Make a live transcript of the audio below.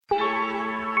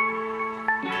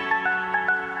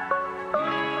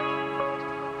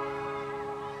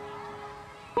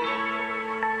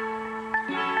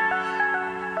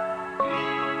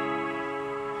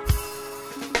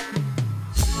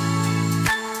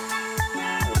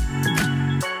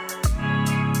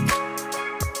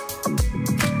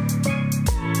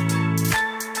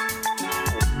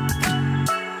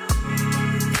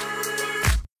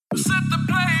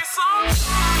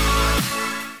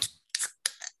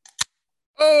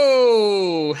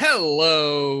Oh,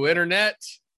 hello, Internet.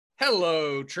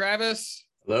 Hello, Travis.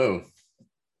 Hello.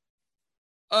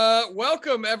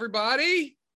 Welcome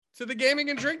everybody to the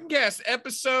Gaming and Drinking Cast,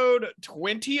 episode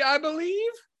 20, I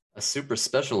believe. A super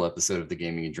special episode of the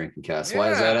Gaming and Drinking Cast. Yeah.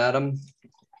 Why is that, Adam?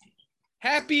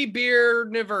 Happy beer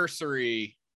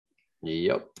anniversary.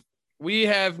 Yep. We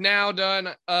have now done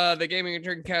the Gaming and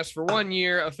Drinking Cast for 1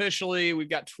 year officially.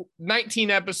 We've got 19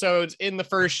 episodes in the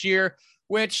first year,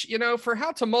 which, you know, for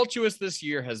how tumultuous this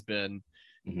year has been,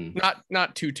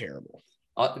 not too terrible.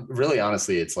 Really,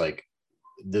 honestly, it's like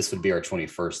this would be our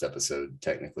 21st episode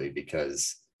technically,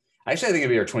 because actually I think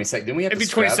it'd be our 22nd. Didn't we have It'd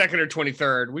be 22nd or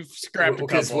 23rd. We've scrapped a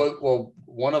couple. Well,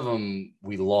 one of them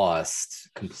we lost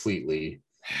completely.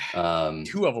 Two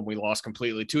of them we lost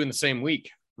completely. Two in the same week.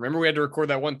 Remember, we had to record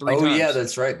that one three times. Oh yeah,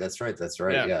 that's right.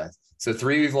 Yeah. So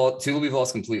three we've lost, two we've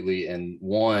lost completely, and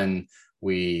one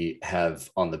we have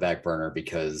on the back burner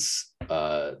because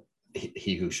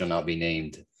he who shall not be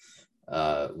named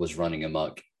was running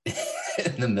amok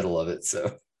in the middle of it.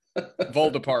 So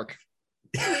Volta Park.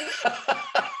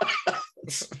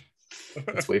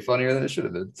 It's way funnier than it should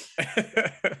have been.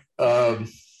 So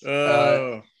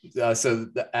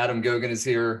Adam Gogan is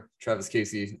here. Travis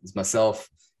Casey is myself.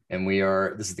 And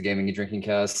this is the Gaming and Drinking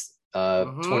Cast,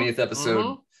 20th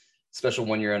episode, special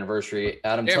 1 year anniversary.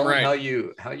 Adam, tell me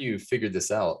how you figured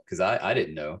this out, because I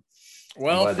didn't know.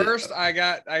 Well, first I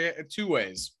got two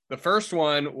ways. The first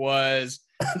one was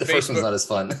the first one's not as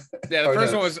fun. Yeah, the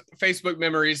first one was Facebook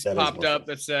memories popped up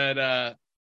that said,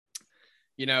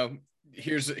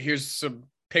 here's some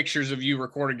pictures of you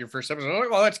recording your first episode. I'm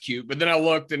like, well, that's cute. But then I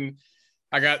looked and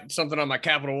I got something on my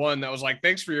Capital One that was like,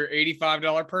 thanks for your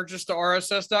 $85 purchase to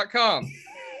RSS.com.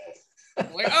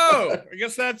 I'm like, oh, I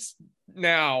guess that's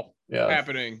now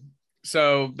happening.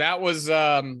 So that was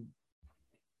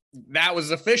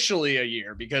officially a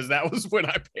year, because that was when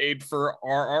I paid for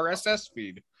our RSS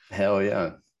feed. Hell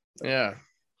yeah. Yeah.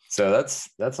 So that's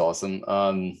awesome.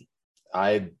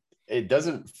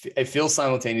 It feels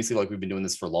simultaneously like we've been doing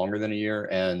this for longer than a year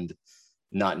and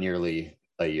not nearly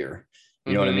a year.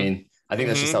 You know what I mean? I think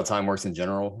that's just how time works in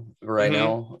general right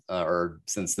now, or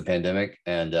since the pandemic.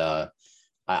 And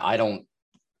I don't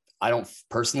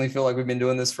personally feel like we've been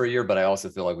doing this for a year, but I also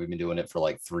feel like we've been doing it for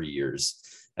like 3 years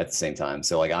at the same time.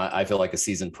 So like I feel like a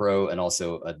seasoned pro and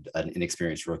also an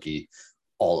inexperienced rookie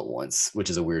all at once, which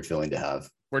is a weird feeling to have.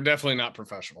 We're definitely not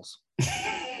professionals.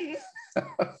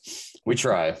 We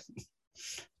try,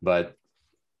 but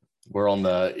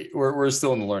we're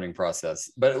still in the learning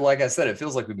process. But like I said, it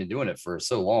feels like we've been doing it for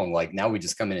so long. Like now we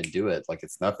just come in and do it like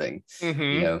it's nothing,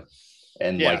 you know.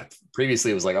 And like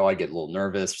previously it was like, oh, I get a little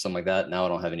nervous or something like that. Now I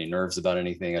don't have any nerves about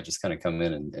anything. I just kind of come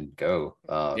in and go.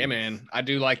 Yeah, man, I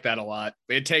do like that a lot.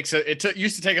 It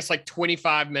used to take us like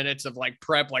 25 minutes of like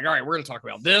prep. Like, all right, we're gonna talk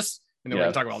about this, and then we're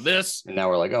gonna talk about this, and now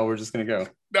we're like, oh, we're just gonna go.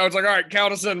 Now it's like, all right,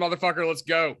 count us in, motherfucker. Let's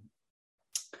go.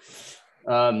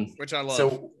 Which I love.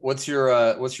 So what's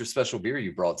your special beer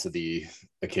you brought to the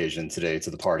occasion today,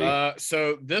 to the party?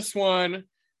 So this one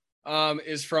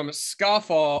is from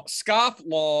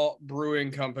Scofflaw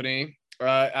Brewing Company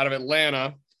out of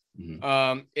Atlanta.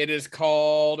 It is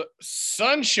called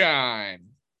Sunshine.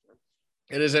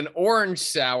 It is an orange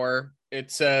sour. It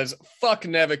says fuck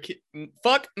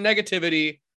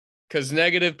negativity, because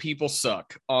negative people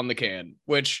suck on the can,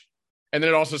 and then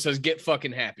it also says get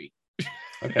fucking happy.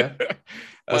 Okay.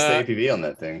 What's the ABV on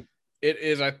that thing? It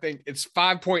is, I think it's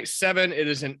 5.7. It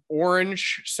is an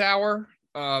orange sour.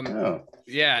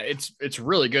 Yeah, it's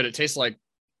really good. It tastes like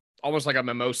almost like a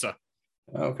mimosa.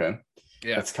 Okay.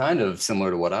 Yeah. That's kind of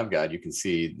similar to what I've got. You can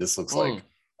see this looks like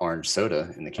orange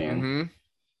soda in the can.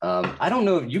 I don't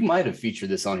know if you might have featured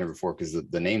this on here before, because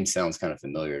the name sounds kind of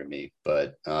familiar to me,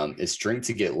 but it's Drink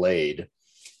to Get Laid,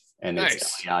 and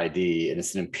it's LAID, and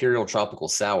it's an Imperial Tropical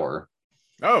Sour.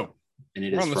 Oh, and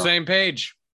it we're is on the same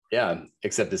page. Yeah,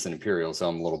 except it's an Imperial, so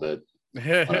I'm a little bit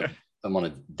I'm on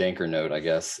a danker note, I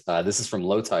guess. This is from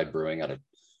Low Tide Brewing out of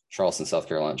Charleston, South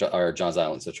Carolina, or Johns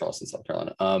Island, so Charleston, South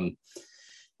Carolina.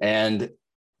 And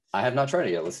I have not tried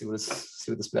it yet. Let's see what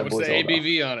this bad boy is. What's the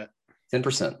ABV on it?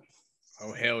 10%.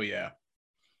 Oh, hell yeah.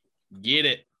 Get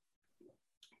it.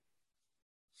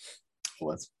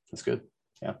 Well, that's good.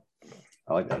 Yeah,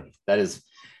 I like that. That is,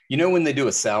 when they do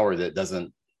a sour that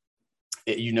doesn't,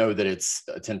 that it's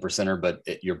a 10%er, but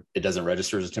it doesn't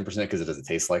register as a 10% because it doesn't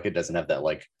taste like it. Doesn't have that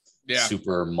like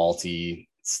super malty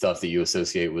stuff that you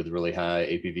associate with really high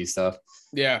ABV stuff.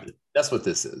 Yeah, that's what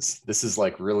this is. This is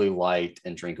like really light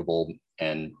and drinkable,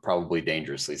 and probably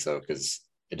dangerously so, because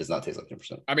it does not taste like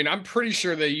 10%. I mean, I'm pretty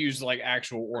sure they use like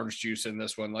actual orange juice in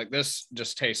this one. Like this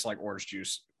just tastes like orange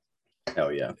juice. Oh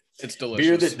yeah, it's delicious.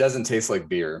 Beer that doesn't taste like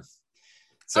beer.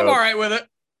 So I'm all right with it.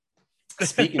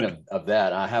 Speaking of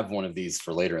that, I have one of these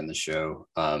for later in the show.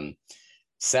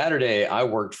 Saturday, I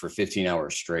worked for 15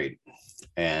 hours straight.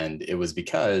 And it was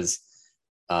because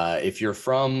if you're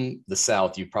from the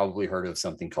South, you've probably heard of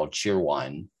something called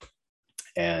Cheerwine.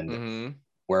 And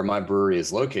where my brewery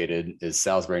is located is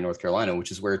Salisbury, North Carolina,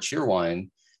 which is where Cheerwine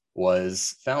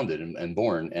was founded and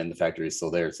born. And the factory is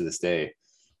still there to this day.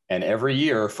 And every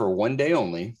year for one day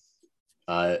only,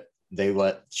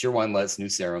 Cheerwine lets New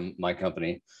Serum, my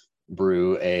company,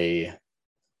 brew a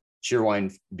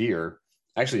Cheerwine beer.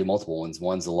 Actually, multiple ones.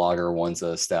 One's a lager, one's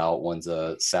a stout, one's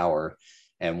a sour,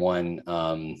 and one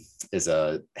is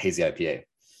a hazy IPA.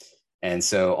 And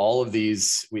so all of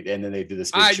these, and then they do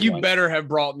this. You better have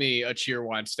brought me a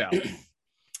Cheerwine stout.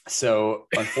 So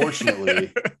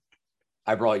unfortunately,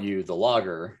 I brought you the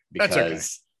lager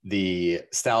because the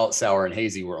stout, sour, and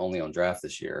hazy were only on draft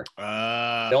this year.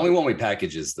 The only one we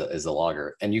package is the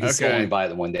lager, and you can still only buy it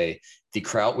the one day. The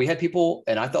crowd, we had people,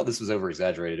 and I thought this was over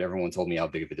exaggerated. Everyone told me how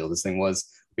big of a deal this thing was.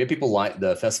 We had people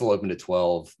the festival opened at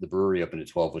 12, the brewery opened at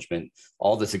 12, which meant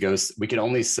all the to-go, we could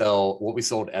only sell what we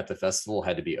sold at the festival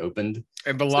had to be opened.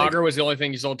 And the lager was the only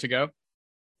thing you sold to go?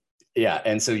 Yeah.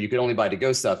 And so you could only buy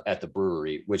to-go stuff at the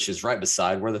brewery, which is right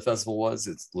beside where the festival was.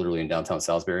 It's literally in downtown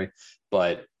Salisbury,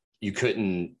 but you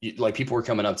couldn't, like, people were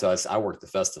coming up to us. I worked the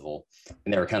festival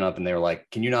and they were kind of up and they were like,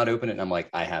 can you not open it? And I'm like,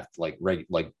 I have to,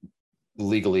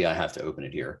 legally, I have to open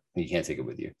it here. You can't take it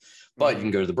with you, but you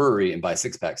can go to the brewery and buy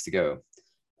 6-packs to go.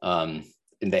 And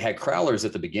they had crowlers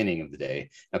at the beginning of the day.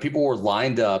 Now people were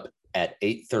lined up at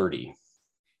 8:30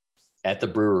 at the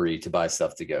brewery to buy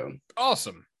stuff to go.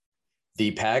 Awesome.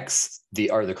 The packs, the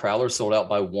crowlers sold out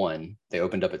by 1. They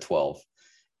opened up at 12.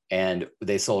 And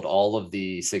they sold all of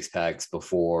the 6-packs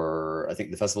before, I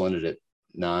think the festival ended at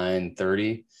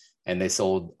 9:30, and they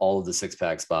sold all of the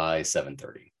 6-packs by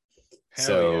 7:30.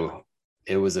 So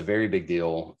it was a very big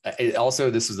deal.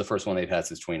 This was the first one they've had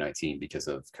since 2019 because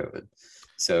of COVID.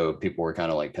 So people were kind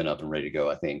of like pinned up and ready to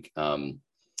go, I think.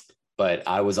 But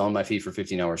I was on my feet for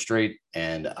 15 hours straight,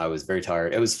 and I was very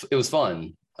tired. It was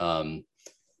fun.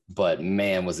 But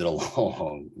man, was it a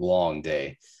long, long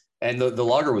day. And the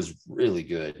lager was really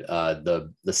good.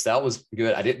 The stout was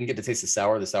good. I didn't get to taste the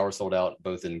sour. The sour sold out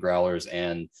both in growlers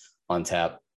and on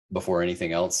tap before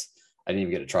anything else. I didn't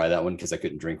even get to try that one because I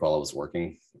couldn't drink while I was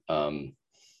working.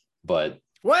 But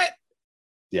what?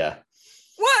 Yeah.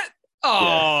 What?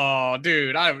 Oh, yeah.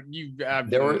 Dude!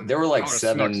 There were like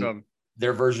 7.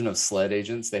 Their version of sled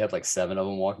agents. They had like 7 of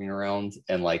them walking around,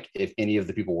 and like if any of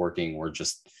the people working were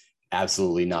just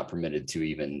absolutely not permitted to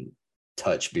even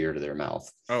touch beer to their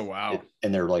mouth. Oh wow.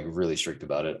 And they're like really strict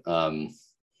about it.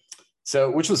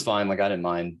 So which was fine, like I didn't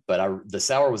mind, but the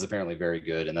sour was apparently very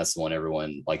good, and that's the one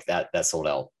everyone like that sold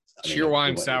out.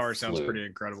 Cheerwine sour sounds pretty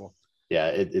incredible. Yeah,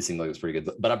 it seemed like it was pretty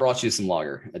good. But I brought you some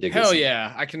lager. Hell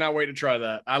yeah, I cannot wait to try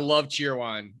that. I love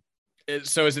Cheerwine.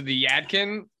 So is it the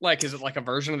Yadkin? Like, is it like a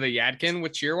version of the Yadkin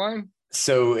with Cheerwine?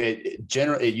 So it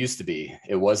used to be.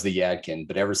 It was the Yadkin,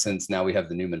 but ever since now we have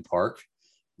the Newman Park,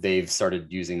 they've started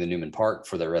using the Newman Park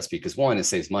for their recipe because one, it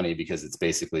saves money because it's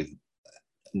basically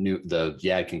the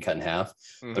Yadkin cut in half,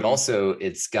 but also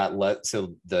it's got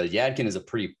so the Yadkin is a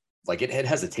pretty, like it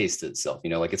has a taste to itself,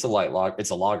 like it's a light lager,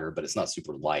 it's a lager, but it's not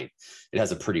super light. It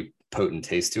has a pretty potent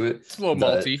taste to it. It's a little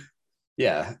malty.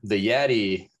 Yeah, the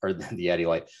Yaddy or the Yaddy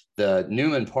Light, the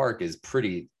Newman Park is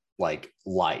pretty like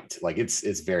light, like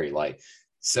it's very light.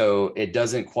 So it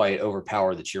doesn't quite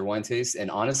overpower the Cheerwine taste. And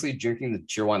honestly, drinking the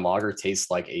Cheerwine lager tastes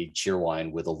like a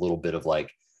Cheerwine with a little bit of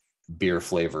like beer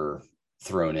flavor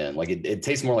thrown in. Like it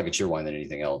tastes more like a Cheerwine than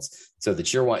anything else. So the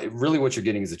Cheerwine, really what you're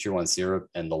getting is the Cheerwine syrup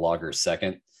and the lager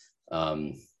second.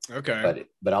 Okay.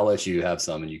 But I'll let you have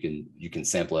some, and you can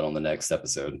sample it on the next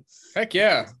episode. Heck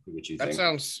yeah. That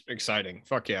sounds exciting.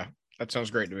 Fuck yeah. That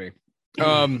sounds great to me.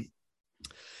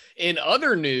 In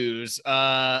other news,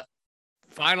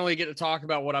 finally get to talk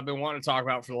about what I've been wanting to talk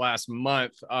about for the last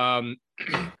month.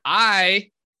 I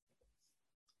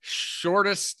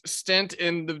shortest stint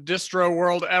in the distro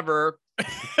world ever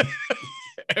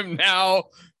am now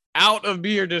out of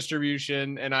beer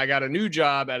distribution, and I got a new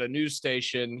job at a news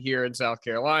station here in South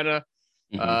Carolina.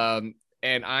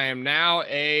 And I am now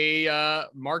a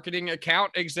marketing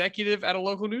account executive at a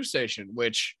local news station,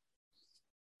 which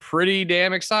pretty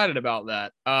damn excited about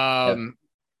that.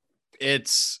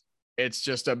 It's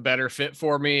just a better fit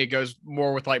for me. It goes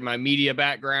more with like my media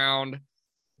background.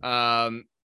 And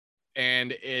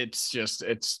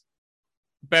it's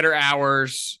better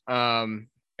hours. And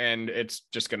it's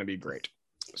just going to be great.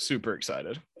 Super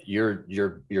excited.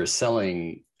 You're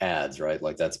selling ads, right?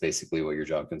 Like that's basically what your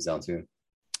job comes down to.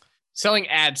 selling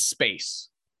ad space.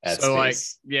 Ad so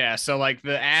space. so like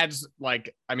the ads,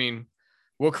 like, I mean,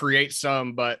 we'll create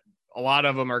some, but a lot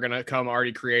of them are going to come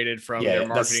already created from their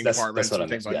marketing departments and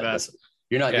things like that.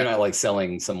 You're not like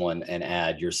selling someone an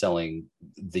ad. You're selling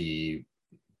the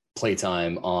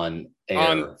playtime on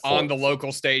air on the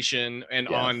local station and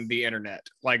on the internet.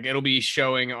 Like it'll be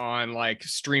showing on like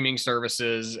streaming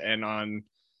services and on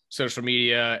social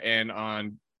media and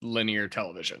on linear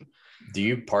television. Do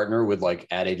you partner with like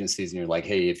ad agencies and you're like,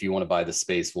 hey, if you want to buy the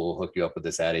space, we'll hook you up with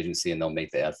this ad agency and they'll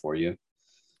make the ad for you?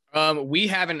 We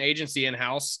have an agency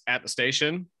in-house at the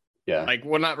station. Yeah. Like,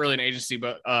 well, not really an agency,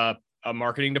 but a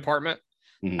marketing department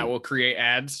that will create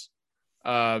ads.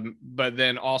 But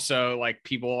then also like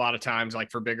people a lot of times,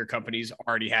 like for bigger companies,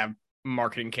 already have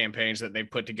marketing campaigns that they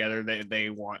put together that they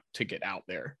want to get out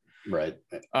there. Right.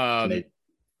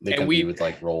 They come to you with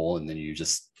like role, and then you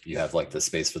have like the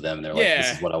space for them, and they're like,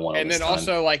 this is what I want. And then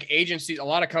also like agencies, a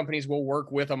lot of companies will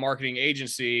work with a marketing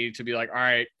agency to be like, all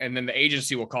right. And then the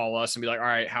agency will call us and be like, all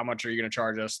right, how much are you going to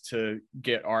charge us to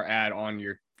get our ad on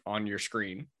your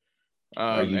screen?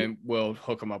 And we'll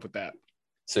hook them up with that.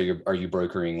 So are you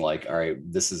brokering like, all right,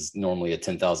 this is normally a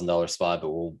 $10,000 spot, but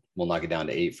we'll knock it down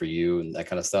to 8 for you and that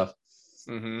kind of stuff.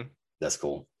 Mm-hmm. That's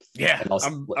cool. Yeah,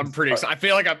 also, I'm pretty excited. I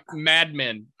feel like I'm Mad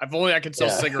Men. If only I could sell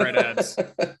cigarette ads.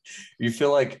 You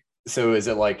feel like, so is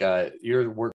it like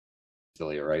your work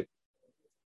affiliate, right?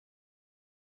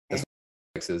 That's what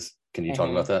Texas. Can you talk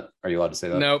about that? Are you allowed to say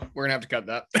that? Nope, we're gonna have to cut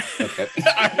that. Okay.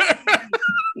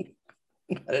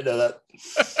 I didn't know that.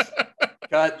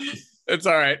 Cut. It's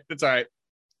all right.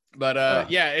 But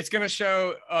yeah, it's gonna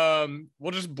show.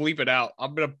 We'll just bleep it out.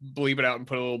 I'm gonna bleep it out and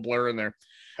put a little blur in there.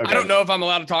 Okay. I don't know if I'm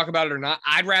allowed to talk about it or not.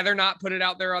 I'd rather not put it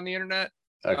out there on the internet.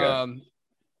 Okay. I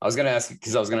was gonna ask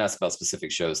about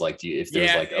specific shows. Like, do you, if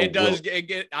there's like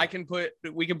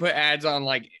we can put ads on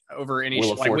like over any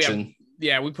Wheel of Fortune.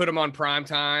 We put them on prime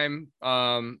time,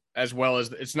 as well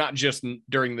as it's not just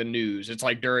during the news. It's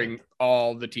like during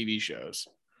all the TV shows.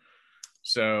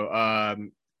 So,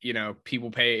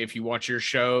 people pay if you want your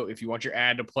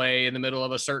ad to play in the middle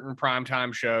of a certain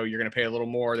primetime show, you're going to pay a little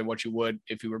more than what you would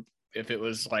if it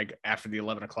was like after the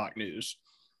 11 o'clock news.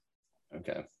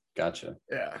 Okay. Gotcha.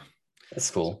 Yeah. That's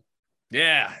cool.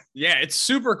 Yeah. Yeah. It's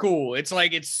super cool. It's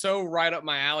like, it's so right up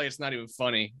my alley. It's not even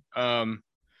funny. I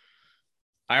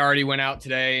already went out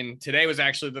today, and today was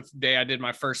actually the day I did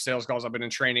my first sales calls. I've been in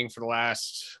training for the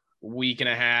last week and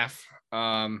a half.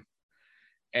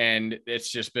 And it's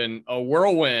just been a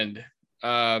whirlwind. So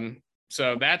I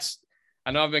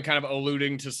know I've been kind of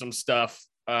alluding to some stuff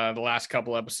the last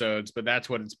couple episodes, but that's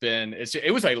what it's been.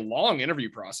 It was a long interview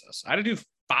process. I had to do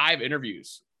 5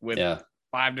 interviews with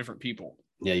 5 different people.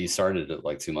 Yeah, you started it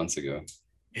like 2 months ago.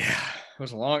 Yeah, it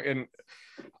was long. And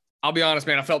I'll be honest,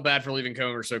 man, I felt bad for leaving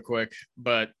Comer so quick,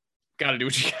 but got to do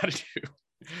what you got to do.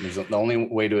 The only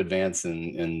way to advance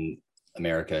in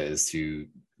America is to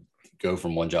go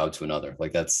from one job to another.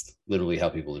 Like that's literally how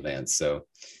people advance. So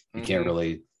you can't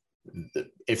really,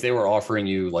 if they were offering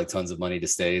you like tons of money to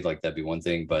stay, like that'd be one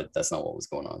thing, but that's not what was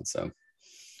going on. So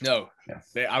no,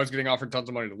 I was getting offered tons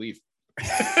of money to leave.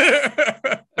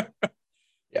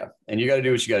 Yeah. And you got to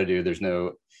do what you got to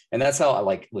do. And that's how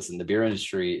listen, the beer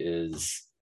industry is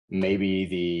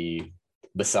maybe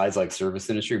besides like service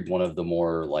industry, one of the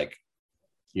more like,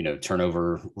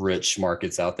 turnover rich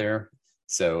markets out there.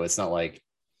 So it's not like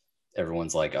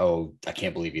everyone's like, oh, I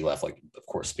can't believe he left. Like, of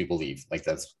course people leave. Like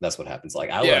that's what happens. Like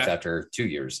I left after 2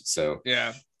 years. So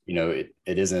yeah, it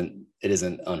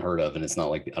isn't unheard of. And it's not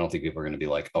like, I don't think people are going to be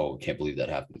like, oh, can't believe that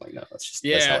happened. Like, no, that's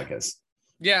how it goes.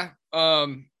 Yeah.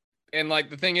 And like,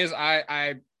 the thing is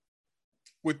I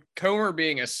with Comer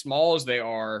being as small as they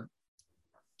are,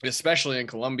 especially in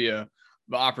Columbia,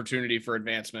 the opportunity for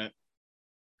advancement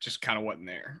just kind of wasn't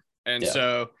there. And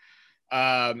so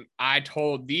I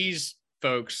told these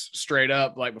folks straight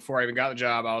up, like before I even got the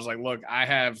job, I was like, look,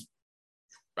 I'm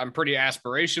pretty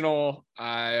aspirational.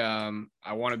 I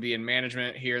want to be in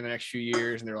management here in the next few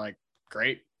years. And they're like,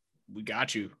 great, we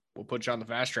got you. We'll put you on the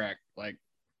fast track. Like,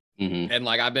 and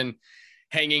like, I've been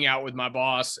hanging out with my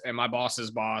boss and my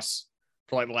boss's boss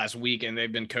for like the last week, and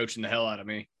they've been coaching the hell out of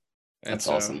me. And that's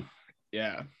awesome.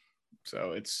 Yeah.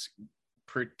 So it's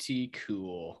pretty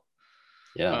cool.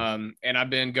 Yeah. And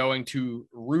I've been going to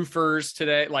roofers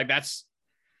today. Like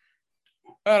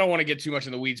I don't want to get too much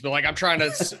in the weeds, but like I'm trying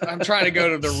to go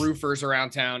to the roofers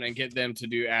around town and get them to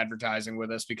do advertising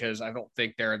with us, because I don't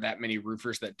think there are that many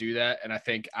roofers that do that. And I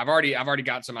think I've already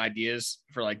got some ideas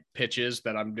for like pitches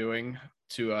that I'm doing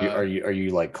to. Are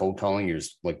you like cold calling? You're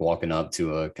just like walking up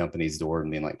to a company's door and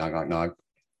being like, knock, knock, knock.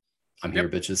 I'm here,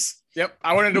 bitches. Yep.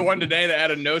 I went into one today that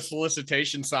had a no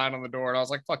solicitation sign on the door, and I was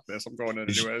like, fuck this. I'm going in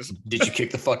anyways. Did you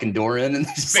kick the fucking door in? And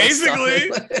just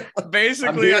basically,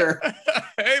 basically,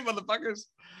 hey, motherfuckers.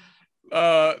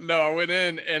 No, I went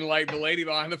in, and like the lady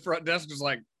behind the front desk was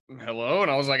like, hello.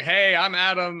 And I was like, hey, I'm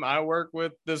Adam. I work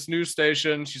with this news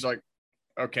station. She's like,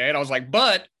 okay. And I was like,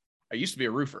 but I used to be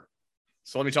a roofer.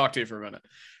 So let me talk to you for a minute.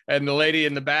 And the lady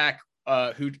in the back,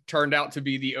 who turned out to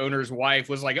be the owner's wife,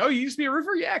 was like, oh, you used to be a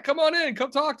roofer? Yeah, come on in.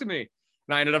 Come talk to me.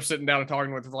 And I ended up sitting down and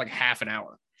talking with her for like half an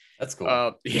hour. That's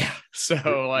cool. Yeah.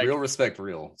 So like real respect,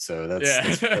 real. So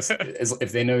that's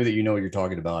if they know that you know what you're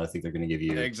talking about, I think they're going to give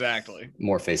you exactly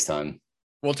more FaceTime.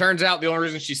 Well, turns out the only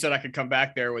reason she said I could come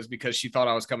back there was because she thought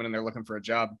I was coming in there looking for a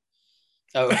job.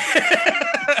 Oh.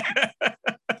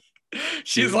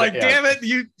 She's like, damn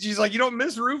it. She's like, you don't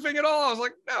miss roofing at all? I was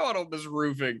like, no, I don't miss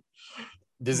roofing.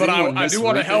 But I do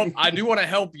want to help. I do want to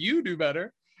help you do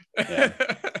better. Yeah.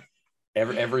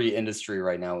 Every industry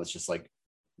right now is just like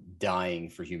dying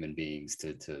for human beings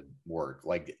to work.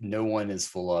 Like no one is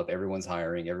full up. Everyone's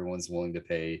hiring. Everyone's willing to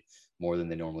pay more than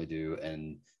they normally do.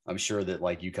 And I'm sure that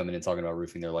like you coming in talking about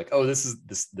roofing, they're like, oh,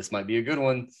 this might be a good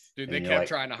one. Dude, they kept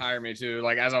trying to hire me too.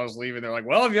 Like as I was leaving, they're like,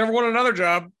 well, have you ever want another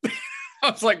job? I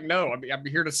was like, no, I'm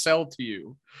here to sell to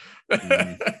you.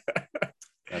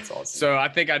 That's awesome. So I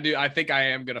think I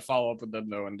am going to follow up with them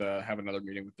though, and have another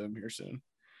meeting with them here soon.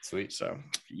 Sweet. So,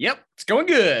 yep, it's going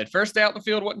good. First day out in the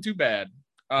field wasn't too bad.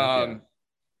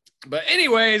 But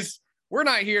anyways, we're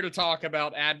not here to talk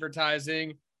about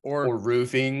advertising or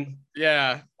roofing.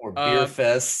 Yeah. Or beer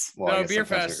fests. Well, no, beer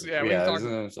fests. Yeah. We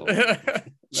can talk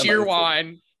cheer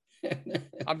wine.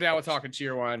 I'm down with talking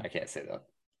cheer wine. I can't say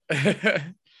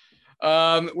that.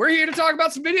 We're here to talk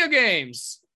about some video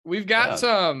games. We've got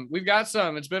some.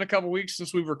 It's been a couple weeks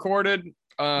since we've recorded.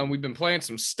 We've been playing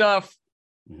some stuff.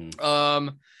 Mm-hmm.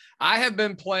 I have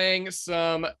been playing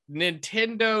some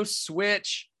Nintendo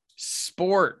Switch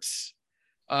Sports,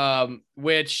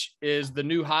 which is the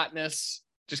new hotness.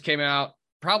 Just came out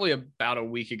probably about a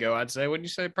week ago, I'd say. Wouldn't you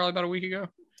say probably about a week ago?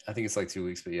 I think it's like 2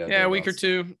 weeks, but yeah. Yeah, a week or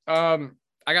two. I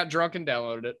got drunk and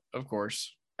downloaded it, of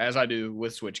course, as I do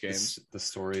with Switch games. The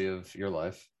story of your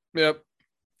life. Yep.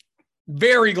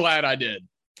 Very glad I did.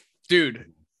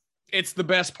 Dude, it's the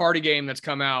best party game that's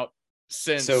come out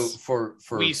since for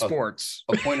Wii Sports.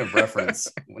 A point of reference,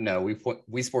 no,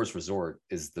 Wii Sports Resort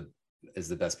is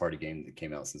the best party game that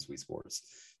came out since Wii Sports.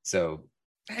 So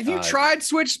have you tried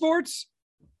Switch Sports?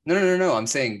 No. I'm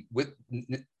saying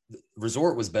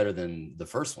Resort was better than the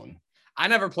first one. I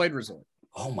never played Resort.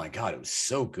 Oh my God, it was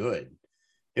so good.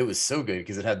 It was so good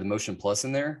because it had the Motion Plus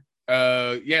in there.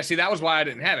 Yeah, see, that was why I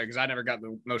didn't have it, because I never got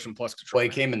the Motion Plus controller. Well,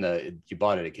 it came you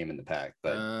bought it came in the pack,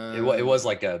 but it was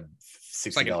like a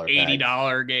 $60 like an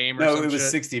 $80 game or no, it was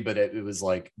 60, but it was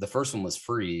like the first one was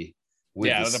free.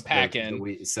 It was a pack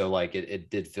in. So like it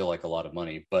did feel like a lot of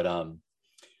money, but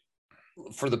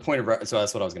for the point of so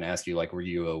that's what I was going to ask you. Like, were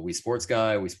you a Wii Sports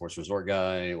guy, Wii Sports Resort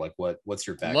guy? Like, what's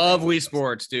your background? Love Wii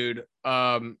Sports, dude.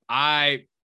 I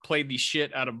played the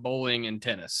shit out of bowling and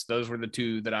tennis. Those were the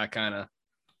two that I kind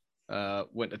of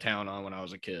went to town on when I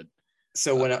was a kid.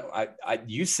 So when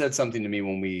you said something to me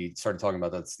when we started talking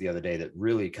about this the other day that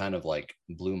really kind of like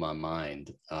blew my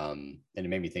mind, and it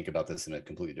made me think about this in a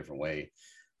completely different way.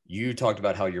 You talked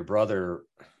about how your brother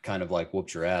kind of like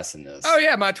whooped your ass in this. Oh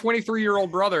yeah, my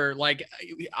 23-year-old brother. Like,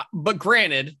 but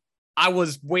granted, I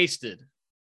was wasted.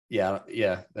 Yeah.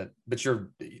 But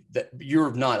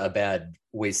you're not a bad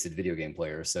wasted video game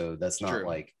player, so that's not true.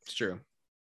 Like it's true.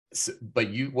 So, but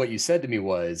what you said to me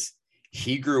was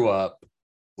he grew up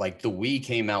like the Wii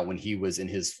came out when he was in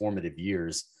his formative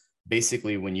years.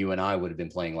 Basically, when you and I would have been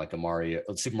playing like a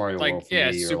Super Mario like, World, for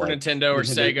yeah, me, Super or like Nintendo or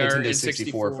Sega or Nintendo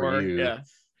 64 for you. Yeah.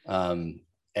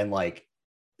 And like,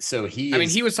 so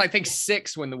he was, I think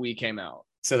 6 when the Wii came out.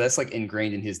 So that's like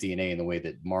ingrained in his DNA in the way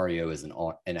that Mario is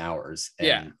in ours. And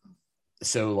yeah.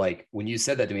 So like when you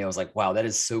said that to me, I was like, wow, that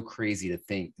is so crazy to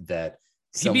think that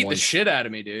he beat the shit out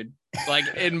of me, dude. Like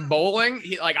in bowling,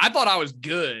 I thought I was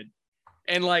good.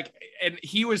 And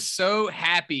he was so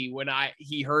happy when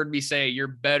he heard me say, you're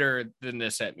better than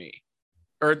this at me.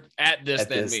 Or at this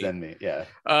than me. Yeah.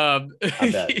 I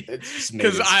bet.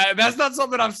 Because that's not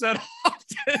something I've said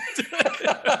often.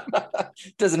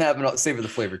 Doesn't happen. Savor the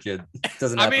flavor, kid.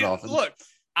 Doesn't happen often. Look,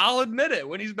 I'll admit it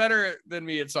when he's better than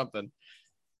me at something.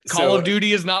 Call of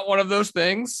Duty is not one of those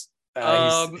things.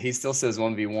 He still says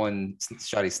 1v1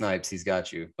 Shoddy Snipes. He's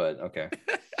got you, but okay.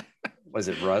 Was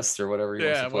it Rust or whatever?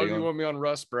 Yeah, what do you want me on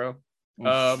Rust, bro?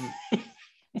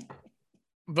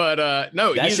 But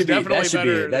no, he's definitely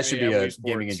better. That should be a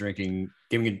gaming and drinking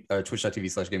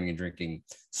Twitch.tv/gaming and drinking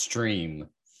stream.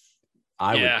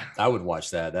 I would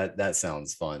watch that. That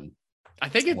sounds fun. I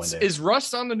think is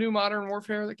Rust on the new Modern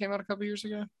Warfare that came out a couple years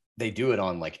ago? They do it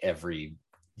on like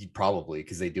probably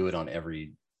because they do it on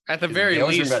every. At the very least,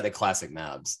 always about the classic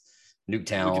maps.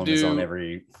 Nuketown is on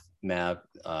every map.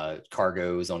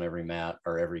 Cargo is on every map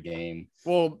or every game.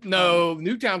 Well, no,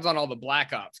 Nuketown's on all the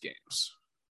Black Ops games.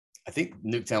 I think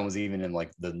Nuketown was even in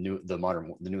like the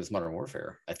newest Modern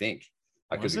Warfare. I think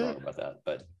I could be wrong about that,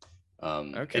 but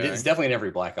okay. It is definitely in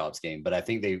every Black Ops game. But I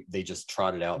think they just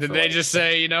trotted out. Did they just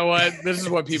say, you know what, this is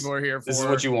what people are here for? This is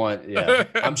what you want. Yeah,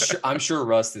 I'm sure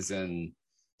Rust is in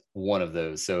one of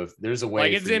those. So if there's a way,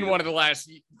 like it's in one of the last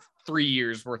 3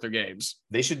 years worth of games,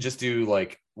 they should just do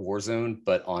like Warzone,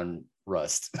 but on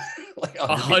Rust. Like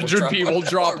 100 people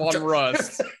drop on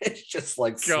Rust. It's just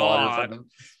like slaughter from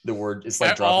the word. It's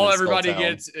like all everybody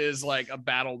gets is like a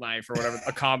battle knife or whatever,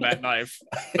 a combat knife.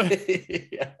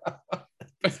 Yeah.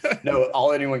 No,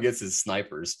 all anyone gets is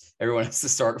snipers. Everyone has to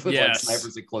start with like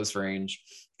snipers at close range.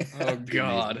 Oh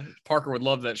God, Parker would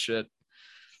love that shit.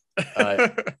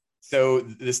 So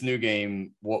this new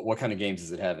game, what kind of games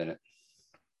does it have in it?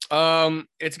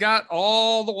 It's got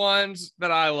all the ones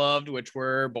that I loved, which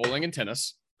were bowling and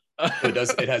tennis.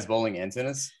 It has bowling and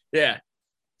tennis? Yeah.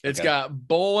 It's got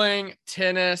bowling,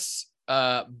 tennis,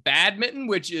 badminton,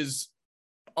 which is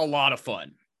a lot of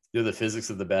fun. Do the physics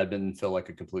of the badminton feel like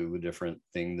a completely different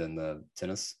thing than the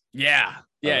tennis? Yeah.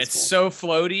 Yeah, it's cool. So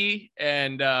floaty.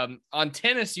 And on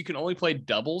tennis, you can only play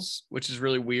doubles, which is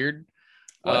really weird.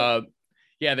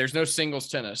 Yeah, there's no singles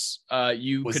tennis. There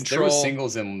was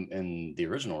singles in the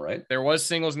original, right? There was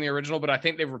singles in the original, but I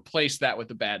think they've replaced that with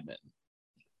the badminton.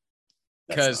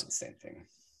 That's not the same thing.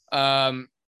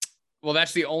 Well,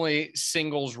 that's the only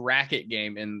singles racket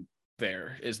game in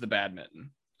there is the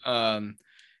badminton.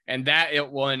 And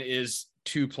that one is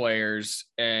 2 players,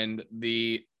 and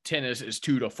the tennis is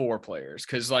 2 to 4 players.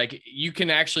 Because like you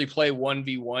can actually play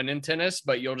 1v1 in tennis,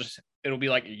 but it'll be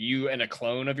like you and a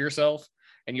clone of yourself.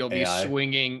 And you'll be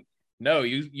swinging. No,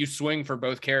 you swing for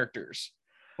both characters.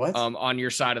 What? On your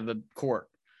side of the court.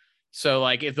 So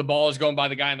like if the ball is going by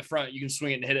the guy in the front, you can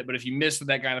swing it and hit it. But if you miss with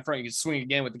that guy in the front, you can swing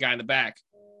again with the guy in the back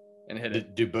and hit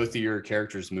it. Do both of your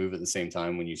characters move at the same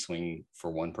time when you swing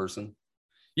for one person?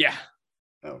 Yeah.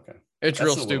 Oh, okay. It's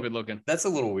real stupid looking. That's a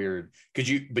little weird.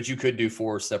 You could do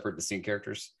 4 separate distinct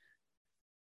characters.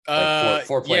 Like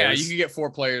four players. Yeah, you could get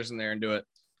 4 players in there and do it.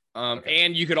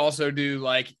 And you could also do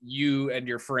like you and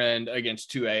your friend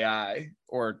against 2 AI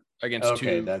or against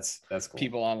 2 that's cool.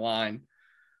 People online.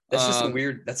 That's just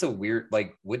a weird,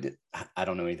 like, I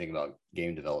don't know anything about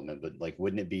game development, but like,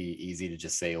 wouldn't it be easy to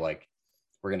just say like,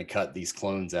 we're going to cut these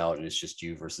clones out and it's just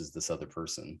you versus this other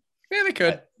person? Yeah, they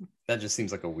could. That just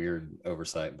seems like a weird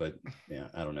oversight, but yeah,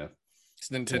 I don't know. It's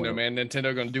Nintendo, man.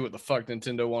 Nintendo going to do what the fuck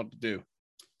Nintendo want to do.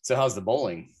 So how's the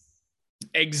bowling?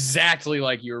 Exactly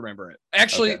like you remember it.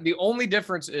 Actually, the only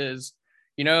difference is,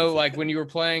 like when you were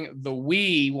playing the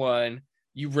Wii one,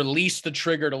 you release the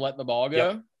trigger to let the ball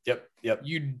go. Yep.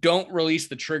 You don't release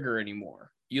the trigger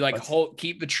anymore. You like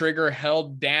keep the trigger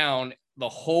held down the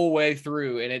whole way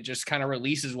through, and it just kind of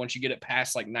releases once you get it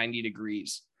past like 90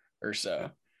 degrees or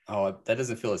so. Oh, that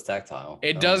doesn't feel as tactile.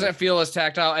 It doesn't feel as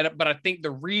tactile, but I think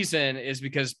the reason is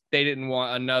because they didn't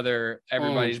want another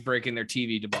everybody's breaking their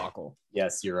TV debacle.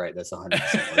 Yes, you're right. That's 100%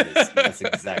 what it is. That's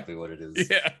exactly what it is.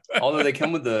 Yeah. Although they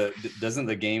come with doesn't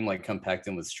the game like come packed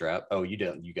in with strap? Oh, you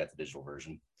got the digital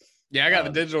version. Yeah, I got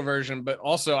the digital version, but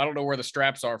also I don't know where the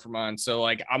straps are for mine. So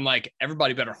like, I'm like,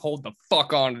 everybody better hold the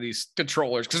fuck on to these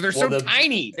controllers because they're so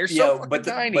tiny. They're so fucking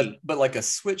tiny. But like a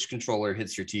Switch controller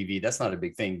hits your TV. That's not a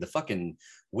big thing. The fucking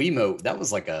Wiimote, that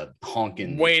was like a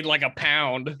honking. Weighed like a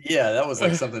pound. Yeah, that was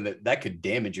like something that could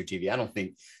damage your TV.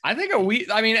 I think a Wii.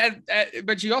 I mean,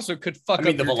 but you also could fuck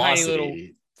up the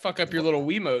velocity. Fuck up your little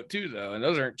Wiimote too, though, and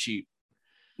those aren't cheap.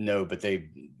 No, but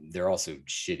they're also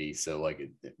shitty. So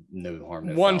like, no harm.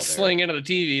 No one sling into the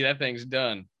TV, that thing's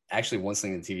done. Actually, one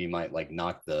sling in the TV might like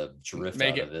knock the drift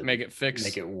out of it. Make it fix.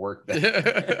 Make it work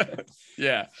better.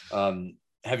 Yeah.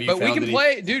 Have you? But we can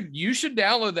play, dude. You should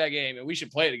download that game and we should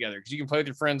play it together because you can play with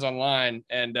your friends online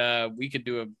and we could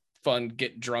do a fun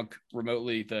get drunk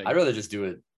remotely thing. I'd rather just do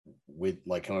it with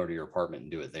like come over to your apartment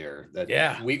and do it there.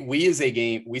 We as a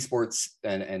game, Wii Sports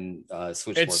and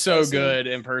Switch. It's so good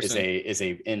in person. Is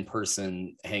a in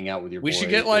person hangout with your. We should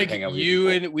get like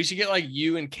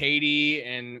you and Katie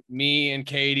and me and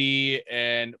Katie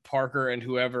and Parker and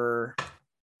whoever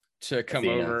to come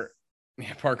over.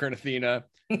 Yeah, Parker and Athena.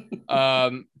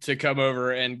 To come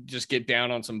over and just get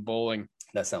down on some bowling.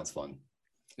 That sounds fun.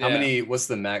 Yeah. What's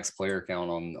the max player count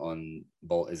on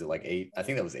bowl? Is it like 8? I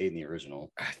think that was 8 in the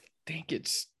original. I think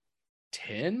it's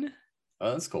 10.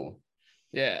 Oh, that's cool.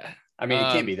 Yeah. I mean,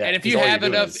 it can't be that. And if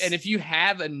you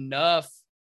have enough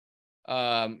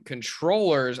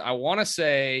controllers, I want to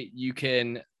say you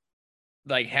can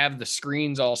like have the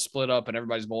screens all split up and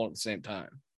everybody's bowling at the same time.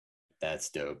 That's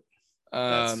dope.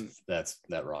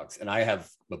 That rocks. And I have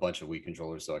a bunch of Wii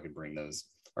controllers, so I can bring those.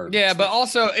 Yeah, but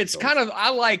also it's kind of I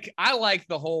like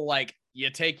the whole like you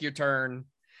take your turn.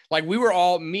 Like we were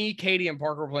all me, Katie, and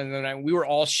Parker were playing the other night. We were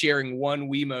all sharing one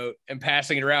Wiimote and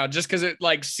passing it around just because it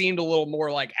like seemed a little more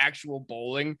like actual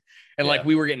bowling, and like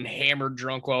we were getting hammered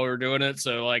drunk while we were doing it.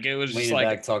 So like it was just like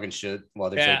back talking shit while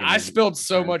they're taking. I spilled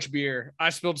so much beer.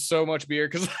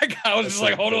 because like I was just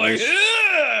like holding like.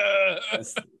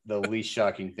 That's the least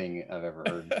shocking thing I've ever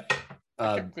heard.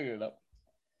 Clean it up.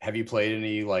 Have you played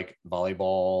any like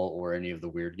volleyball or any of the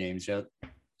weird games yet?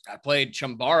 I played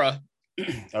Chambara.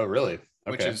 Oh, really?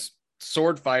 Okay. Which is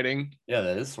sword fighting. Yeah,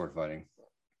 that is sword fighting.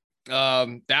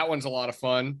 That one's a lot of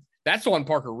fun. That's the one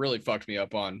Parker really fucked me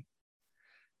up on.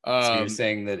 So you're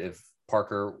saying that if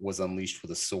Parker was unleashed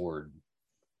with a sword,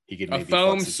 he could maybe a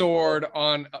foam sword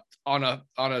on a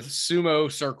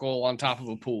sumo circle on top of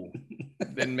a pool,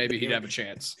 then maybe he'd have a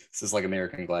chance. This is like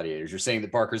American Gladiators. You're saying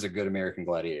that Parker's a good American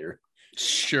gladiator.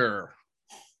 Sure.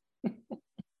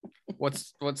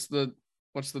 What's the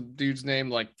dude's name?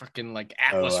 Like fucking like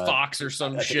Atlas Fox or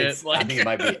some shit. Like I think it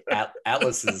might be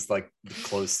Atlas is like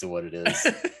close to what it is.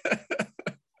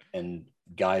 And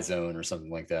Guy Zone or something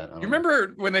like that. You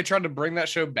remember when they tried to bring that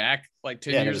show back like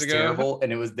 10 years ago? Terrible,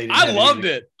 and it was I loved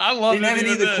it. They didn't have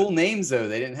any of the cool names though.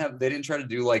 They didn't try to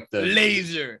do like the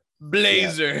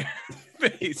Blazer.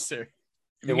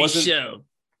 It wasn't show.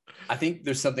 I think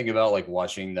there's something about like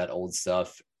watching that old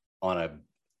stuff on a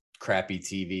crappy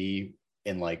TV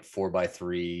in like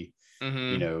 4x3,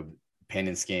 you know, pan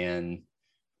and scan.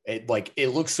 It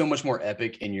looks so much more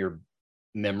epic in your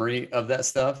memory of that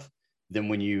stuff than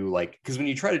when you like, because when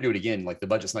you try to do it again, like the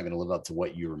budget's not going to live up to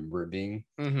what you remember it being.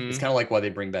 It's kind of like why they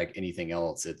bring back anything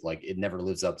else. It never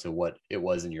lives up to what it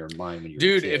was in your mind when you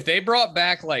were a kid. If they brought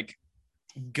back like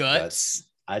Guts.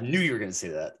 I knew you were going to say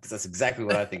that because that's exactly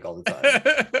what I think all the time.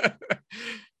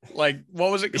 Like,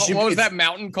 what was it called? What was that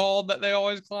mountain called that they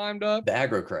always climbed up? The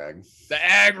Aggro Crag. The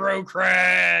Aggro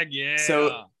Crag, yeah.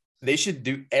 So they should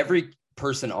do, every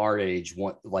person our age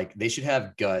they should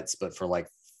have Guts, but for like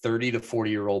 30 to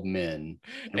 40-year-old men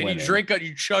and women.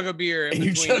 You chug a beer and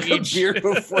you chug a beer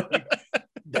before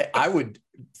I would,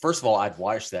 first of all, I'd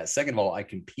watch that. Second of all, I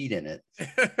compete in it.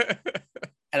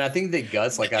 And I think the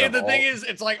Guts, like, thing is,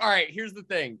 it's like, all right, here's the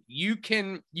thing. You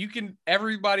can,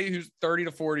 everybody who's 30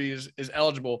 to 40 is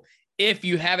eligible if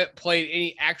you haven't played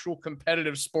any actual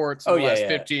competitive sports in the last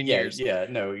 15 years. Yeah,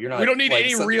 no, you're not. We don't need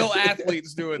any real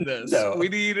athletes doing this. No, we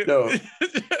need. No,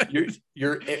 if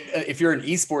you're an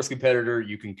esports competitor,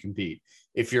 you can compete.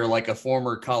 If you're like a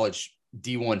former college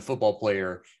D1 football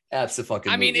player,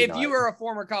 absolutely. I mean, if you are a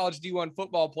former college D1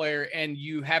 football player and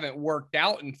you haven't worked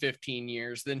out in 15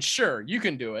 years, then sure, you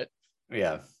can do it.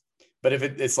 Yeah. But if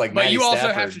it's like, but you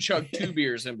also have to chug 2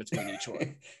 beers in between each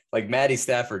one. Like Matty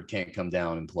Stafford can't come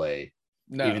down and play.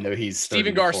 No, even though he's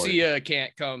Steven Garcia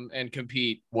can't come and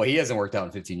compete. Well, he hasn't worked out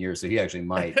in 15 years, so he actually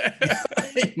might.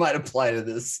 He might apply to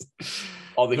this.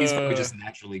 Although he's probably just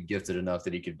naturally gifted enough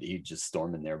that he'd just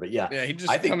storm in there. But yeah, he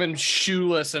just come in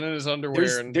shoeless and in his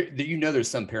underwear. There's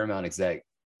some Paramount exec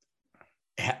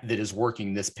that is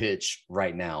working this pitch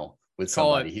right now with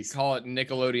somebody. Call it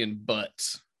Nickelodeon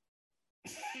Butts.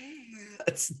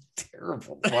 That's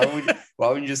terrible. Why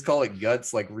wouldn't you just call it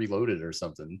Guts like Reloaded or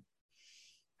something?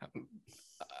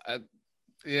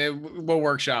 Yeah, we'll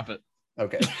workshop it.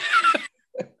 Okay.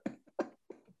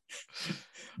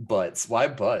 Butts. Why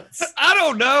butts? I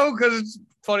don't know, because it's a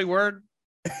funny word.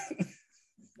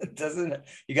 It doesn't.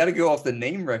 You got to go off the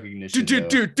name recognition.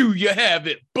 Do you have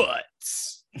it?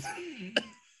 Butts.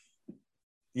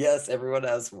 Yes, everyone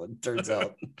has one. Turns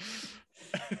out.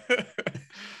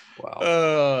 Wow.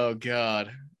 Oh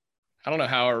God, I don't know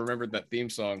how I remembered that theme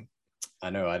song. I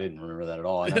know I didn't remember that at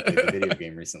all. I played the video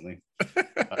game recently.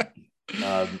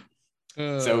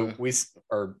 So we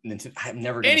are. I'm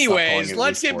never. Anyways,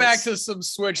 let's get back to some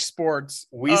Switch Sports.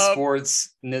 Wii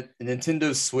Sports,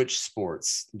 Nintendo Switch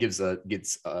Sports gets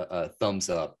a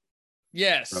thumbs up.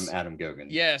 Yes, from Adam Gogan.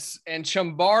 Yes, and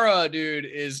Chambara, dude,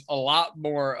 is a lot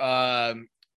more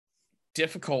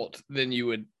difficult than you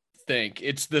would think.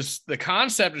 It's the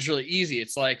concept is really easy.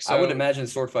 It's like, so, I would imagine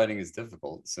sword fighting is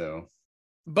difficult. So,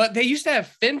 but they used to have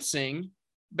fencing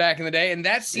back in the day, and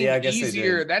that seemed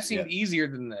easier. That seemed easier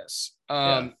than this.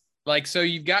 Like, so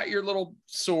you've got your little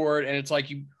sword, and it's like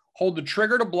you hold the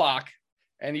trigger to block,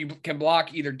 and you can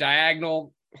block either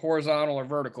diagonal, horizontal, or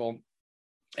vertical.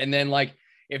 And then, like,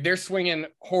 if they're swinging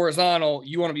horizontal,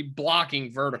 you want to be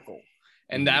blocking vertical.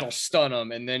 and that'll stun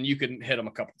them, and then you can hit them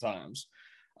a couple times.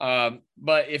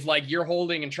 But if like you're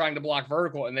holding and trying to block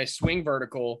vertical and they swing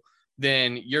vertical,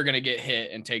 then you're going to get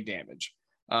hit and take damage.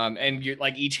 And you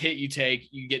like each hit you take,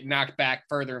 you get knocked back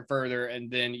further and further,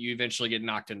 and then you eventually get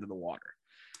knocked into the water.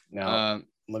 Now,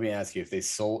 let me ask you, if they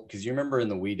sold, because you remember in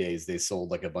the Wii days, they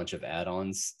sold like a bunch of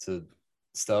add-ons to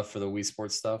stuff for the Wii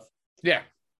Sports stuff. Yeah.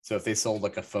 So if they sold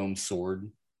like a foam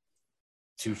sword,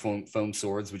 2 foam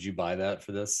swords, would you buy that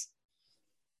for this?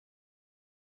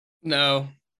 No,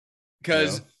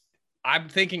 because I'm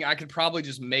thinking I could probably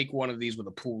just make one of these with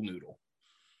a pool noodle.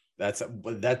 That's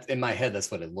in my head.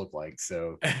 That's what it looked like.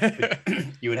 So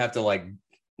you would have to like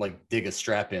dig a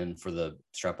strap in for the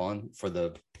strap on for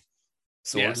the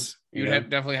sword. Yes, you'd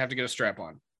definitely have to get a strap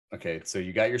on. Okay, so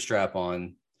you got your strap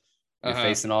on. You're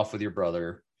facing off with your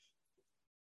brother.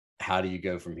 How do you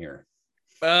go from here?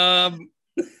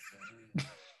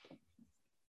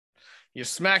 You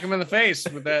smack him in the face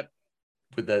with that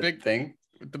big thing,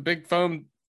 with the big foam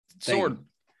sword.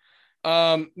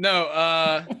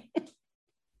 No.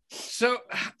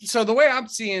 So the way I'm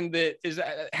seeing that is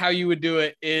how you would do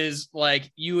it is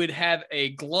like you would have a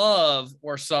glove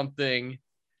or something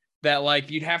that like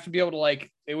you'd have to be able to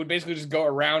like, it would basically just go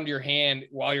around your hand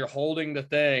while you're holding the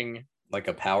thing. Like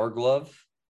a power glove?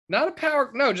 Not a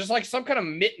power, no, just like some kind of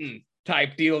mitten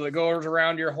type deal that goes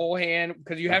around your whole hand,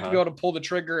 because you have to be able to pull the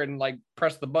trigger and like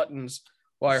press the buttons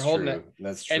while you're holding it.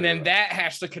 That's true. And then that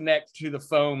has to connect to the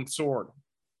foam sword.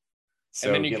 So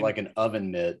and then you get like an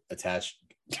oven mitt attached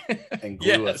and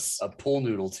glue a pool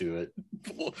noodle to it.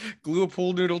 Glue a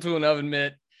pool noodle to an oven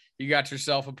mitt. You got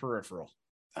yourself a peripheral.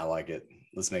 I like it.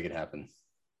 Let's make it happen.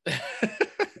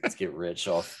 Let's get rich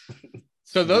off.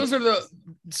 So those are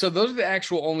the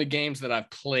actual only games that I've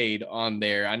played on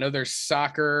there. I know there's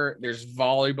soccer, there's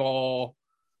volleyball.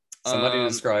 Somebody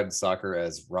described soccer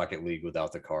as Rocket League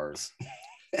without the cars.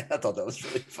 I thought that was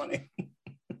really funny.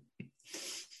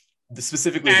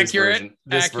 Specifically, this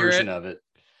version of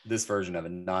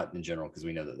it, not in general, because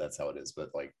we know that that's how it is. But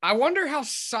like, I wonder how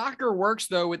soccer works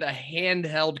though with a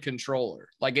handheld controller.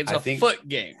 Like it's a foot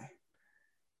game.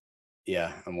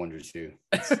 Yeah, I'm wondering too.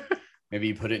 Maybe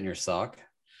you put it in your sock.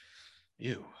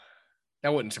 Ew,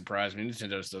 that wouldn't surprise me.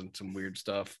 Nintendo's done some weird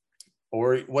stuff.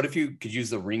 Or what if you could use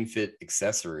the Ring Fit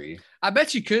accessory? I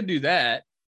bet you could do that.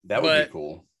 That would be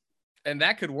cool. And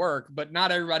that could work, but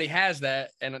not everybody has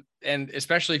that. And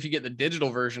especially if you get the digital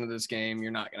version of this game,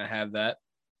 you're not going to have that.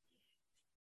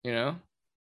 You know?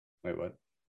 Wait, what?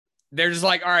 They're just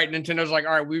like, all right, Nintendo's like,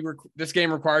 all right, this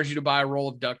game requires you to buy a roll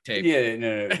of duct tape. Yeah,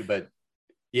 no, but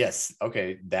yes,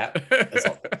 okay, that's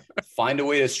all. Find a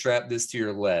way to strap this to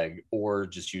your leg, or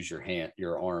just use your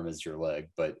arm as your leg.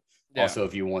 But also,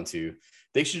 if you want to,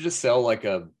 they should just sell like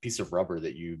a piece of rubber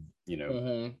that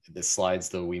that slides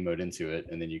the Wiimote into it,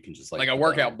 and then you can just like a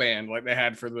workout band like they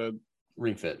had for the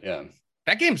Ring Fit. Yeah,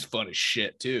 that game's fun as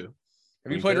shit too.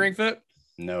 Have you played Ring Fit?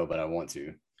 No, but I want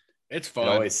to. It's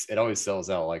fun. It always sells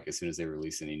out like as soon as they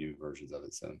release any new versions of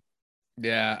it. So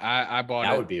yeah, I bought it.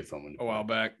 That would be a fun one a while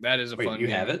back. That is a fun game. You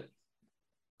have it?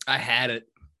 I had it.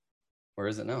 Where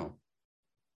is it now?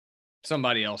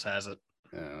 Somebody else has it.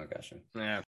 Oh, gotcha.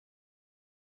 Yeah.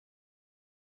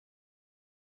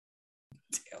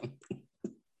 Damn.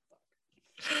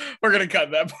 We're gonna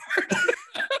cut that part.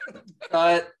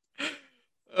 Cut.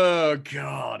 Oh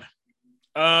God.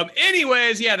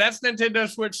 Anyways, yeah, that's Nintendo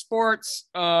Switch Sports.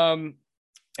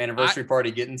 Anniversary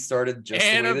party getting started just the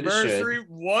way that it should.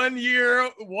 1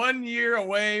 year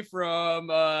away from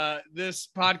this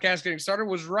podcast getting started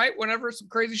was right whenever some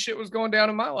crazy shit was going down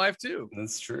in my life too.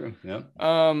 That's true. Yep.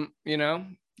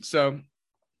 So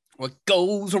what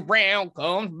goes around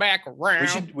comes back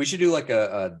around. We should do like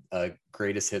a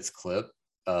greatest hits clip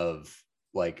of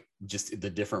like just the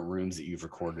different rooms that you've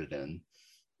recorded in.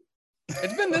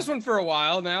 It's been this one for a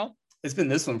while now. It's been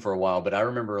this one for a while, but I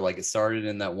remember like it started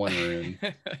in that one room.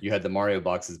 You had the Mario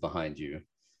boxes behind you.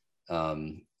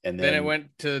 And then it went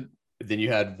to. Then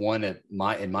you had one in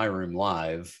my room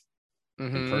live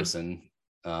in person.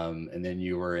 And then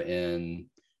you were in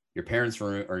your parents'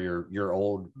 room or your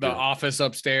office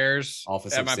upstairs.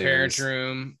 At my parents'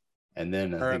 room. And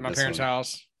then at my parents'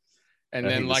 house. And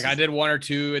then like I did one or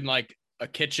two in like a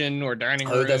kitchen or dining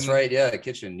room. Oh, that's right. Yeah, a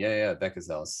kitchen. Yeah, Becca's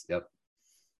house. Yep.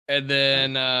 And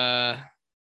then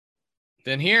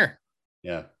here.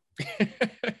 Yeah.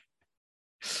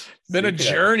 Been a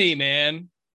journey, man.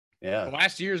 Yeah. The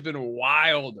last year has been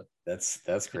wild. That's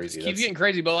crazy. It keeps getting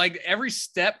crazy, but like every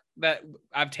step that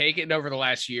I've taken over the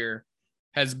last year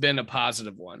has been a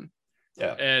positive one.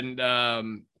 Yeah.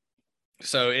 And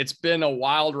so it's been a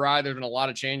wild ride. There's been a lot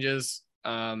of changes.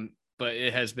 But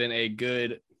it has been a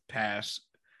good past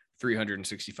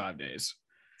 365 days.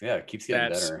 Yeah, it keeps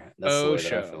getting better. That's the way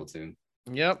that I feel too.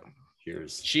 Yep.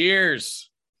 Cheers.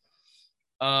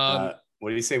 What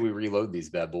do you say we reload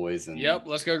these bad boys? And yep,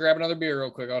 let's go grab another beer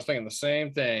real quick. I was thinking the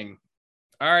same thing.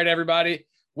 All right, everybody.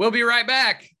 We'll be right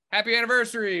back. Happy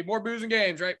anniversary. More booze and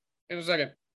games, right? In a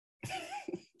second.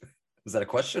 Was that a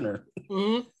question or?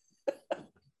 Mm-hmm.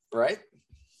 Right?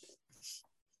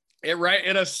 Right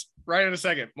in a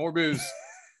second. More booze.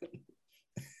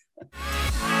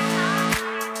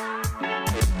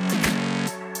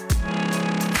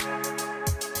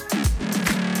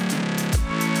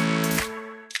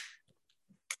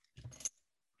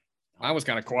 I was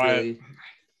kind of quiet. Really?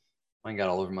 Mine got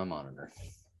all over my monitor.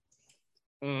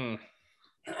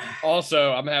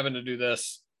 Also, I'm having to do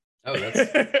this. Oh, that's.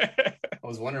 I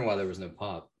was wondering why there was no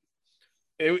pop.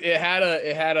 It had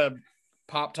a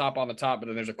pop top on the top, but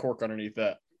then there's a cork underneath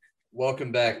that.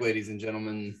 Welcome back, ladies and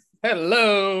gentlemen.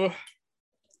 Hello.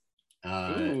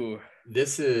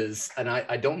 This is, and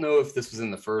I don't know if this was in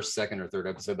the first, second, or third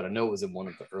episode, but I know it was in one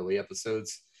of the early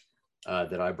episodes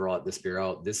that I brought this beer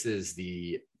out. This is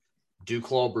the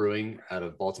DuClaw Brewing out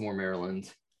of Baltimore,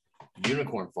 Maryland.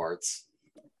 Unicorn Farts.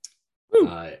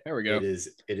 There we go. It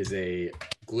is a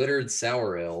glittered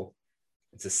sour ale.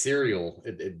 It's a cereal.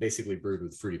 It basically brewed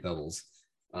with Fruity Pebbles.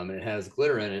 And it has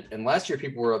glitter in it. And last year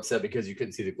people were upset because you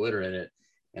couldn't see the glitter in it.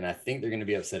 And I think they're going to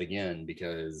be upset again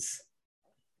because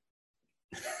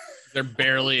they're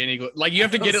barely any like you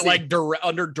have to get it like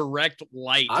under direct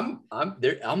light. I'm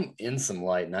in some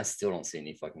light and I still don't see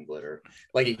any fucking glitter.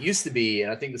 Like it used to be,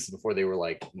 and I think this is before they were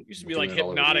like used to be like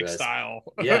hypnotic style.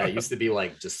 Yeah, it used to be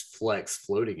like just flecks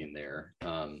floating in there.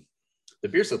 The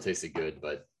beer still tasted good,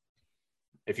 but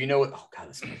if you know what, oh god,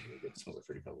 this smells really good. It smells like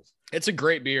Fruity Pebbles. It's a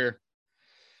great beer.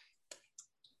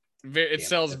 It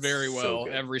sells very well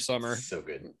every summer. So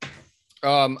good.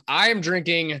 I am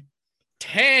drinking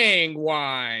Tang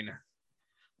wine,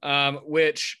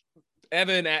 which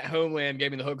Evan at Homeland gave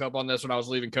me the hookup on this when I was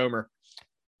leaving Comer.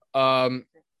 It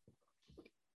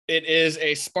is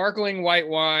a sparkling white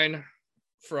wine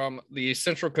from the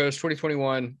Central Coast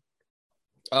 2021.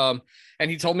 And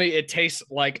he told me it tastes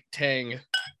like Tang.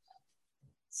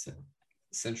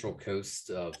 Central Coast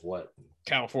of what?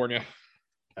 California.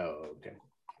 Oh, okay.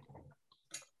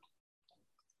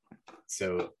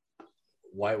 So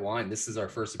white wine. This is our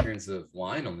first appearance of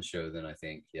wine on the show then, I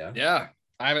think. Yeah.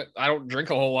 I don't drink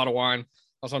a whole lot of wine.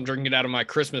 Also, I'm drinking it out of my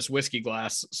Christmas whiskey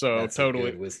glass. So that's totally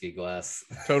a good whiskey glass.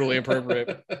 Totally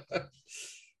appropriate.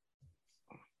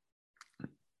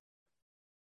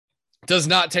 Does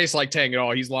not taste like Tang at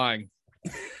all. He's lying.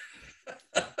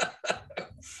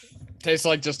 Tastes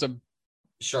like just a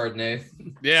Chardonnay.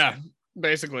 Yeah,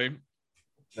 basically.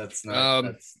 That's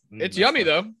not. It's yummy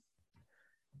though.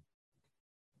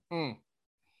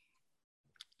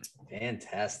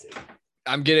 Fantastic.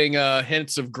 I'm getting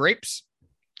hints of grapes.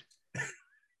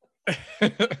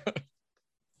 Okay.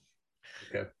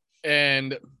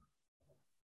 And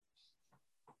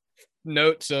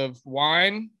notes of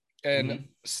wine and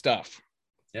stuff.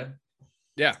 Yeah.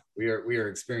 Yeah. We are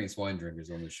experienced wine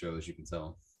drinkers on this show, as you can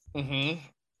tell.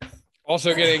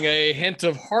 Also getting a hint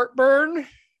of heartburn.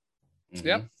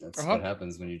 Yep. That's what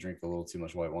happens when you drink a little too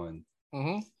much white wine.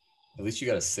 At least you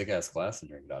got a sick ass glass to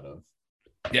drink it out of.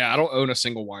 Yeah, I don't own a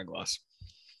single wine glass.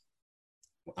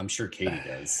 I'm sure Katie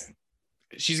does.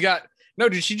 She's got no,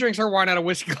 dude. She drinks her wine out of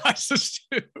whiskey glasses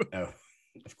too. Oh,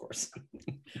 of course.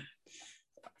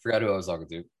 Forgot who I was talking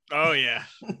to. Oh yeah,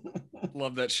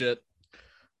 love that shit.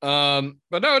 But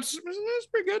no, it's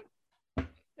pretty good.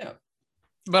 Yeah.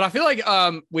 But I feel like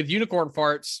with Unicorn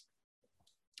Farts,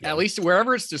 at least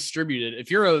wherever it's distributed,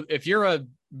 if you're a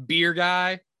beer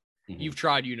guy, you've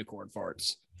tried Unicorn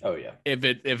Farts. Oh yeah. If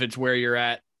it's where you're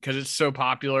at, because it's so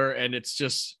popular and it's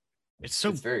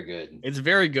very good. It's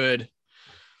very good.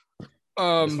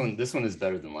 This one is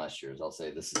better than last year's. I'll say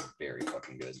this is very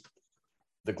fucking good.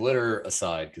 The glitter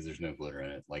aside, because there's no glitter in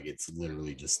it. Like it's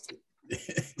literally just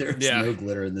there's no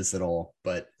glitter in this at all.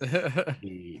 But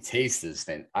the taste is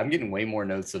fantastic. I'm getting way more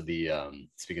notes of the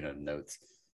speaking of notes,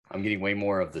 I'm getting way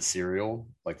more of the cereal,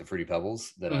 like the Fruity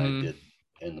Pebbles, than I did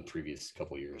in the previous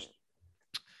couple years.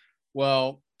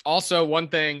 Well, also one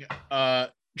thing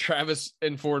Travis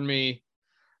informed me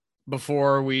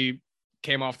before we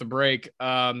came off the break,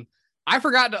 I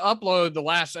forgot to upload the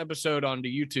last episode onto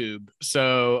YouTube.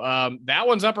 So that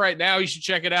one's up right now. You should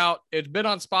check it out. It's been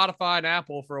on Spotify and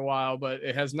Apple for a while, but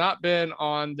it has not been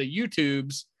on the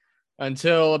YouTubes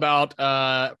until about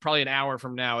probably an hour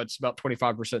from now. It's about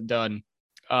 25% done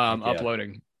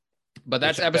uploading. But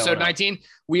that's episode 19.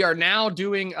 We are now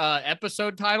doing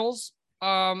episode titles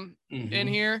in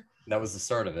here. That was the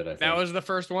start of it, I think. That was the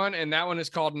first one, and that one is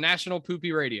called National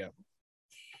Poopy Radio.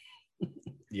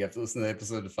 You have to listen to the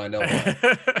episode to find out why.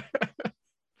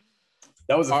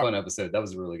 That was a fun episode. That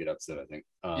was a really good episode, I think.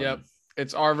 Yep.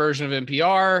 It's our version of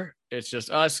NPR. It's just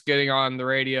us getting on the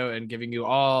radio and giving you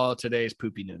all today's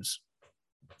poopy news.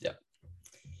 Yeah.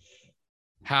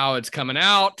 How it's coming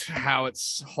out, how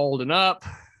it's holding up,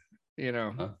 you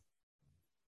know.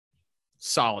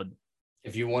 Solid.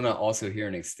 If you want to also hear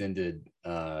an extended,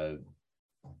 I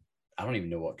don't even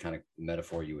know what kind of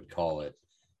metaphor you would call it,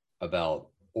 about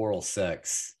oral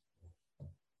sex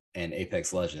and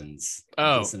Apex Legends,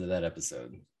 listen to that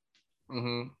episode.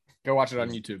 Mm-hmm. Go watch it on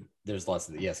YouTube. There's lots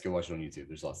of yes, go watch it on YouTube.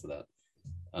 There's lots of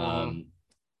that.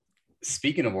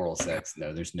 Speaking of oral sex,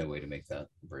 no, there's no way to make that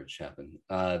bridge happen.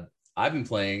 I've been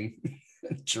playing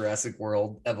Jurassic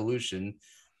World Evolution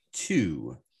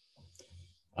 2.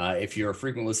 If you're a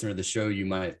frequent listener to the show, you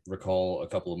might recall a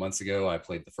couple of months ago, I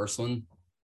played the first one.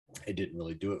 It didn't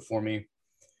really do it for me.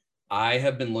 I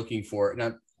have been looking for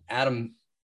now, Adam.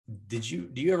 Do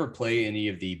you ever play any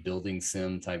of the building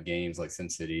sim type games like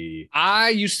SimCity? I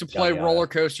used to play Roller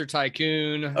Coaster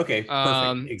Tycoon. Okay,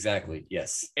 perfect. Exactly.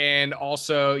 Yes. And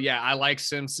also, I like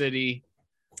SimCity.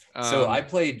 So I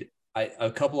played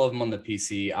a couple of them on the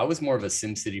PC. I was more of a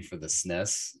SimCity for the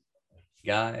SNES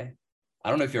guy. I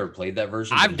don't know if you ever played that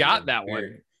version. I've got that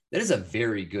one. That is a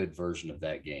very good version of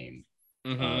that game.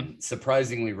 Mm-hmm.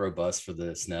 Surprisingly robust for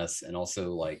the SNES, and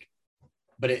also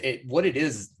but what it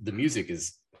is, the music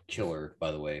is killer,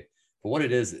 by the way. But what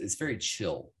it is, it's very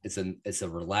chill. It's a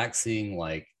relaxing,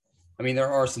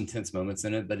 there are some tense moments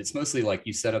in it, but it's mostly like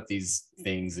you set up these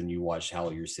things and you watch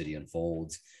how your city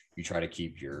unfolds. You try to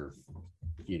keep your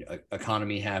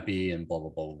economy happy and blah blah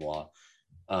blah blah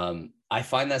blah. I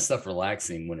find that stuff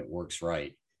relaxing when it works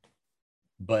right,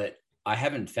 but I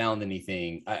haven't found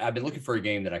anything. I've been looking for a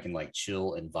game that I can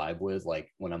chill and vibe with,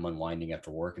 when I'm unwinding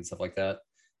after work and stuff like that.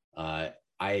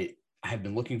 I have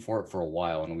been looking for it for a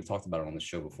while, and we've talked about it on the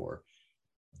show before.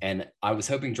 And I was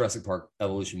hoping Jurassic Park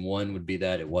Evolution 1 would be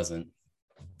that. It wasn't.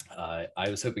 I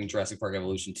was hoping Jurassic Park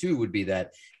Evolution 2 would be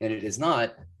that, and it is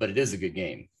not, but it is a good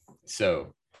game.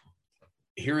 So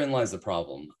herein lies the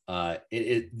problem.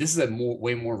 This is a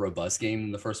way more robust game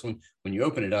than the first one. When you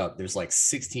open it up, there's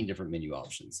 16 different menu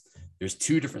options. There's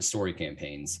 2 different story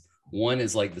campaigns. One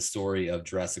is the story of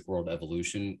Jurassic World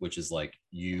Evolution, which is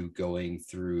you going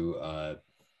through,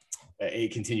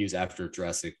 it continues after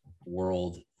Jurassic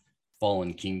World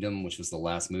Fallen Kingdom, which was the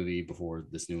last movie before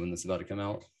this new one that's about to come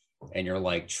out. And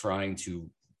you're trying to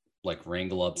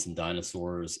wrangle up some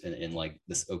dinosaurs in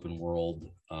this open world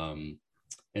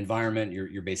environment.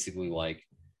 You're basically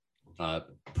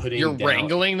putting you're down,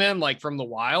 wrangling them from the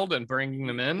wild and bringing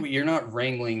them in. You're not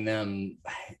wrangling them.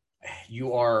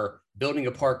 You are building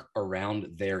a park around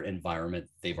their environment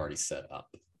they've already set up.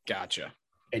 Gotcha.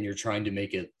 And you're trying to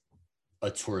make it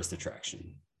a tourist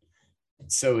attraction.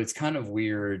 So it's kind of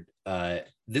weird.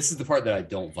 This is the part that I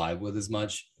don't vibe with as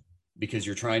much, because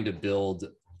you're trying to build,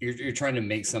 you're trying to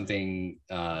make something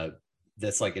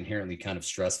that's inherently kind of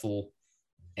stressful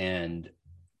and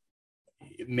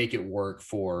make it work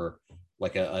for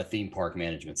a theme park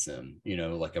management sim,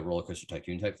 like a Roller Coaster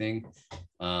Tycoon type thing.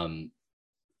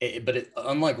 But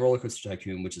unlike Roller Coaster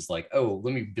Tycoon, which is let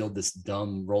me build this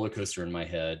dumb roller coaster in my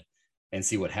head and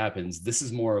see what happens. This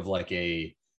is more of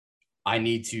I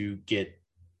need to get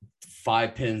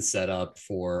 5 pins set up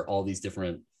for all these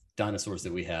different dinosaurs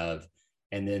that we have,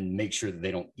 and then make sure that they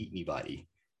don't eat anybody.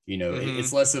 Mm-hmm.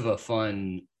 It's less of a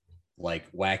fun,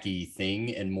 wacky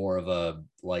thing, and more of a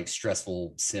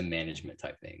stressful sim management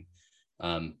type thing.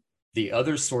 The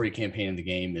other story campaign in the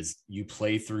game is you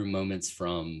play through moments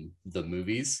from the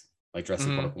movies, like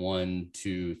Jurassic Park 1,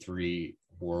 2, 3,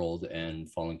 World,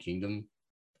 and Fallen Kingdom.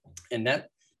 And that,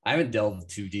 I haven't delved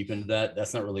too deep into that.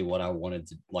 That's not really what I wanted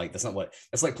to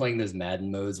that's like playing those Madden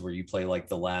modes where you play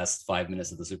the last 5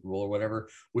 minutes of the Super Bowl or whatever,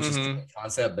 which is a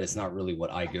concept, but it's not really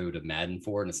what I go to Madden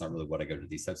for. And it's not really what I go to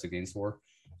these types of games for.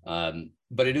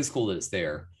 But it is cool that it's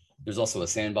there. There's also a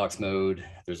sandbox mode.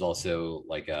 There's also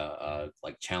a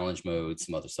challenge mode,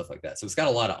 some other stuff like that. So it's got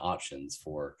a lot of options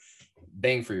for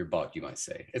bang for your buck, you might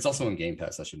say. It's also on Game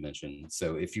Pass, I should mention.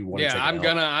 So if you want to check it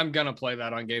out, I'm gonna play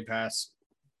that on Game Pass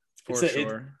for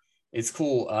sure. It's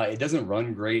cool. It doesn't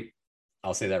run great.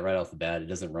 I'll say that right off the bat. It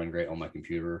doesn't run great on my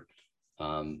computer.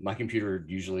 My computer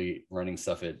usually running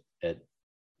stuff at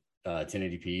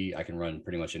 1080p. I can run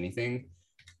pretty much anything.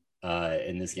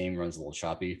 And this game runs a little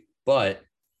choppy, but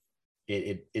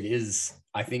it is,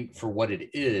 I think for what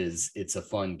it is, it's a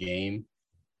fun game,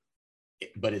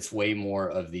 but it's way more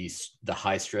of the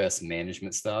high stress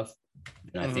management stuff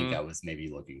than I think I was maybe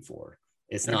looking for.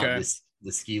 It's not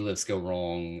the ski lifts go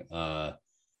wrong,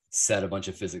 set a bunch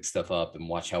of physics stuff up and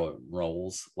watch how it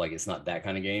rolls. Like it's not that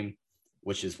kind of game,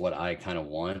 which is what I kind of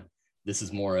want. This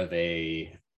is more of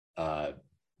a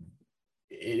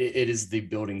it is the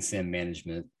building sim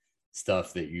management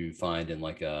stuff that you find in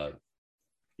like a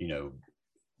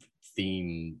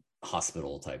theme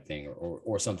hospital type thing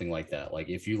or something like that. Like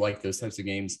if you like those types of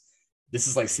games, this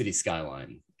is like City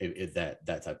Skyline, that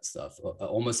type of stuff.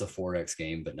 Almost a 4X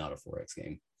game, but not a 4X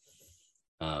game.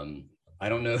 I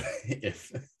don't know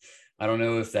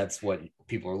if that's what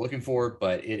people are looking for,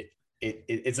 but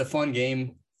it's a fun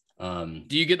game. Do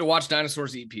you get to watch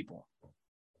dinosaurs eat people?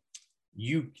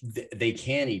 They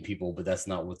can eat people, but that's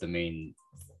not what the main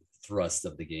thrust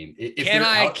of the game. Can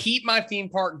I keep my theme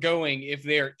park going if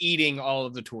they're eating all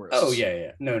of the tourists? Oh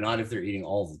yeah. No, not if they're eating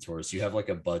all of the tourists. You have like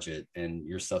a budget and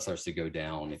your stuff starts to go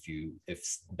down if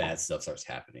bad stuff starts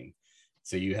happening.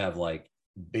 So you have like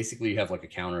a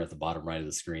counter at the bottom right of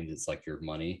the screen that's like your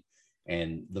money.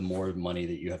 And the more money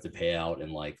that you have to pay out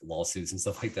in like lawsuits and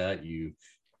stuff like that, you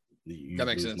that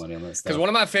makes sense. Money on that stuff. Because one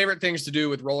of my favorite things to do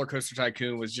with Roller Coaster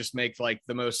Tycoon was just make like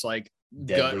the most like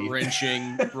gut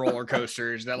wrenching roller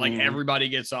coasters that like everybody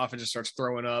gets off and just starts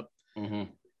throwing up.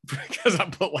 Because I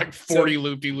put like 40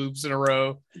 loop-de-loops in a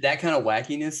row. That kind of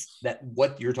wackiness, that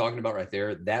what you're talking about right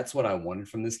there, that's what I wanted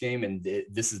from this game, and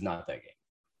this is not that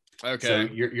game. Okay. So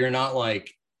you're not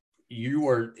like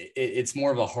it's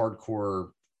more of a hardcore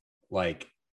like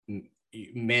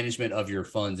management of your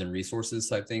funds and resources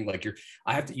type thing. Like you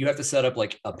have to set up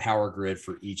like a power grid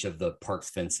for each of the park's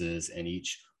fences and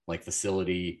each like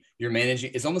facility. You're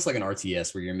managing, it's almost like an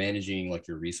RTS where you're managing like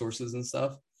your resources and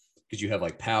stuff, because you have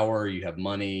like power, you have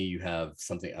money, you have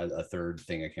something, a third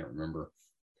thing I can't remember,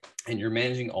 and you're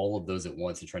managing all of those at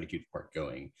once and trying to keep the park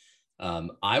going.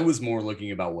 I was more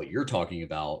looking about what you're talking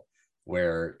about,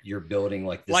 where you're building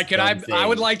like this. Like, I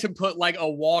would like to put like a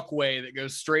walkway that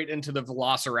goes straight into the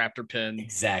Velociraptor pen.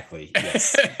 Exactly.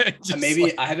 Yes. Maybe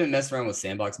like, I haven't messed around with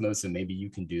sandbox mode, so maybe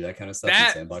you can do that kind of stuff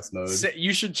in sandbox mode.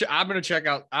 You should. I'm gonna check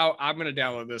out. I'm gonna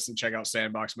download this and check out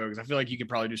sandbox mode, because I feel like you could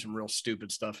probably do some real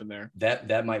stupid stuff in there.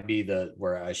 That might be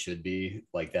where I should be.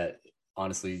 Like that.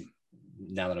 Honestly,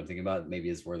 now that I'm thinking about it, maybe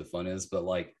is where the fun is. But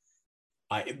like,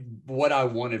 what I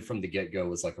wanted from the get go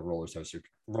was like a roller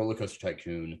coaster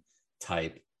tycoon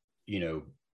type,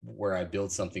 where I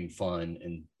build something fun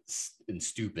and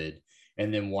stupid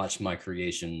and then watch my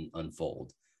creation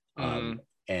unfold.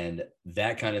 And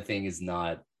that kind of thing is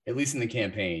not, at least in the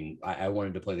campaign, I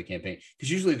wanted to play the campaign, because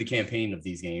usually the campaign of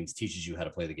these games teaches you how to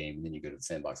play the game and then you go to the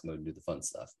sandbox mode and do the fun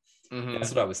stuff.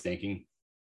 That's what I was thinking.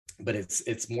 But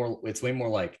it's way more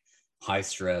like high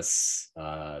stress,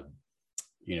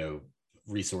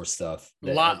 resource stuff.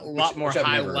 A lot more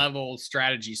high level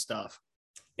strategy stuff.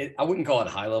 I wouldn't call it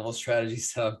high level strategy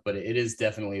stuff, but it is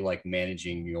definitely like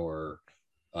managing your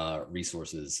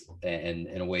resources and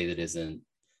in a way that isn't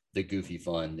the goofy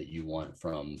fun that you want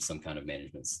from some kind of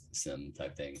management sim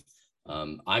type thing.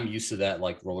 I'm used to that,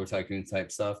 like roller tycoon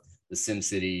type stuff. The Sim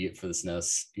City for the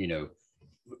SNES,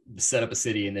 set up a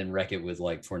city and then wreck it with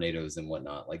like tornadoes and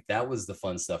whatnot. Like that was the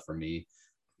fun stuff for me.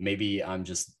 Maybe I should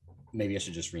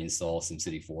just reinstall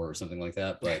SimCity 4 or something like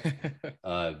that. But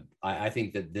I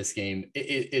think that this game,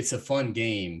 it's a fun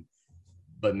game,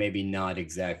 but maybe not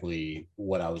exactly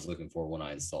what I was looking for when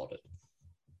I installed it.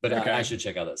 But okay. I should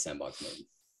check out that sandbox mode.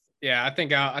 Yeah, I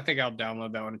think I'll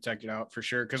download that one and check it out for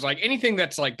sure. Because like anything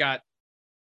that's like got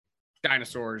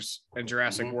dinosaurs and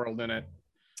Jurassic World in it,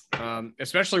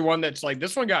 especially one that's like,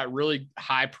 this one got really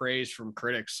high praise from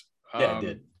critics. Yeah, it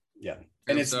did. Yeah,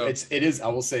 and it is. I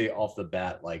will say off the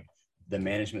bat, like, the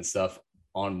management stuff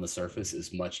on the surface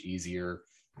is much easier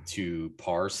to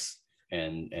parse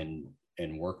and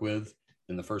work with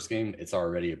than the first game. It's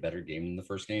already a better game than the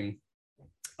first game.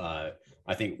 I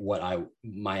think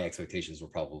my expectations were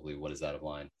probably what is out of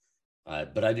line.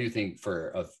 But I do think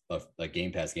for a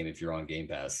Game Pass game, if you're on Game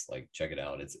Pass, like, check it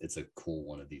out. It's a cool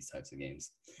one of these types of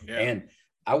games. Yeah. And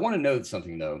I want to know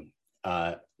something though.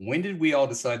 When did we all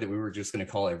decide that we were just going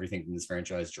to call everything from this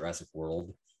franchise Jurassic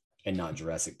World and not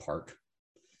Jurassic Park?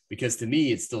 Because to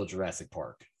me, it's still Jurassic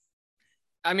Park.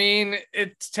 I mean,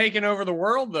 it's taken over the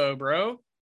world though, bro.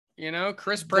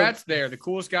 Chris Pratt's there, the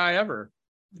coolest guy ever.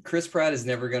 Chris Pratt is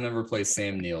never going to replace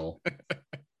Sam Neill.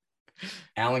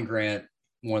 Alan Grant,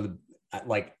 one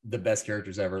of the best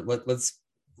characters ever. Let's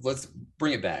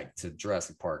bring it back to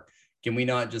Jurassic Park. Can we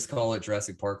not just call it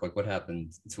Jurassic Park? Like, what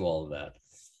happened to all of that?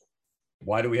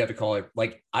 Why do we have to call it,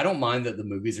 like, I don't mind that the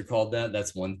movies are called that.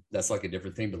 That's like a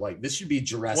different thing, but like, this should be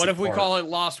Jurassic Park. What if we call it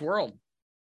Lost World?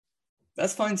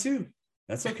 That's fine too.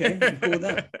 That's okay. I'm cool with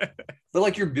that. But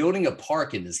like you're building a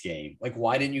park in this game. Like,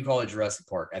 why didn't you call it Jurassic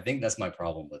Park? I think that's my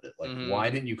problem with it. Like, why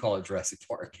didn't you call it Jurassic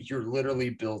Park? You're literally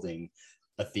building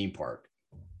a theme park.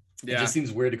 Yeah. It just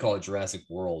seems weird to call it Jurassic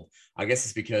World. I guess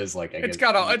it's because like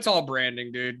it's all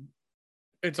branding, dude.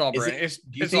 It's all branding.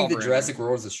 Do you think that Jurassic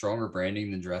World is a stronger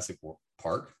branding than Jurassic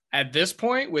Park? At this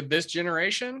point, with this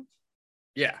generation,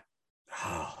 yeah.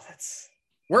 Oh,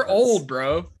 we're old,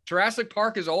 bro. Jurassic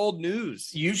Park is old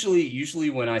news. Usually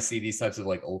when I see these types of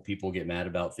like old people get mad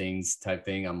about things type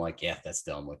thing, I'm like, yeah, that's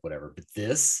dumb, like whatever. But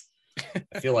this,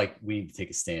 I feel like we need to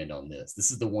take a stand on this. This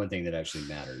is the one thing that actually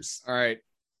matters. All right.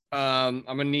 I'm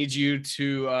gonna need you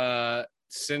to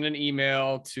send an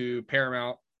email to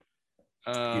Paramount.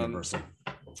 Universal.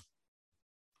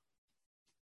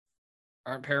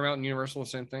 Aren't Paramount and Universal the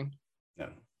same thing? No.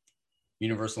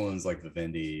 Universal owns like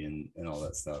Vivendi and all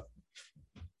that stuff.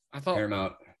 I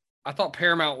thought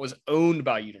Paramount was owned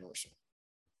by Universal.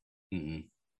 Mm-mm.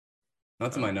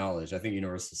 Not to my knowledge. I think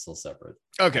Universal is still separate.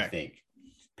 Okay. I think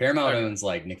Paramount owns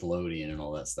like Nickelodeon and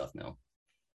all that stuff now.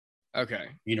 Okay.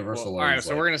 Universal. All right.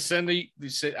 So we're gonna send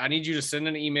I need you to send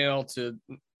an email to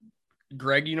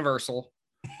Greg Universal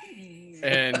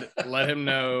and let him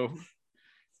know.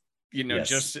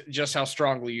 Yes. just how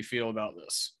strongly you feel about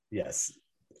this. Yes.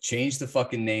 Change the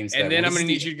fucking names. And then I'm gonna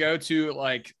need you to go to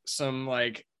like some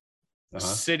like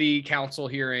city council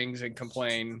hearings and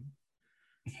complain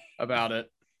about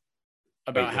it.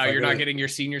 About how you're not getting your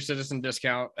senior citizen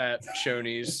discount at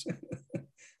Shoney's.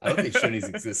 I don't think Shoney's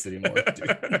exists anymore.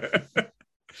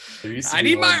 I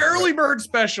need my early bird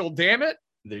special, damn it.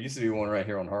 There used to be one right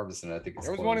here on Harbison. I think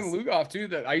there was one in Lugoff too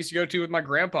that I used to go to with my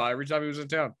grandpa every time he was in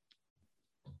town.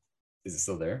 Is it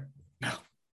still there? No.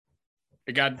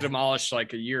 It got demolished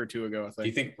like a year or two ago, I think. Do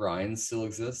you think Ryan's still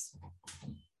exists?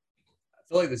 I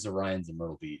feel like there's a Ryan's in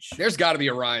Myrtle Beach. There's got to be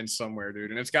a Ryan's somewhere,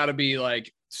 dude. And it's got to be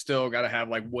like still got to have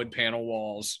like wood panel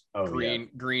walls,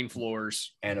 green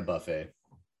floors. And a buffet.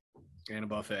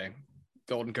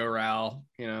 Golden Corral,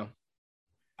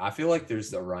 I feel like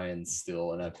there's a Ryan's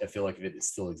still, and I feel like if it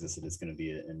still existed, it's going to be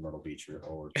in Myrtle Beach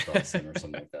or Charleston or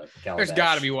something like that. Calabash. There's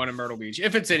got to be one in Myrtle Beach.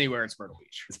 If it's anywhere, it's Myrtle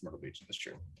Beach. It's Myrtle Beach. That's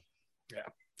true. Yeah.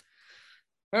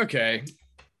 Okay.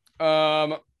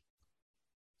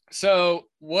 So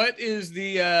what is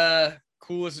the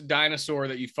coolest dinosaur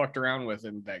that you fucked around with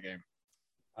in that game?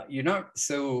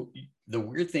 The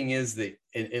weird thing is that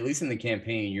at least in the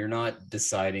campaign, you're not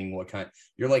deciding what kind.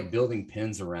 You're like building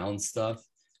pins around stuff.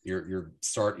 You're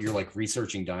like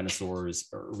researching dinosaurs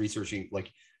or researching,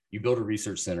 like you build a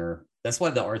research center. That's why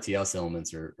the RTS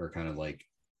elements are kind of like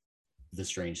the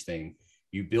strange thing.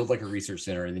 You build like a research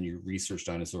center and then you research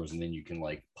dinosaurs and then you can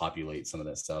like populate some of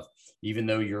that stuff, even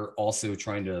though you're also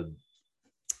trying to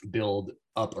build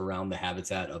up around the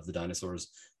habitat of the dinosaurs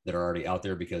that are already out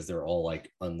there because they're all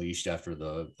like unleashed after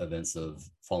the events of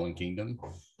Fallen Kingdom.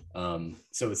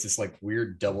 So it's this like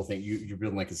weird double thing. You're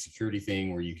building like a security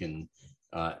thing where you can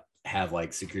have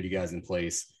like security guys in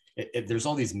place. There's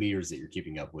all these meters that you're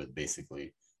keeping up with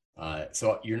basically.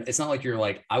 So it's not like you're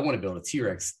like, I want to build a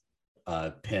T-Rex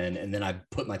pen and then I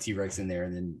put my T-Rex in there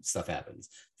and then stuff happens.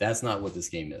 That's not what this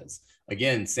game is.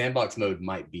 Again, sandbox mode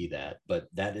might be that, but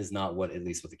that is not what, at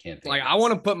least with the campaign. Like, I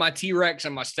want to put my T-Rex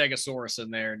and my Stegosaurus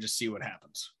in there and just see what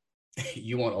happens.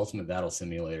 You want Ultimate Battle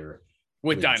Simulator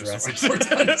with dinosaurs.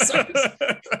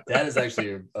 That is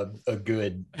actually a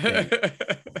good thing.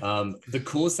 The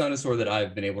coolest dinosaur that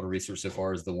I've been able to research so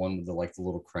far is the one with the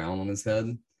little crown on his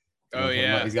head. Oh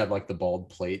yeah, he's got like the bald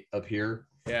plate up here.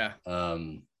 Yeah. I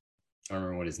don't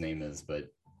remember what his name is, but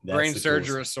that's Brain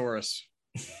Surgerosaurus.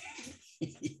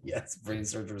 Yes, Brain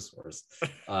Surgerosaurus.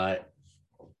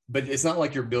 But it's not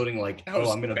like you're building like, I'm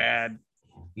gonna bad.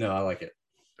 No, I like it.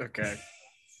 Okay.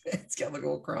 It's got like a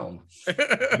little crown.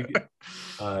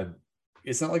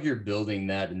 It's not like you're building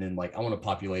that and then like I want to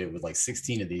populate it with like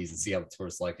 16 of these and see how the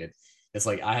tourists like it. It's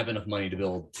like I have enough money to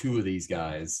build 2 of these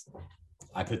guys.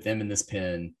 I put them in this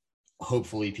pen.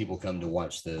 Hopefully people come to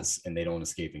watch this and they don't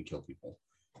escape and kill people.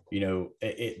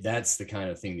 That's the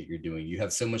kind of thing that you're doing. You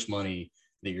have so much money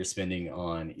that you're spending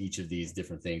on each of these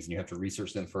different things and you have to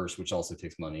research them first, which also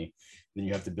takes money. Then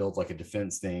you have to build like a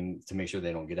defense thing to make sure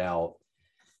they don't get out.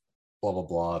 Blah blah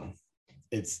blah.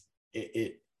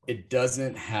 It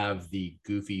doesn't have the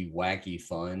goofy, wacky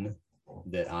fun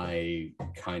that I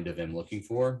kind of am looking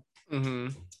for. Mm-hmm.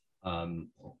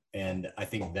 And I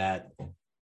think that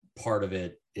part of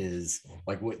it is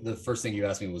like the first thing you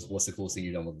asked me was, "What's the coolest thing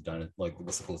you've done with the dinosaur? Like,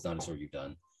 what's the coolest dinosaur you've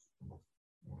done?"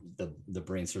 The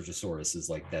Brain Surgeosaurus is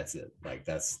like, that's it. Like,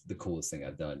 that's the coolest thing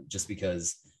I've done, just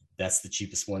because that's the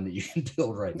cheapest one that you can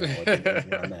build right now. Like,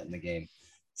 where I'm at in the game.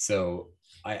 So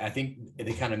I think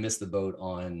they kind of missed the boat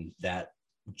on that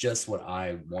just what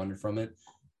I wanted from it.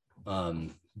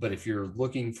 But if you're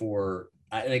looking for,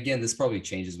 and again, this probably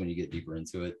changes when you get deeper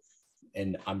into it,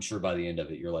 and I'm sure by the end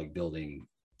of it, you're like building,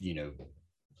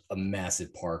 a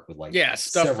massive park with like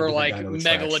stuff for like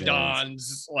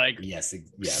megalodons, like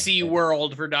Sea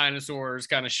World for dinosaurs,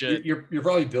 kind of shit. You're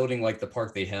probably building like the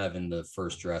park they have in the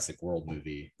first Jurassic World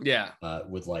movie,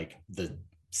 with like the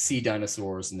sea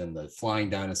dinosaurs and then the flying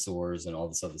dinosaurs and all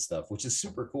this other stuff, which is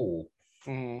super cool.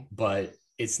 But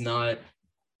it's not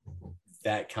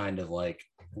that kind of like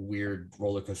weird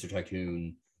roller coaster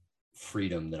tycoon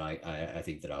freedom that I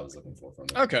think that I was looking for from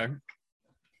it. Okay.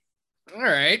 All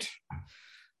right.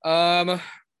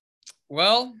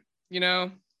 Well,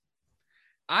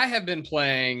 I have been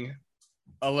playing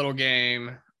a little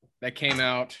game that came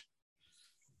out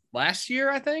last year,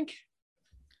 I think.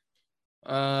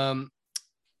 And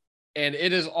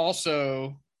it is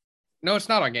also, no, it's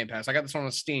not on Game Pass. I got this one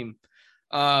on Steam.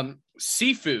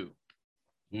 Sifu.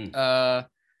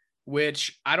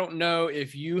 Which I don't know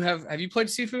if you have you played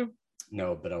Sifu?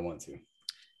 No, but I want to.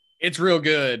 It's real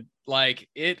good. Like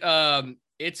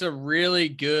it's a really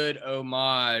good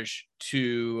homage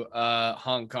to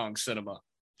Hong Kong cinema.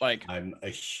 Like, I'm a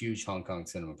huge Hong Kong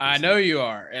cinema person. I know you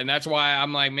are, and that's why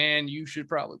I'm like, man, you should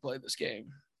probably play this game.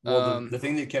 Well, the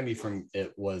thing that kept me from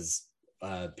it was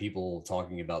people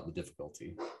talking about the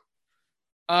difficulty.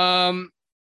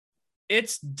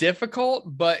 It's difficult,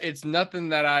 but it's nothing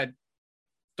that I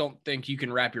don't think you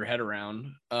can wrap your head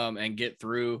around and get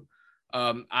through.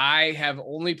 I have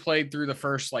only played through the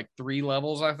first like 3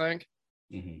 levels, I think.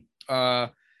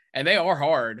 And they are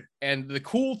hard. And the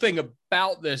cool thing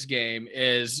about this game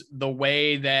is the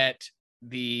way that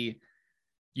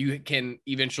you can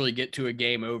eventually get to a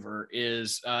game over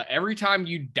is every time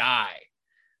you die,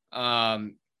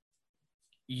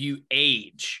 you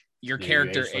age. Your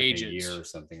character age like ages a year or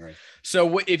something, right?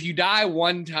 So if you die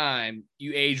one time,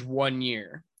 you age 1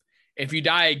 year. If you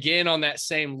die again on that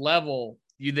same level,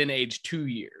 you then age 2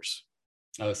 years.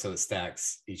 Oh, so it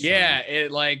stacks each time.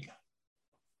 It like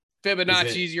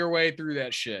Fibonacci's your way through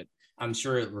that shit. I'm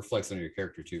sure it reflects on your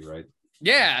character too, right?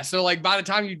 Yeah. So like by the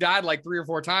time you died like 3 or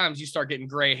 4 times, you start getting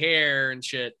gray hair and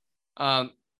shit.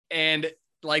 And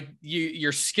like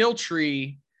your skill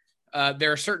tree,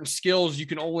 there are certain skills you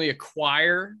can only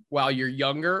acquire while you're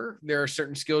younger. There are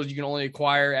certain skills you can only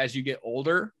acquire as you get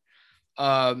older.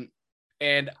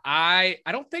 And I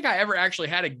don't think I ever actually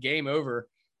had a game over,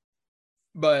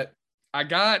 but I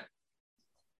got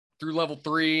through level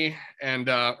 3 and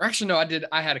actually no,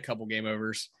 I had a couple game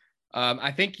overs.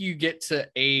 I think you get to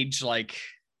age like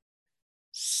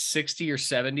 60 or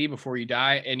 70 before you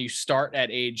die, and you start at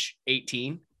age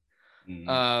 18.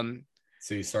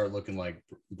 So you start looking like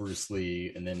Bruce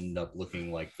Lee and then end up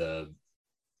looking like the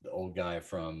old guy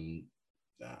from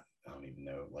I don't even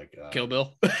know, like Kill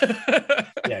Bill.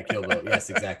 Yeah, Kill Bill. Yes,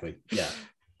 exactly. Yeah.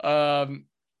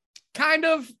 Kind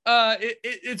of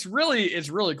it's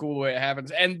really cool the way it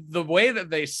happens, and the way that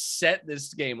they set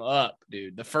this game up,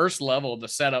 dude. The first level, the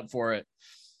setup for it,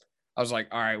 I was like,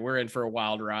 all right, we're in for a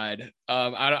wild ride.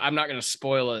 I'm not gonna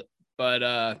spoil it,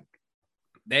 but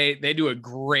they do a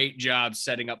great job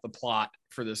setting up the plot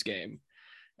for this game,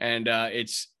 and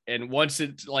once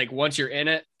you're in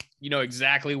it, you know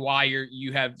exactly why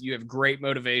you have great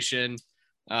motivation,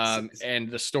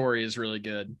 and the story is really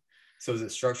good. So is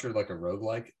it structured like a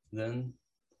roguelike then?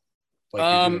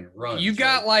 Like you've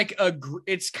got like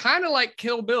it's kind of like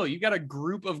Kill Bill. You got a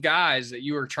group of guys that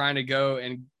you are trying to go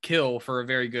and kill for a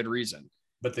very good reason.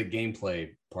 But the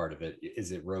gameplay part of it,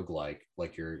 is it roguelike?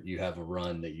 Like you have a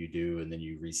run that you do and then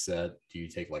you reset. Do you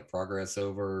take like progress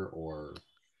over, or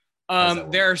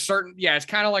there are certain, it's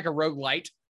kind of like a roguelite.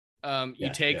 You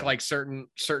take like certain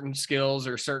skills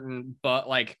or certain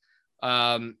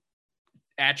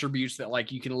attributes that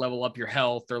like you can level up your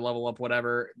health or level up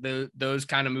whatever, those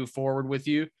kind of move forward with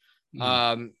you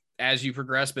as you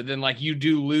progress. But then like you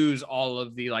do lose all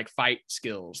of the like fight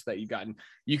skills that you've gotten.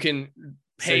 You can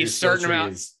pay a certain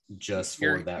amount just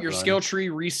for that your skill tree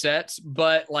resets,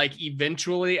 but like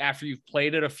eventually after you've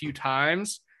played it a few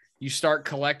times, you start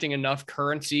collecting enough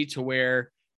currency to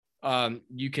where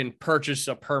you can purchase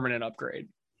a permanent upgrade.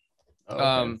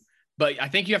 Okay. But I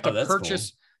think you have to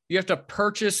purchase. Cool. You have to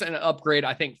purchase an upgrade,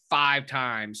 I think 5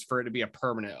 times for it to be a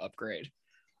permanent upgrade.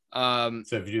 So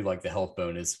if you do like the health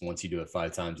bonus, once you do it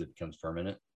 5 times, it becomes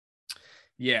permanent.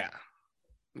 Yeah.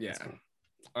 Cool.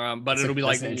 But it'll be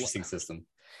like an interesting system.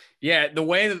 Yeah, the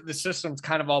way that the systems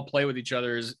kind of all play with each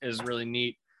other is really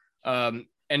neat. And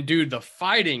dude, the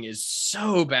fighting is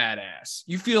so badass.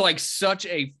 You feel like such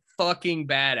a fucking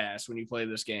badass when you play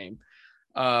this game.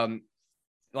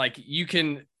 Like you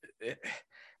can.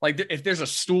 like if there's a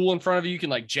stool in front of you, you can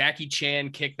like Jackie Chan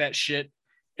kick that shit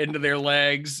into their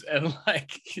legs, and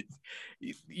like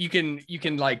you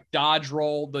can like dodge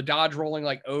rolling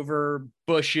like over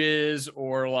bushes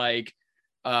or like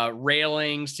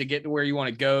railings to get to where you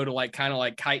want to go, to like kind of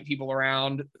like kite people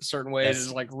around certain ways.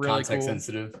 Is like really context cool.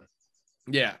 sensitive.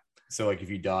 Yeah. So like if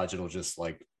you dodge, it'll just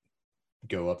like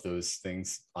go up those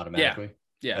things automatically.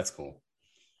 Yeah. That's cool.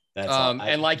 That's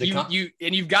and like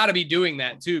you've got to be doing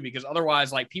that too, because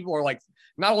otherwise like people are like,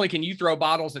 not only can you throw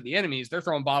bottles at the enemies, they're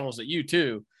throwing bottles at you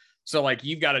too. So like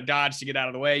you've got to dodge to get out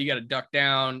of the way. You got to duck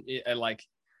down, and like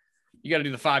you got to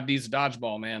do the 5 Ds of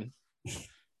dodgeball, man.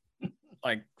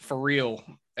 Like for real.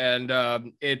 And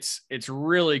it's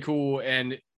really cool.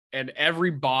 And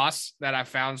every boss that I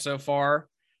found so far,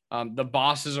 the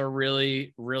bosses are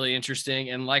really, really interesting.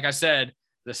 And like I said,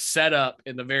 the setup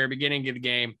in the very beginning of the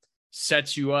game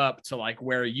sets you up to like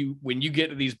where when you get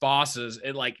to these bosses,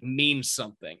 it like means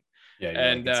something. Yeah,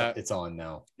 and like, it's on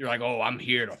now. You're like, oh, I'm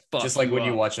here to fuck. Just like when up.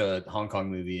 you watch a Hong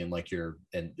Kong movie and like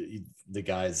the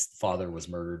guy's father was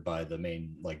murdered by the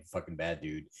main like fucking bad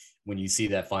dude. When you see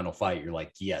that final fight, you're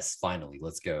like, yes, finally,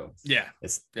 let's go. Yeah,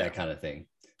 it's that kind of thing.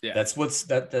 Yeah, that's what's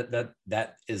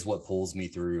that is what pulls me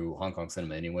through Hong Kong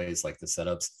cinema, anyways. Like the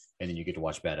setups, and then you get to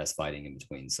watch badass fighting in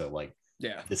between. So like,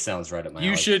 yeah, this sounds right up my.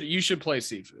 You should play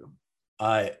Sifu.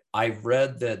 I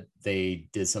read that they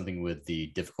did something with the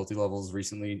difficulty levels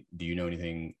recently. Do you know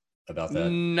anything about that?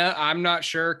 No, I'm not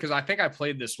sure, because I think I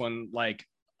played this one like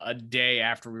a day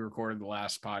after we recorded the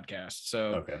last podcast.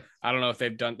 So okay, I don't know if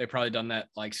they've probably done that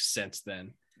like since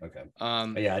then. Okay.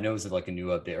 Yeah, I know it was like a new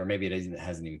update, or maybe it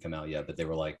hasn't even come out yet, but they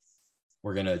were like,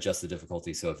 we're going to adjust the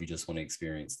difficulty. So if you just want to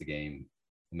experience the game,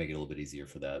 we'll make it a little bit easier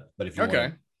for that. But if you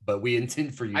want, but we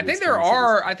intend for you. I think there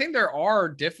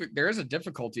is a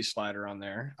difficulty slider on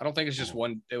there. I don't think it's just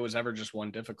one. It was ever just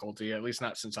one difficulty, at least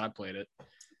not since I played it.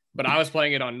 But I was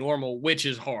playing it on normal, which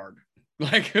is hard.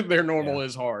 Like their normal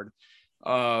is hard.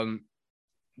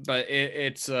 But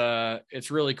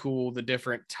it's really cool, the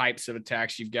different types of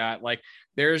attacks you've got. Like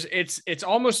it's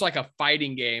almost like a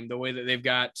fighting game, the way that they've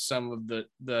got some of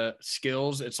the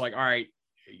skills. It's like, all right,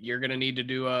 you're gonna need to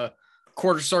do a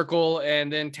quarter circle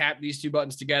and then tap these 2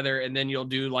 buttons together, and then you'll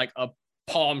do like a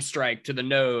palm strike to the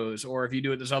nose, or if you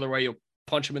do it this other way, you'll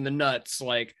punch them in the nuts.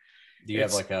 Like, do you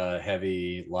have like a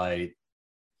heavy, light,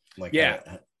 like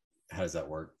how does that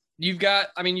work? You've got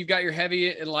your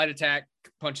heavy and light attack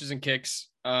punches and kicks.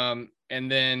 And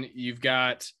then you've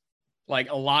got like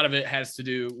a lot of it has to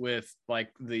do with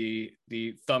like the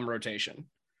thumb rotation,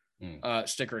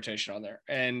 stick rotation on there,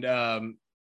 and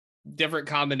different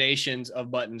combinations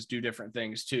of buttons do different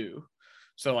things too.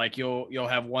 So like you'll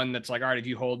have one that's like, all right, if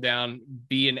you hold down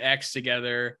B and X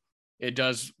together, it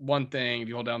does one thing. If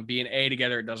you hold down B and A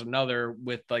together, it does another,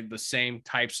 with like the same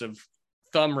types of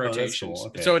thumb rotations. Cool.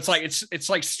 Okay. So it's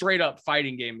like straight up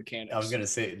fighting game mechanics. I was gonna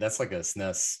say that's like a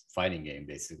SNES fighting game,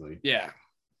 basically. Yeah,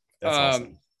 that's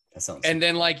awesome. That sounds. And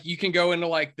then like you can go into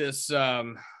like this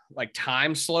like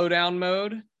time slowdown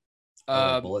mode.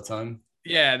 Like bullet time.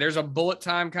 Yeah, there's a bullet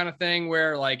time kind of thing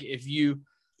where like if you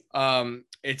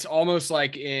it's almost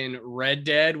like in Red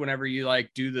Dead whenever you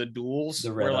like do the duels,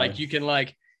 where like you can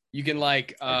like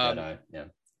Deadeye.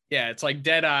 Yeah, it's like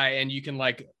Deadeye, and you can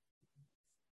like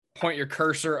point your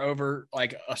cursor over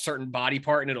like a certain body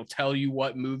part, and it'll tell you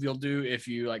what move you'll do if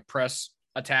you like press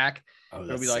attack.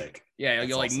 It'll be like sick. You'll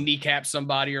awesome. Like kneecap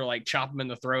somebody or like chop them in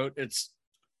the throat. It's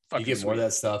fucking you get more of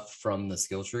that stuff from the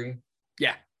skill tree.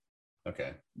 Yeah.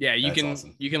 Okay. Yeah, you can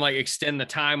like extend the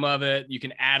time of it. You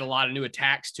can add a lot of new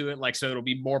attacks to it, like so it'll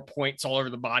be more points all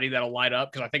over the body that'll light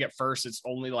up, because I think at first it's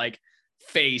only like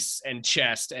face and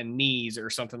chest and knees or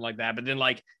something like that, but then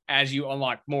like as you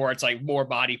unlock more, it's like more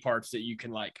body parts that you can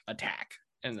like attack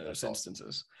in those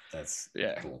instances. That's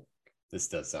cool. This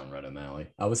does sound right up my alley.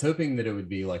 I was hoping that it would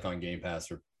be like on Game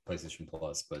Pass or PlayStation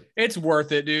Plus, but it's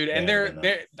worth it, dude. And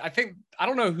I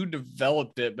don't know who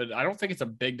developed it, but I don't think it's a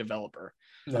big developer.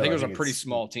 I think it was a pretty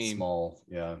small team. Small.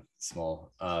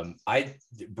 I'll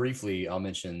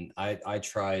mention I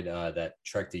tried that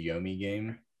Trek to Yomi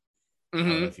game. I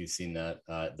don't know if you've seen that.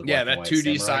 That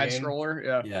 2D side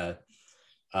scroller.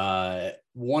 Yeah.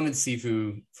 Wanted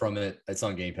Sifu from it. It's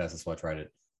on Game Pass. That's why I tried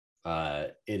it.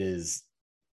 It is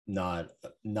not.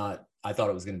 I thought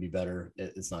it was going to be better.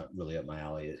 It's not really up my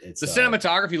alley. It's the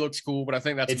cinematography looks cool, but I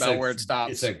think that's about where it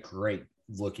stops. It's a great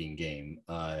looking game,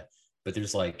 but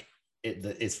there's like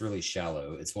it's really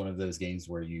shallow. It's one of those games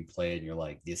where you play and you're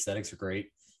like, the aesthetics are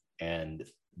great, and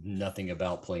nothing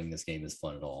about playing this game is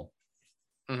fun at all.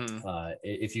 Mm-hmm.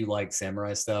 If you like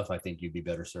samurai stuff, I think you'd be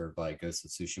better served by Ghost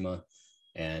of Tsushima.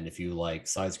 And if you like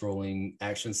side-scrolling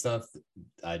action stuff,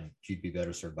 you'd be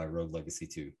better served by Rogue Legacy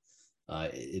 2.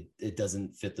 It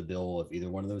doesn't fit the bill of either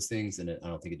one of those things, and I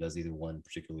don't think it does either one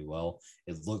particularly well.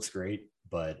 It looks great,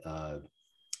 but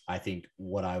I think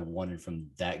what I wanted from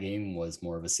that game was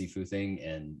more of a Sifu thing,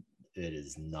 and it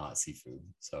is not Sifu.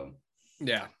 So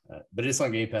yeah, but it's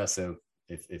on Game Pass, so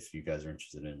if you guys are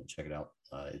interested in it, check it out.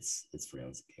 It's free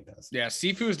on Game Pass. Yeah,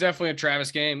 Sifu is definitely a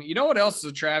Travis game. You know what else is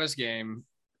a Travis game?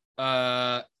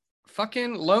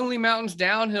 Fucking Lonely Mountains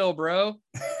Downhill, bro.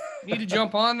 You need to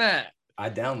jump on that. I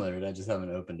downloaded it. I just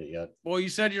haven't opened it yet. Well, you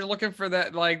said you're looking for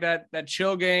that, like that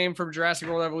chill game from Jurassic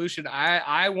World Evolution.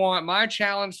 I want, my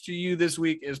challenge to you this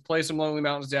week is play some Lonely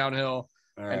Mountains Downhill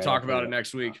and talk about it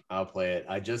next week. I'll play it.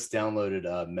 I just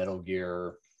downloaded Metal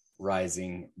Gear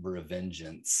Rising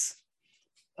Revengeance.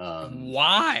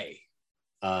 Why?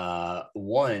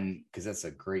 One, because that's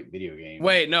a great video game.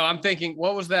 Wait, no, I'm thinking,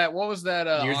 what was that?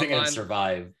 You're thinking of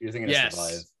Survive. You're thinking of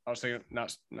Survive. I was thinking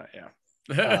not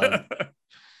yeah.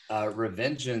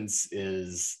 Revengeance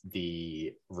is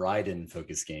the Raiden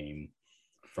focus game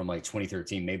from like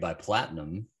 2013, made by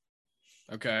Platinum.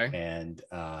 Okay. And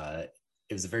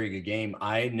it was a very good game.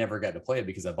 I never got to play it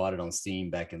because I bought it on Steam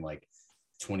back in like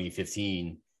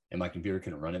 2015, and my computer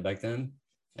couldn't run it back then.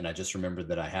 And I just remembered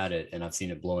that I had it, and I've seen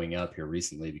it blowing up here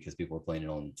recently because people were playing it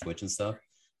on Twitch and stuff.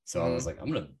 So I was like, I'm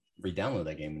going to re-download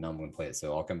that game, and now I'm going to play it.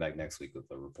 So I'll come back next week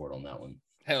with a report on that one.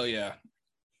 Hell yeah.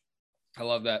 I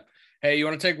love that. Hey, you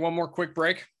want to take one more quick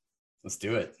break? Let's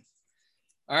do it.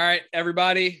 All right,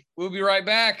 everybody. We'll be right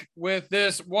back with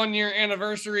this 1-year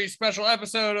anniversary special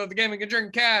episode of the Gaming and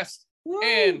Drinking Cast. Woo!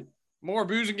 And more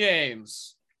booze and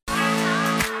games.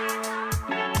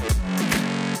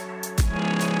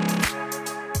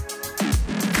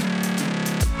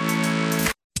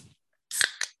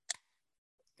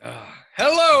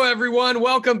 Hello, everyone.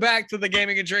 Welcome back to the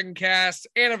Gaming and Drinking Cast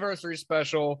anniversary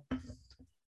special.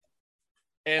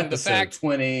 And Episode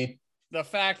 20. The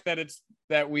fact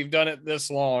that we've done it this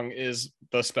long is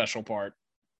the special part.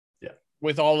 Yeah.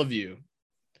 With all of you.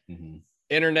 Mm-hmm.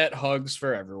 Internet hugs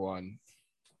for everyone.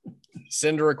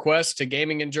 Send a request to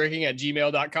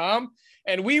gaminganddrinking@gmail.com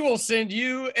and we will send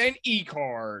you an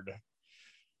e-card.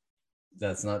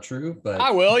 That's not true, but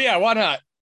I will. Yeah, why not?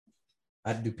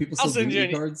 Do people still do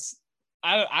e-cards?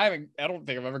 I don't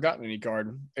think I've ever gotten an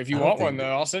e-card. If you want one,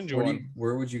 though, I'll send you one.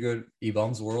 Where would you go?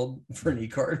 eBaum's World for an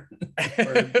e-card?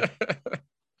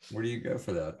 Where do you go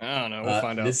for that? I don't know. We'll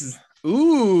find out. This is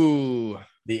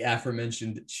the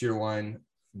aforementioned Cheerwine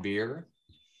beer.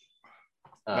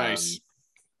 Nice.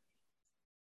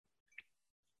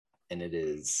 And it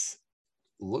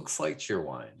looks like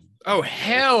Cheerwine. Oh,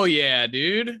 hell yeah,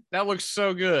 dude. That looks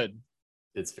so good.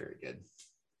 It's very good.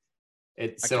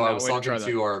 I was talking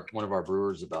to one of our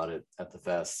brewers about it at the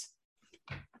fest.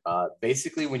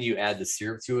 Basically, when you add the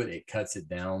syrup to it, it cuts it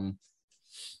down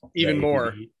even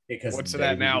more. What's it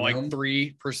at now? Like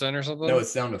 3% or something? No,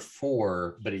 it's down to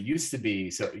 4%, but it used to be.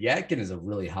 So Yadkin is a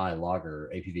really high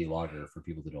APV lager for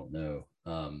people that don't know.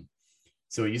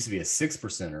 So it used to be a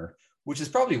 6%er, which is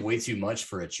probably way too much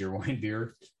for a Cheerwine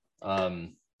beer. But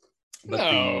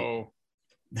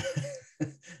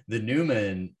the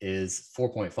Newman is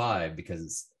 4.5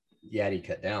 because Yaddy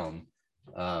cut down.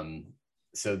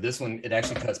 So this one, it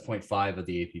actually cuts 0.5 of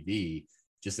the APV,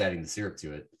 just adding the syrup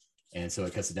to it. And so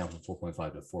it cuts it down from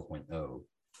 4.5 to 4.0.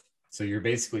 So you're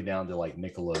basically down to like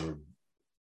Michelob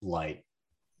light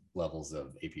levels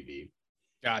of APV.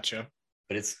 Gotcha.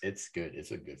 But it's good.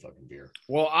 It's a good fucking beer.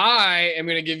 Well, I am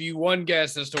going to give you one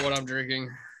guess as to what I'm drinking.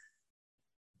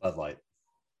 Bud Light.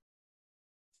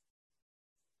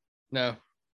 No.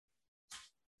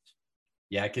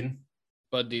 Yadkin?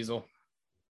 Bud Diesel.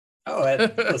 Oh,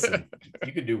 listen,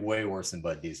 you could do way worse than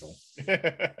Bud Diesel.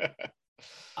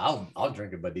 I'll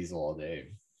drink a Bud Diesel all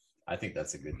day. I think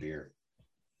that's a good beer.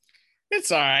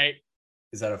 It's all right.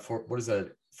 Is that what is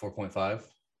that, 4.5?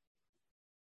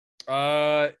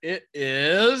 It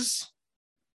is.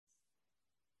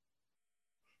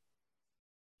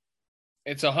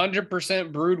 It's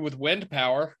 100% brewed with wind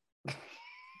power.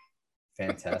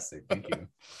 Fantastic. Thank you.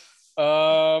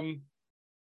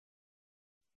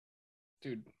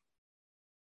 Dude.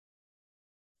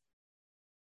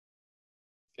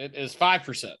 It is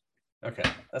 5%. Okay.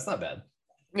 That's not bad.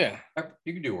 Yeah.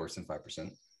 You can do worse than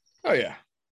 5%. Oh yeah.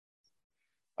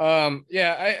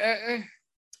 Yeah,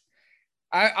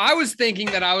 I was thinking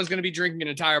that I was going to be drinking an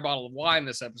entire bottle of wine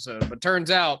this episode, but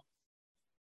turns out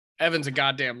Evan's a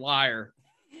goddamn liar.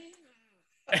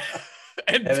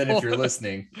 Evan, if you're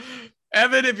listening.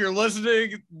 Evan, if you're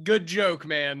listening, good joke,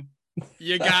 man.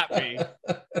 You got me.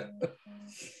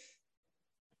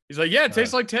 He's like, yeah, it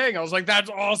tastes like Tang. I was like, that's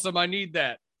awesome. I need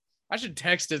that. I should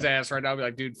text his ass right now. Be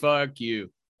like, dude, fuck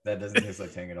you. That doesn't taste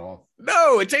like Tang at all.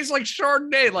 No, it tastes like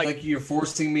Chardonnay. Like you're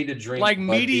forcing me to drink like Bud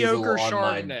mediocre Diesel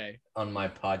Chardonnay on my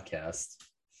podcast.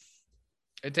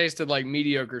 It tasted like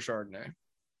mediocre Chardonnay.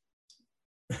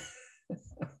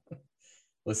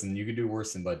 Listen, you could do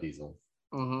worse than Bud Diesel.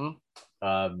 Mm-hmm.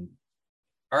 All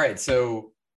right,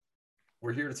 so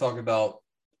we're here to talk about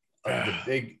the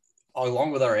big,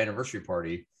 along with our anniversary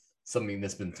party, something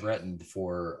that's been threatened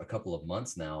for a couple of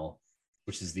months now,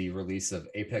 which is the release of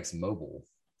Apex Mobile.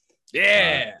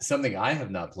 Yeah. Something I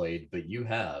have not played, but you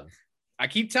have. I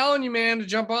keep telling you, man, to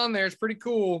jump on there. It's pretty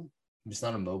cool. I'm just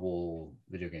not a mobile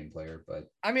video game player, but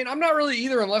I mean, I'm not really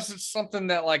either, unless it's something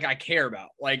that like I care about.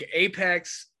 Like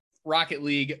Apex, Rocket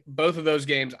League, both of those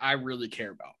games I really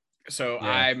care about. So yeah.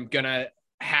 I'm gonna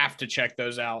have to check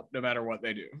those out no matter what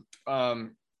they do.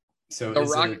 So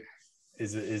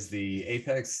is the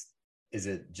Apex, is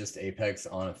it just Apex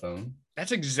on a phone?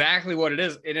 That's exactly what it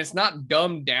is. And it's not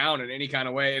dumbed down in any kind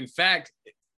of way. In fact,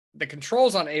 the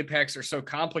controls on Apex are so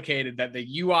complicated that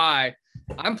the UI,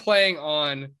 I'm playing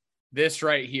on this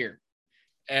right here.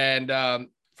 And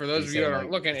for those of you that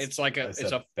aren't looking, it's like it's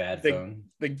a bad phone.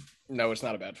 No, it's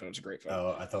not a bad phone. It's a great phone.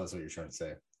 Oh, I thought that's what you're trying to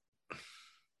say.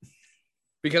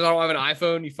 Because I don't have an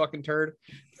iPhone, you fucking turd.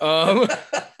 God,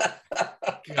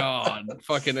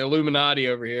 fucking Illuminati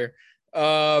over here.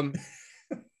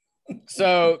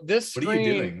 So this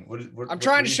screen, what are you doing? I'm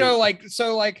trying to show like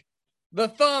the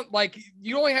thumb, like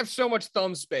you only have so much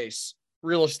thumb space,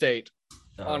 real estate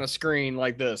on a screen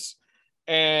like this.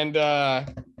 And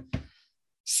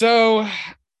so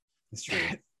it's true.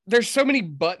 There's so many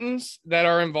buttons that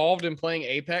are involved in playing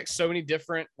Apex. So many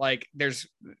different, like there's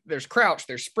crouch,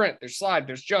 there's sprint, there's slide,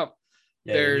 there's jump,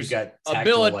 there's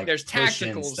ability, like there's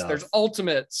tacticals, there's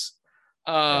ultimates.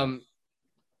 And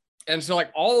so like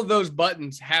all of those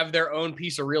buttons have their own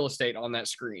piece of real estate on that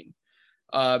screen,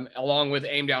 along with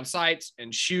aim down sights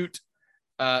and shoot.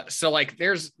 So like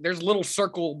there's little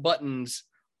circle buttons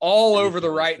all over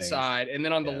the right side. And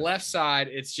then on the left side,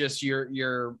 it's just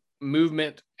your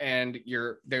movement and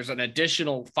there's an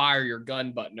additional fire your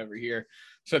gun button over here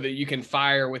so that you can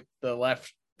fire with the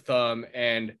left thumb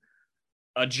and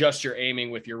adjust your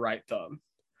aiming with your right thumb.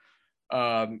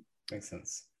 Makes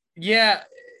sense. Yeah,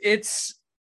 it's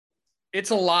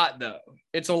a lot though.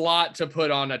 It's a lot to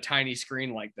put on a tiny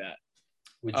screen like that.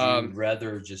 Would you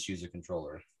rather just use a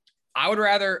controller? I would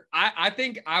rather, I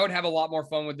think I would have a lot more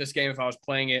fun with this game if I was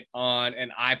playing it on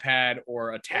an iPad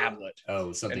or a tablet.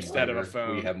 Oh, something instead of a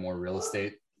phone. We have more real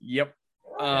estate. Yep.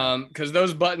 Because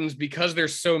those buttons, because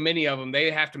there's so many of them,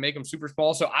 they have to make them super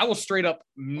small. So I will straight up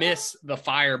miss the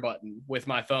fire button with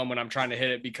my thumb when I'm trying to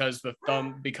hit it because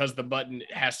the button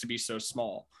has to be so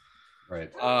small. Right.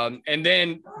 And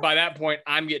then by that point,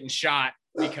 I'm getting shot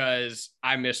because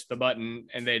I missed the button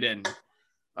and they didn't.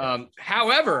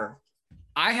 However,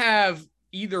 I have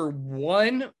either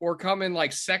won or come in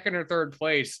like second or third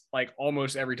place like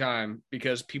almost every time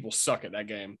because people suck at that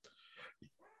game.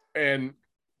 And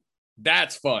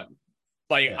that's fun.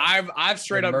 Like I've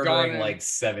straight up gone like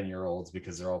 7-year-olds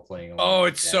because they're all playing. Oh,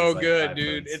 it's so good,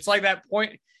 dude. It's like that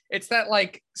point. It's that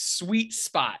like sweet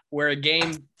spot where a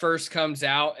game first comes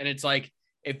out and it's like,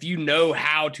 if you know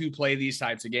how to play these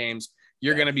types of games,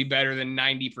 you're going to be better than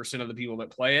 90% of the people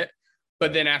that play it.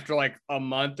 But then after like a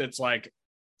month, it's like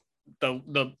the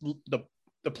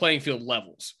playing field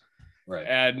levels. Right.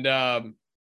 And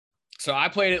so I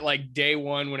played it like day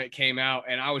one when it came out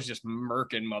and I was just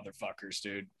murking motherfuckers,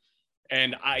 dude.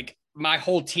 And my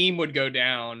whole team would go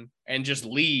down and just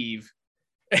leave.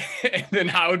 And then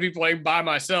I would be playing by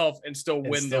myself and still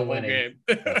win the whole game.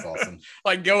 That's awesome.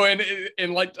 Like go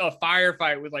in like a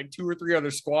firefight with like 2 or 3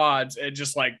 other squads and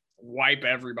just like wipe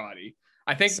everybody.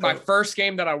 I think my first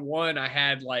game that I won, I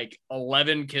had like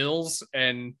 11 kills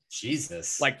and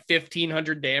Jesus, like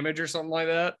 1,500 damage or something like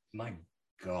that. My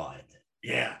God.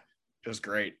 Yeah, it was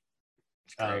great.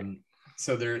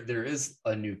 So there is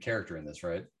a new character in this,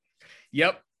 right?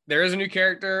 Yep. There is a new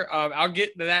character. I'll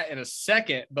get to that in a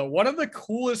second. But one of the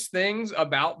coolest things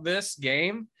about this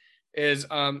game is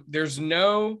there's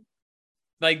no,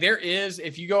 like there is,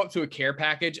 if you go up to a care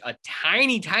package, a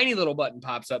tiny, tiny little button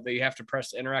pops up that you have to press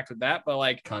to interact with that. But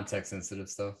like context sensitive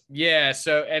stuff. Yeah.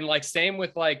 So, and like same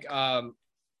with like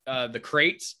the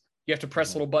crates, you have to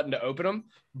press a little button to open them.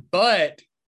 But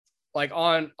like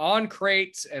on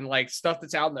crates and like stuff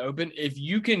that's out in the open, if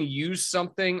you can use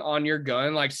something on your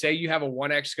gun, like say you have a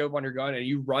 1x scope on your gun and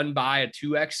you run by a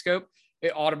 2x scope,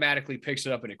 it automatically picks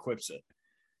it up and equips it.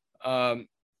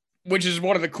 Which is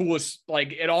one of the coolest,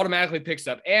 like it automatically picks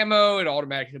up ammo. It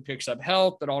automatically picks up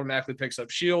health. It automatically picks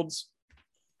up shields.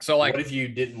 So like, what if you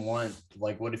didn't want,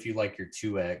 like, what if you like your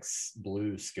 2x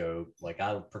blue scope? Like,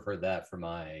 I prefer that for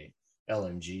my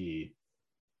LMG.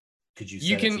 Could you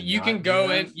set it to you can not do go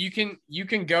that? in, you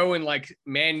can go and like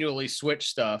manually switch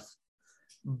stuff,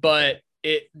 but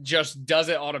it just does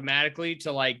it automatically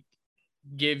to like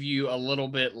give you a little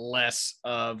bit less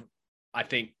of, I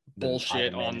think,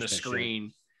 bullshit on the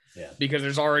screen. Yeah. Because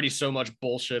there's already so much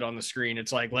bullshit on the screen.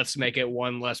 It's like, let's make it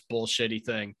one less bullshitty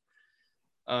thing.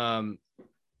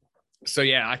 So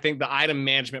yeah, I think the item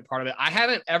management part of it, I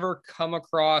haven't ever come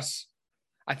across.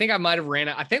 I think I might have ran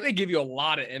out. I think they give you a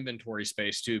lot of inventory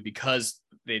space too, because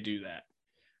they do that.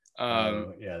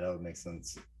 Yeah, that would make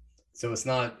sense. So it's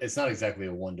not exactly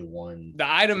a 1-to-1. The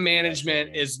item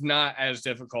management is not as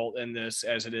difficult in this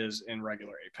as it is in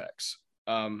regular Apex,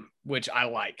 which I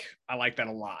like. I like that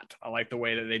a lot. I like the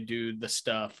way that they do the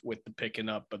stuff with the picking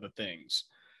up of the things.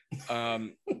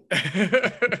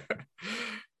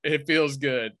 It feels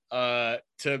good to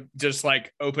just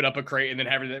like open up a crate and then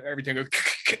have everything go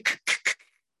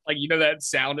like, you know, that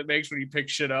sound it makes when you pick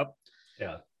shit up.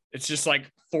 Yeah, it's just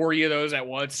like 40 of those at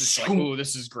once. It's like, oh,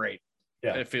 this is great.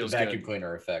 Yeah, it feels the vacuum good.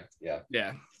 cleaner effect. Yeah,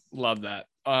 Love that.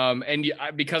 And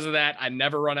because of that, I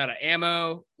never run out of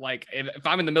ammo. Like if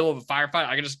I'm in the middle of a firefight,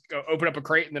 I can just go open up a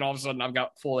crate and then all of a sudden I've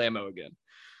got full ammo again.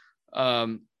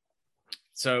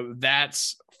 So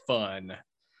that's fun.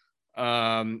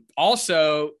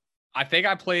 Also, I think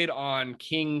I played on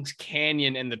Kings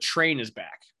Canyon and the train is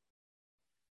back.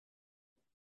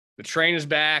 The train is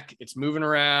back. It's moving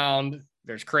around.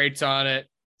 There's crates on it.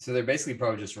 So they're basically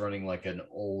probably just running like an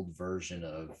old version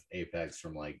of Apex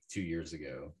from like 2 years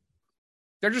ago.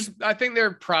 I think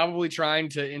they're probably trying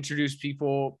to introduce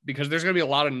people because there's going to be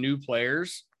a lot of new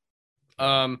players.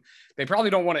 They probably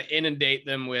don't want to inundate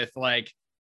them with like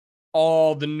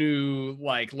all the new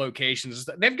like locations.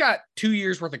 They've got 2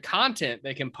 years worth of content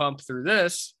they can pump through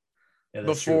this. Yeah,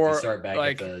 that's true. If you start back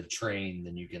at the train,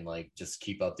 then you can like just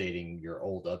keep updating your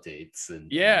old updates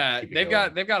and they've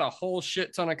got a whole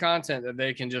shit ton of content that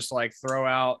they can just like throw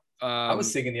out. I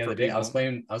was thinking the other day, I was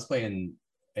playing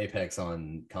Apex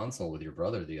on console with your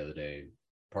brother the other day,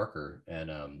 Parker, and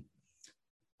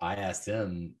I asked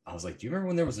him, I was like, do you remember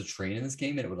when there was a train in this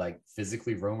game and it would like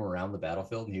physically roam around the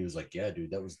battlefield? And he was like, yeah,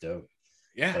 dude, that was dope.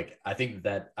 Yeah. Like, I think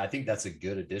that's a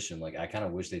good addition. Like, I kind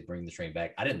of wish they'd bring the train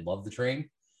back. I didn't love the train,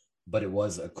 but it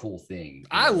was a cool thing.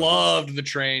 I loved the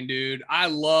train, dude. I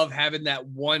love having that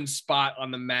one spot on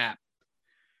the map,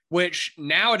 which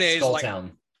nowadays, Skulltown.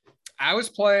 Like, I was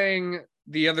playing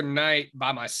the other night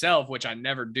by myself, which I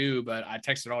never do, but I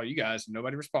texted all you guys and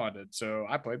nobody responded. So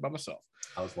I played by myself.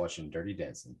 I was watching Dirty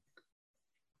Dancing.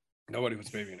 Nobody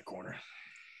was maybe in the corner.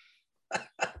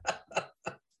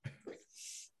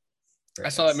 I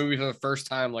saw that movie for the first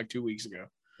time like 2 weeks ago.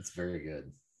 It's very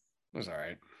good. It was all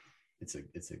right. It's a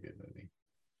good movie.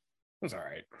 It was all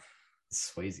right.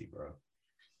 It's Swayze, bro.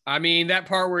 I mean, that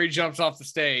part where he jumps off the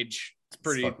stage, it's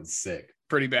pretty fucking sick.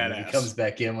 Pretty badass. He comes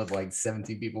back in with like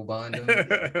 17 people behind him.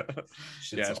 Yeah,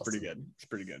 it's awesome. Pretty good. It's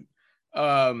pretty good.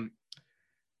 But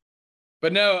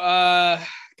no,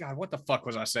 God, what the fuck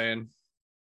was I saying?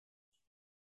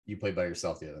 You played by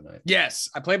yourself the other night. Yes,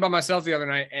 I played by myself the other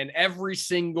night, and every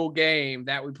single game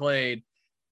that we played,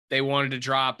 they wanted to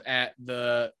drop at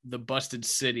the busted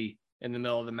city in the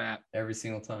middle of the map. Every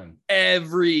single time.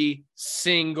 Every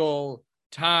single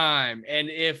time. And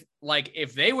if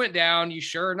they went down, you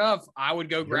sure enough, I would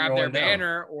go grab their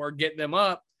banner or get them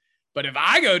up. But if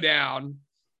I go down,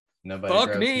 nobody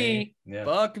fuck me. Yeah.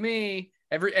 Fuck me.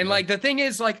 Like the thing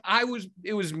is, like,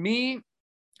 it was me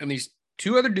and these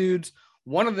two other dudes.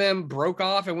 One of them broke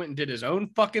off and went and did his own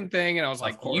fucking thing. And I was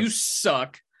like, you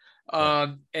suck.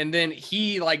 And then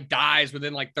he like dies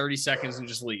within like 30 seconds and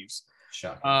just leaves.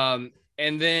 Shocking.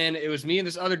 And then it was me and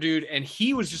this other dude, and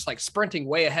he was just like sprinting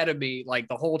way ahead of me like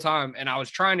the whole time. And I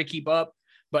was trying to keep up,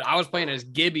 but I was playing as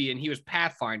Gibby and he was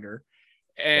Pathfinder.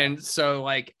 And so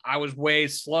like I was way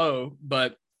slow,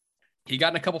 but he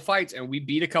got in a couple fights and we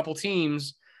beat a couple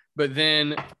teams. But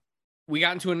then we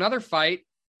got into another fight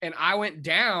and I went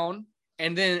down,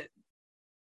 and then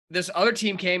this other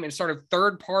team came and started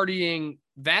third partying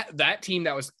that team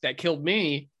that killed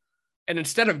me. And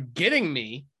instead of getting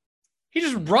me, he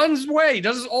just runs away. He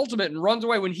does his ultimate and runs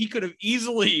away when he could have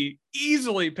easily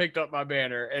picked up my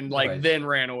banner and then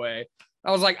ran away.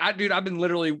 I was like, dude, I've been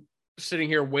literally sitting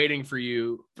here waiting for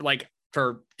you like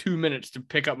for 2 minutes to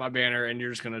pick up my banner, and you're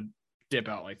just going to dip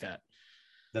out like that.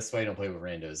 That's why you don't play with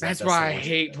randos. That's why I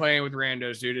hate playing with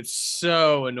randos, dude. It's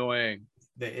so annoying.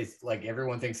 It's like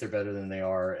everyone thinks they're better than they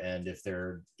are. And if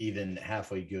they're even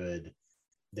halfway good,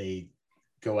 they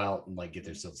go out and like get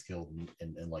themselves killed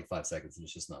in like 5 seconds, and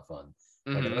it's just not fun.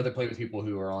 Like I'd Mhm. rather play with people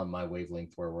who are on my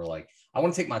wavelength, where we're like, I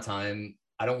want to take my time.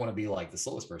 I don't want to be like the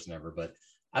slowest person ever, but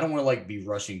I don't want to like be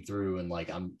rushing through and like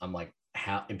I'm like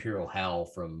Imperial Hal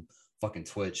from fucking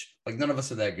Twitch. Like none of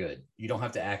us are that good. You don't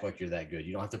have to act like you're that good.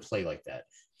 You don't have to play like that.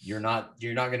 You're not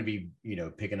going to be, you know,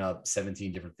 picking up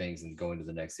 17 different things and going to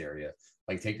the next area.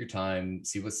 Like take your time,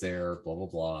 see what's there, blah blah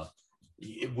blah.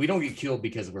 We don't get killed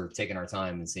because we're taking our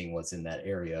time and seeing what's in that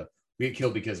area. We get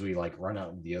killed because we like run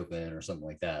out in the open or something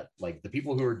like that. Like the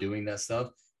people who are doing that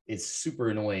stuff, it's super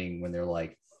annoying when they're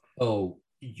like, oh,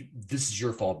 this is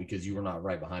your fault because you were not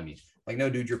right behind me. Like, no,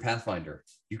 dude, you're Pathfinder.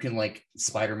 You can like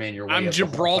Spider-Man your way. I'm up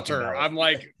Gibraltar. I'm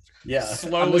like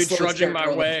slowly trudging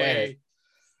my way.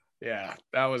 Yeah,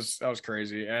 that was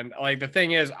crazy. And like the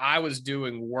thing is, I was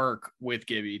doing work with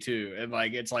Gibby too. And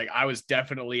like it's like I was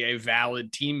definitely a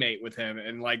valid teammate with him.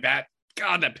 And like that,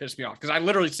 God, that pissed me off because I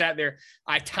literally sat there.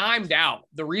 I timed out.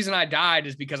 The reason I died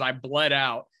is because I bled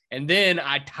out. And then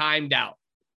I timed out.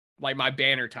 Like my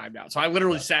banner timed out. So I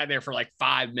literally sat there for like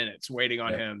 5 minutes waiting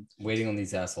on him. Waiting on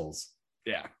these assholes.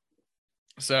 Yeah.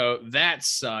 So that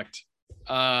sucked.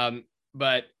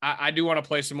 But I do want to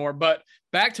play some more. But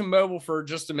back to mobile for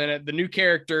just a minute. The new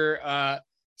character.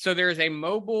 So there's a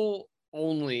mobile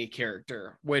only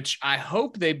character, which I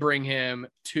hope they bring him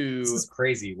to. This is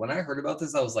crazy. When I heard about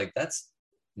this, I was like, that's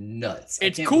nuts.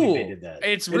 It's cool. They did that.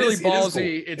 It's really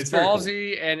ballsy. It's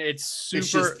ballsy cool. And it's super.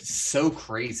 It's just so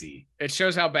crazy. It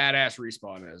shows how badass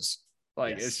Respawn is.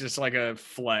 Like it's just like a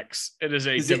flex. It is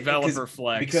a developer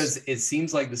flex. Because it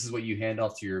seems like this is what you hand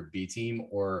off to your B team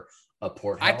or a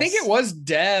port house. I think it was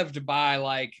devved by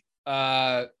like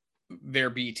their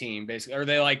B team basically, or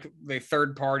they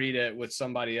third partied it with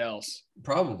somebody else.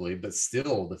 Probably, but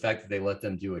still, the fact that they let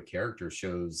them do a character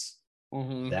shows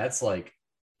that's like.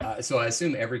 So I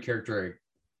assume every character,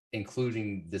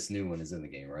 including this new one, is in the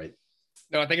game, right?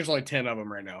 No, I think it's only 10 of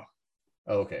them right now.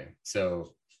 Oh, okay,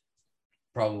 so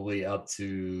probably up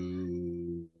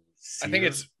to. Seer? I think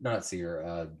it's not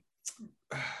Seer.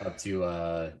 Up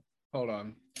to. Hold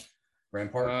on.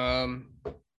 Rampart.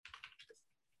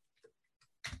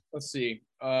 Let's see.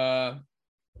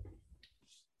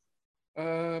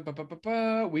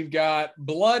 We've got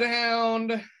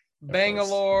Bloodhound,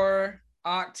 Bangalore,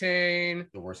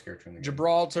 Octane, the worst character in the game.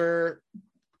 Gibraltar,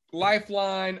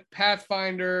 Lifeline,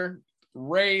 Pathfinder,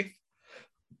 Wraith,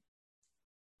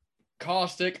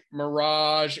 Caustic,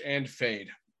 Mirage, and Fade.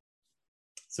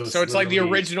 So it's like the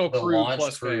original crew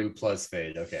plus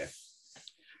Fade. Okay.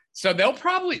 So they'll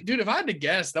probably, dude, if I had to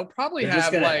guess, they'll probably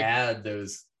have like add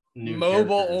those new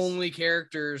mobile only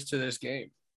characters to this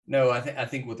game. No, I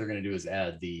think what they're going to do is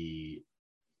add the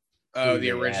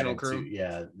original crew.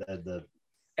 The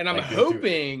and I'm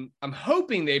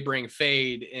hoping they bring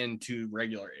Fade into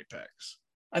regular Apex.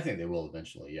 I think they will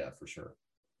eventually. Yeah, for sure.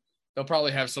 They'll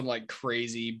probably have some like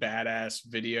crazy badass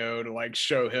video to like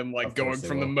show him like going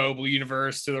from the mobile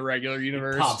universe to the regular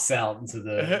universe. It pops out into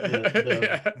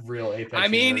the real Apex. I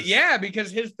mean, universe. Yeah,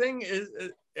 because his thing is,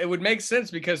 it would make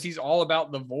sense because he's all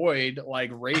about the void, like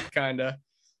Wraith kind of.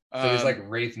 So he's like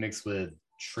Wraith mixed with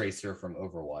Tracer from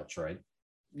Overwatch, right?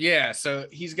 Yeah. So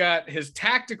he's got his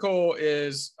tactical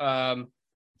is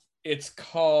it's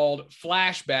called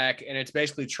Flashback, and it's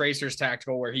basically Tracer's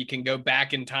tactical where he can go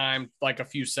back in time like a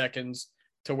few seconds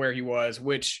to where he was,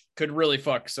 which could really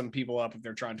fuck some people up if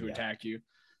they're trying to attack you.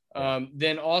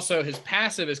 Then also his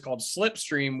passive is called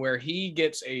Slipstream, where he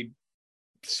gets a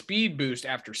speed boost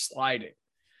after sliding,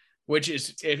 which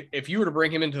is if you were to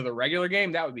bring him into the regular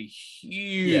game, that would be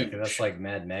huge. Yeah, because that's like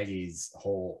Mad Maggie's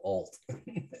whole ult,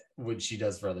 which she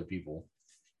does for other people.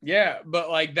 Yeah,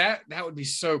 but like that would be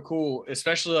so cool,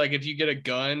 especially like if you get a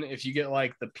gun, if you get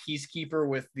like the Peacekeeper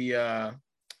with the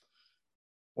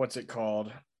what's it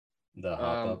called? The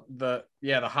hop up. The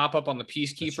hop up on the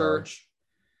Peacekeeper. Is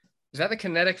that the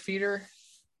kinetic feeder?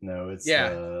 No, it's the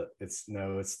other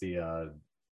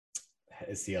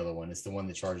one. It's the one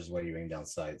that charges while you aim down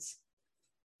sights.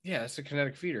 Yeah, it's the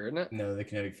kinetic feeder, isn't it? No, the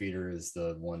kinetic feeder is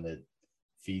the one that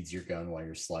feeds your gun while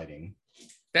you're sliding.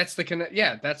 That's the kinetic.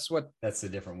 Yeah, that's a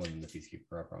different one than the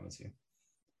Peacekeeper. I promise you.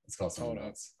 It's called something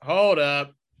else. Hold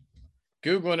up.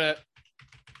 Googling it.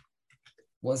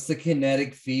 What's the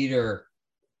kinetic feeder?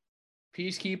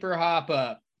 Peacekeeper hop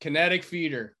up. Kinetic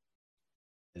feeder.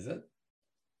 Is it?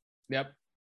 Yep.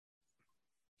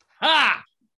 Ha!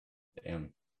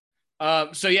 Damn.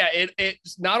 So yeah, it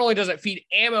not only does it feed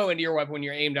ammo into your weapon when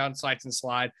you're aimed down sights and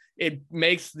slide, it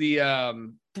makes the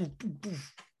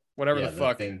whatever the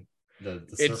fuck thing, the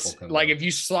it's circle like down. If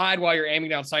you slide while you're aiming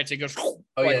down sights, it goes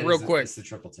real quick. It's the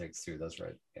triple takes too. That's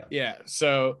right. Yeah.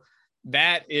 So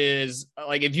that is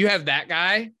like, if you have that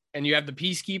guy and you have the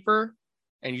Peacekeeper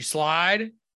and you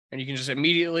slide and you can just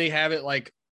immediately have it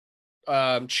like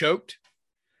choked,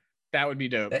 that would be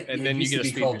dope. And then you get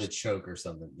to be called the choke or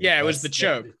something. Yeah, it was the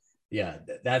choke.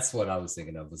 That's what I was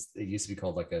thinking of. It used to be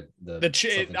called like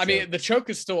the choke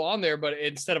is still on there, but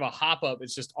instead of a hop up,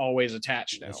 it's just always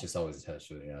attached now. It's just always attached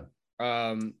to it.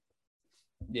 Yeah.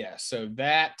 Yeah. So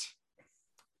that's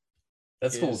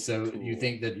cool. So you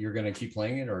think that you're going to keep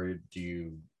playing it, or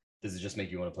does it just make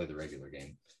you want to play the regular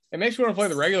game? It makes me want to play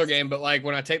the regular game, but like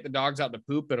when I take the dogs out to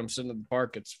poop and I'm sitting in the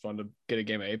park, it's fun to get a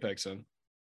game of Apex in.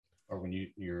 Or when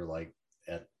you're like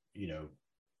at,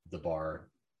 the bar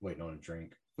waiting on a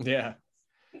drink. Yeah.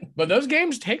 But those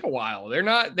games take a while. That's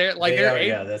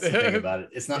the thing about it.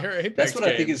 It's not, that's what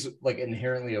games. I think is like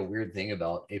inherently a weird thing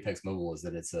about Apex Mobile is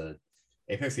that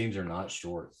Apex games are not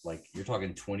short. Like you're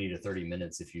talking 20 to 30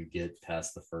 minutes if you get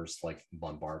past the first like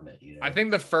bombardment, I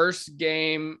think the first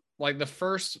game, like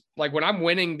when I'm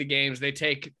winning the games, they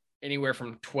take anywhere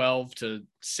from 12 to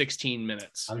 16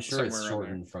 minutes. I'm sure it's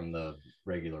shortened from the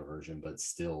regular version, but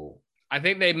still. I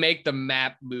think they make the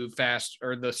map move fast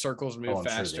or the circles move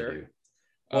faster. Sure they do.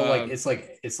 Well, it's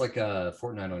like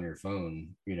Fortnite on your phone.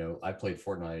 I played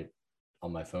Fortnite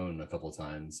on my phone a couple of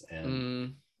times,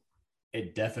 and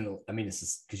it definitely. I mean, it's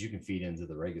just because you can feed into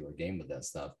the regular game with that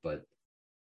stuff, but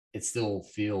it still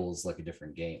feels like a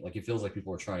different game. Like it feels like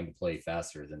people are trying to play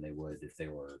faster than they would if they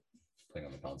were playing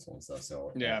on the console and stuff.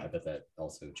 So yeah, I bet that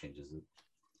also changes it.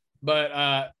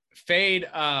 But Fade,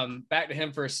 back to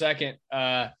him for a second.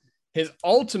 His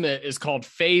ultimate is called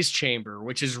Phase Chamber,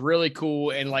 which is really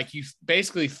cool. And like you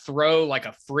basically throw like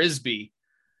a frisbee,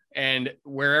 and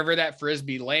wherever that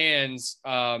frisbee lands,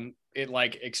 it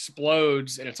like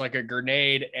explodes, and it's like a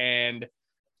grenade, and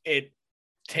it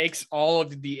takes all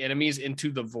of the enemies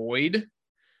into the void,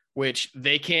 which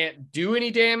they can't do any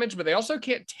damage, but they also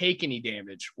can't take any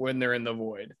damage when they're in the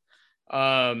void.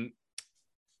 And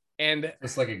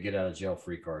it's like a get out of jail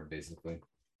free card, basically.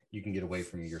 You can get away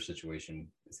from your situation,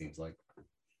 it seems like.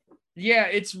 Yeah,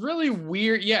 it's really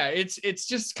weird. Yeah, it's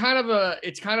just kind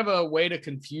of a way to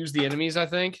confuse the enemies, I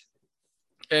think.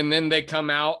 And then they come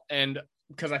out, and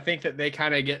because I think that they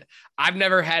kind of get, I've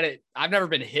never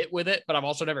been hit with it, but I've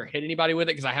also never hit anybody with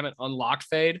it because I haven't unlocked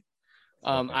Fade.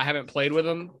 Okay. I haven't played with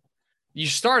them. You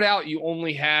start out, you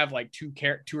only have like two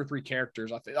or three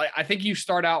characters. I think you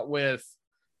start out with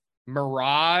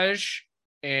Mirage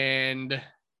and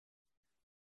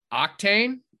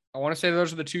Octane. I want to say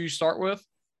those are the two you start with.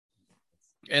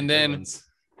 And then,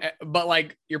 but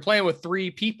like you're playing with three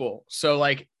people. So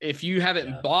like if you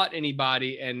haven't bought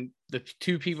anybody and the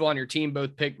two people on your team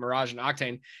both pick Mirage and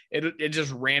Octane, it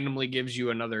just randomly gives you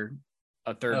a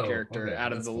third character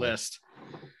out of the list,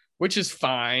 which is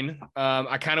fine.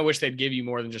 I kind of wish they'd give you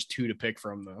more than just two to pick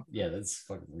from though. Yeah, that's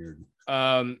fucking weird.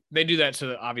 They do that so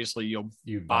that obviously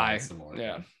you buy some more.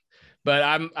 Yeah. But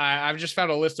I've just found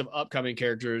a list of upcoming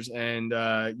characters, and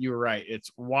you were right.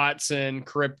 It's Watson,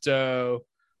 Crypto,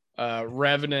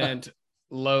 Revenant,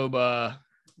 Loba.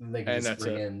 They can just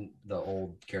bring in the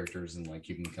old characters and like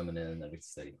keep them coming in at a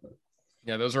steady clip.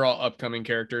 Yeah, those are all upcoming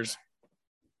characters.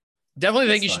 Definitely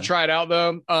think you should try it out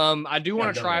though. I do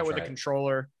want to try it with a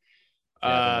controller.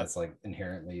 Yeah, that's like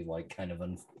inherently like kind of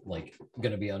going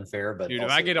to be unfair. But dude, if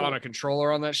I get on a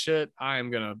controller on that shit, I am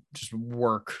gonna just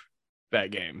work that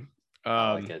game.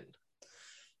 I like it.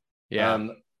 Yeah.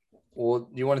 Well, do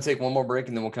you want to take one more break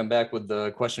and then we'll come back with the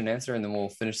question and answer and then we'll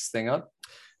finish this thing up?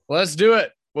 Let's do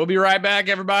it. We'll be right back,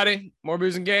 everybody. More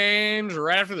booze and games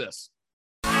right after this.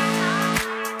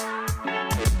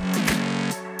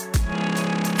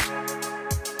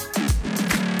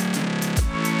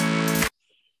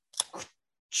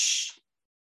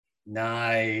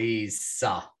 Nice.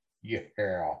 Yeah.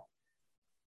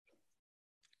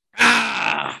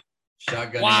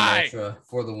 Shotgun Ultra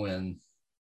for the win.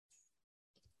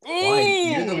 Ooh,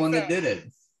 why? You're the one that did it.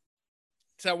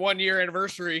 It's that 1 year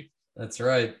anniversary. That's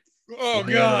right. Oh, God.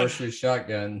 Anniversary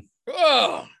shotgun.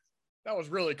 Oh, that was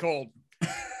really cold.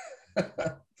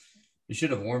 You should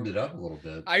have warmed it up a little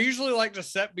bit. I usually like to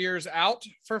set beers out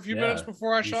for a few minutes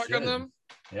before I shotgun them.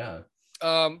 Yeah.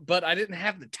 But I didn't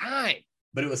have the time.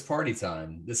 But it was party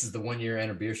time. This is the 1 year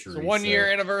anniversary. It's a 1 year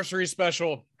anniversary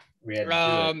special. We had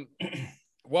to do it.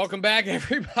 Welcome back,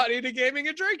 everybody, to Gaming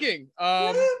and Drinking.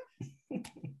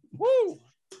 Woo! All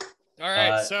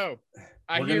right, so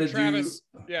I hear Travis.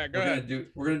 Go ahead.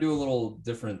 We're gonna do a little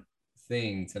different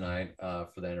thing tonight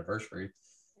for the anniversary.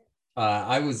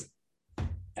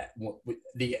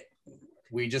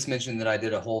 We just mentioned that I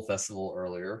did a whole festival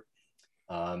earlier,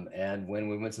 and when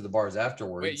we went to the bars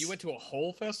afterwards. Wait, you went to a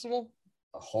whole festival?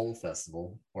 a hole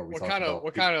festival where we what talked kind of about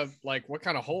what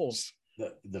kind of holes?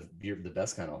 the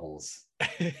best kind of holes.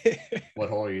 What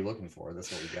hole are you looking for?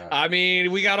 That's what we got. I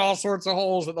mean, we got all sorts of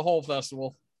holes at the hole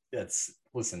festival.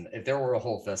 Listen, if there were a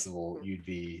whole festival, you'd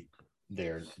be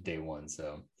there day one.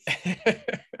 So,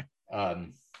 but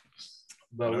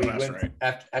we went right.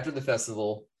 after the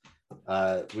festival.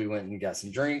 We went and got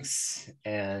some drinks,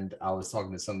 and I was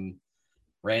talking to some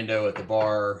rando at the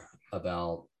bar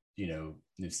about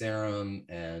New Serum,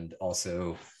 and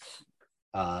also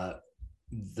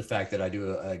the fact that I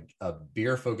do a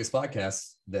beer focused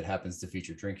podcast that happens to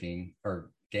feature drinking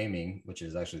or gaming, which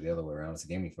is actually the other way around. It's a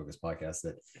gaming focused podcast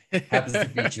that happens to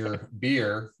feature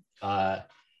beer.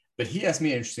 But he asked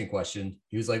me an interesting question.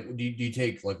 He was like, do you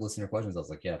take like listener questions? I was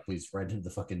like, yeah, please write into the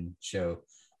fucking show.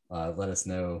 Let us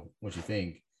know what you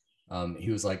think.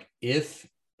 He was like,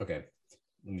 okay,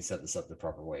 let me set this up the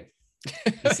proper way.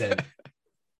 He said,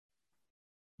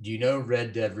 do you know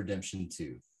Red Dead Redemption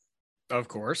 2? Of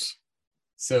course.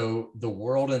 So the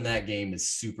world in that game is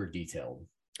super detailed.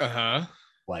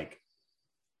 Like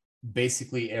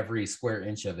basically every square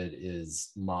inch of it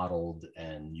is modeled,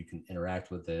 and you can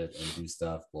interact with it and do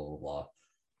stuff, blah, blah, blah.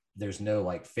 There's no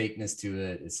like fakeness to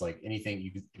it. It's like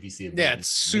anything if you see it. Yeah, it's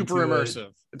super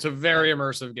immersive. It's a very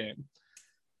immersive game.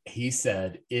 He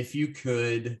said, if you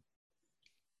could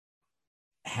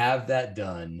have that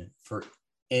done for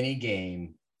any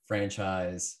game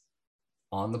franchise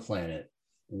on the planet,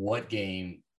 what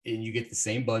game, and you get the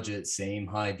same budget, same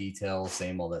high detail,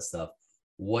 same all that stuff,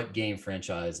 what game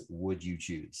franchise would you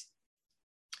choose?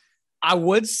 I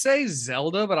would say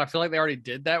Zelda, but I feel like they already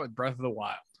did that with Breath of the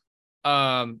Wild.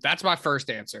 That's my first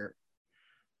answer.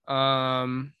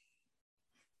 Zelda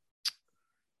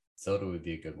would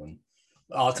be a good one.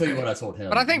 I'll tell you what I told him.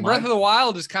 But I think Breath of the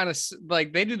Wild is kind of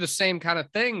like they do the same kind of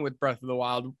thing with Breath of the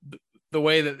Wild. The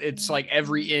way that it's like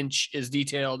every inch is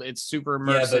detailed. It's super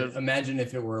immersive. Yeah, but imagine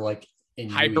if it were like in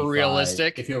hyper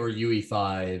realistic. If it were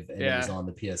UE5 and it was on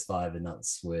the PS5 and not the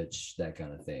Switch, that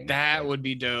kind of thing. That would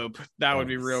be dope. That would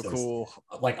be real cool.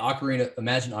 Like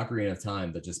imagine Ocarina of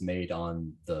Time, but just made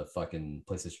on the fucking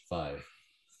PlayStation 5.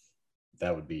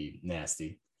 That would be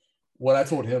nasty. What I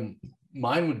told him,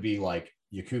 mine would be like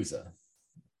Yakuza.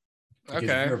 Because if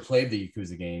you ever played the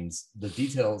Yakuza games, the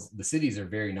cities are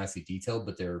very nicely detailed,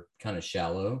 but they're kind of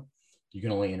shallow. You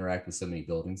can only interact with so many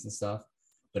buildings and stuff.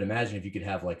 But imagine if you could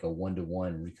have like a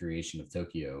 1-to-1 recreation of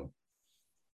Tokyo.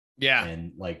 Yeah.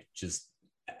 And like just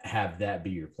have that be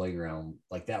your playground.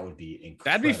 Like that would be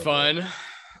incredible. That'd be fun.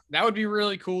 That would be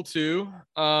really cool too.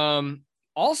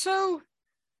 Also,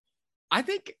 I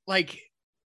think like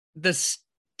the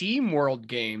Steam World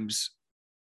games,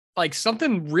 like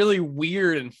something really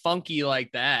weird and funky like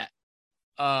that.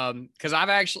 Because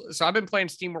I've been playing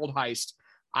Steam World Heist.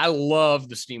 I love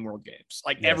the Steam World games.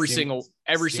 Like every single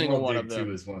one of them.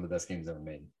 2 is one of the best games ever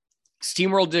made.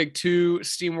 Steam World Dig 2,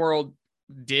 Steam World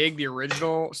Dig, the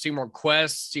original, Steam World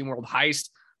Quest, Steam World Heist.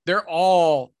 They're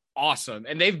all awesome.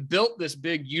 And they've built this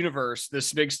big universe,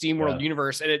 this big Steam World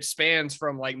universe, and it spans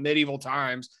from like medieval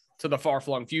times to the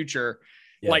far-flung future.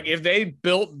 Yeah. Like if they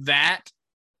built that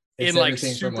in like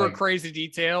super crazy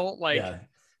detail, like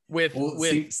with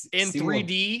in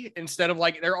 3D instead of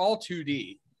like they're all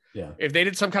 2D. Yeah. If they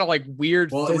did some kind of like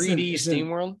weird 3D Steam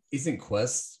World. Isn't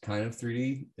Quest kind of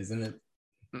 3D? Isn't it?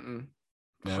 No?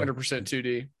 100%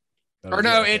 2D. Or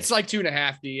no, it's like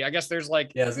 2.5D. I guess there's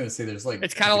like. Yeah, I was gonna say there's like.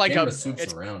 It's kind of like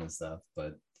swoops around and stuff,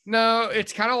 but. No,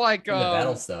 it's kind of like the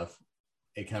battle stuff.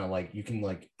 It kind of like you can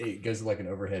like it goes to like an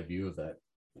overhead view of that.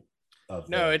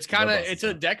 It's kind of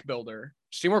a deck builder.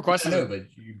 Steam World Quest. No, but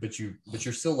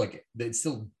you're still like it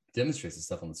still demonstrates the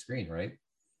stuff on the screen, right?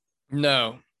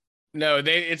 No,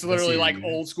 it's literally like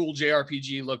old school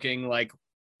JRPG looking, like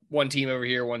one team over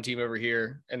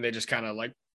here, and they just kind of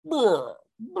like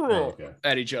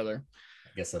at each other.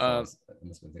 I guess I must have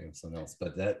been thinking of something else,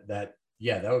 but that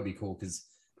would be cool because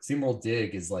SteamWorld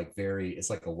Dig is like it's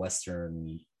like a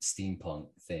Western steampunk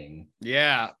thing.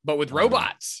 Yeah, but with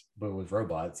robots.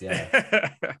 Yeah.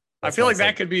 I feel like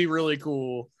that could be really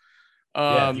cool.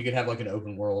 If you could have like an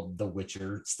open world The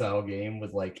Witcher style game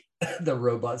with like the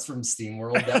robots from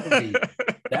SteamWorld,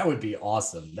 that would be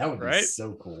awesome. That would be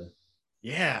so cool.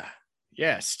 Yeah.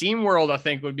 SteamWorld I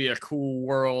think would be a cool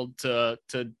world to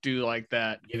do like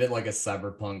that. Give it like a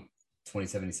Cyberpunk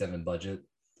 2077 budget,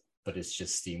 but it's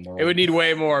just SteamWorld. It would need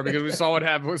way more because we saw what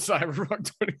happened with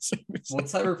Cyberpunk 2077. Well,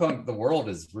 Cyberpunk, the world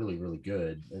is really, really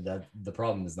good. That the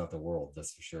problem is not the world,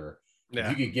 that's for sure. Yeah.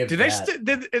 You could give did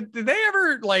they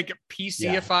ever like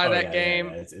PCify that game?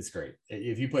 Yeah. It's great.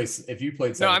 If you played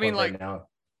Cyberpunk right now,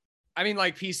 I mean,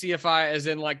 like PCFI, as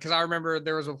in like, because I remember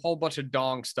there was a whole bunch of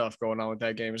dong stuff going on with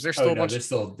that game. Is there still a bunch?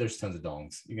 There's tons of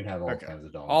dongs. You can have all kinds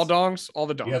of dongs. All dongs, all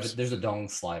the dongs. There's a dong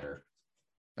slider.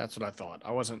 That's what I thought.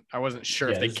 I wasn't sure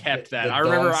if they kept that. I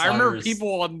remember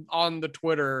people on the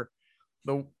Twitter,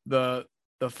 the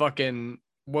fucking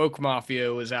woke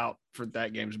mafia was out for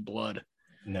that game's blood.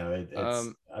 No,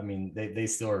 it's I mean they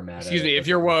still are mad. Excuse me, if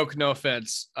you're woke, no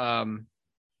offense. Yeah,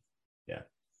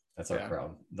 that's our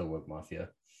crowd, the woke mafia.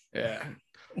 Yeah.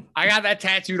 I got that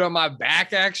tattooed on my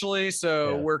back actually,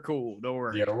 so we're cool. Don't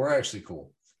worry. Yeah, we're actually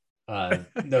cool.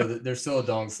 No, there's still a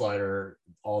dong slider.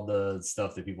 All the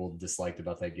stuff that people disliked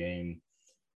about that game,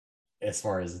 as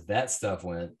far as that stuff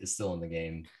went, is still in the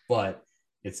game, but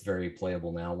it's very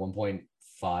playable now. 1.5,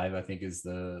 I think, is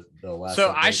the last. So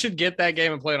update. I should get that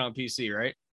game and play it on PC,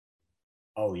 right?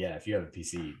 Oh yeah, if you have a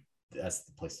PC, that's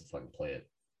the place to fucking play it.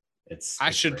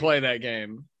 I should play that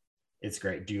game. It's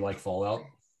great. Do you like Fallout?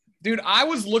 Dude, I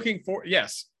was looking for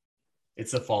yes.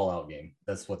 It's a Fallout game.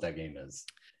 That's what that game is.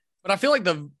 But I feel like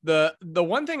the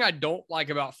one thing I don't like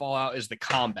about Fallout is the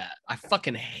combat. I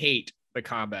fucking hate the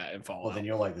combat in Fallout. Well, then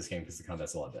you'll like this game because the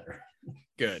combat's a lot better.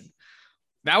 Good.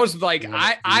 That was like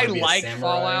I like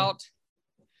Fallout.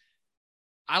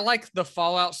 I like the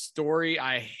Fallout story.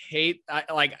 I hate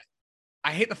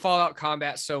the Fallout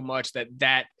combat so much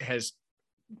that has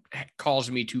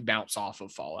caused me to bounce off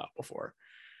of Fallout before.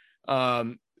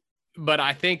 But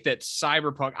I think that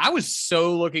Cyberpunk, I was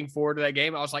so looking forward to that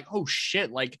game. I was like, oh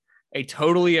shit, like a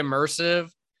totally immersive,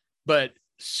 but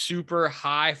super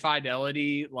high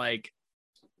fidelity. Like,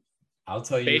 I'll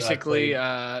tell you, basically,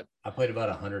 I played about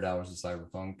 100 hours of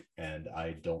Cyberpunk and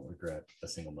I don't regret a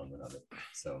single moment of it.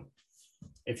 So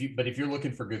if you're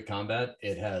looking for good combat,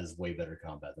 it has way better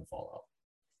combat than Fallout.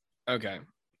 Okay.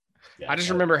 Yeah, I just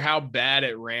remember how bad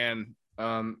it ran.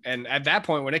 And at that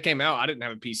point when it came out, I didn't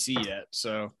have a PC yet.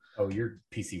 So your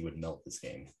PC would melt this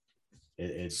game.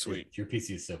 It's sweet. Your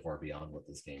PC is so far beyond what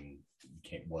this game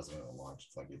wasn't at launch.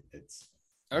 It's like it's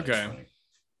okay. Funny.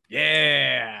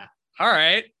 Yeah. All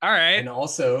right. And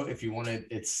also, if you wanted,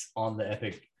 it's on the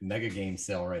Epic Mega Game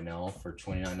sale right now for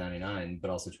 $29.99, but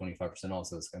also 25% off.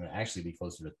 So it's going to actually be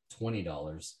closer to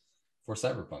 $20 for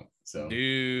Cyberpunk. So,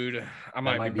 dude, I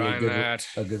might be buying that.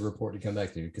 A good report to come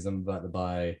back to, because I'm about to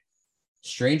buy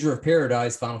Stranger of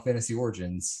Paradise Final Fantasy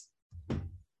Origins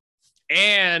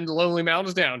and Lonely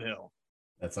Mountains Downhill.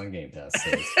 That's on Game Pass.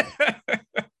 So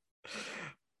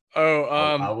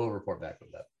I will report back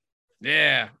with that.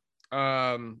 Yeah.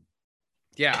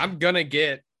 Yeah, I'm gonna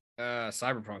get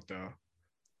Cyberpunk though.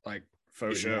 Like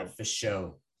for sure. For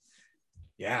sure.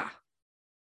 Yeah.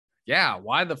 Yeah,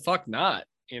 why the fuck not?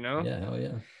 You know? Yeah, hell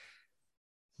yeah.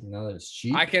 Now that it's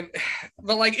cheap. I can,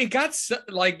 but like it got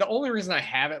like the only reason I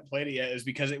haven't played it yet is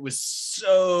because it was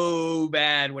so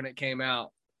bad when it came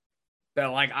out that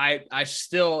like I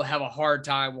still have a hard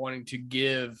time wanting to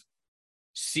give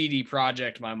CD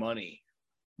Projekt my money.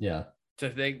 Yeah. To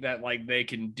think that like they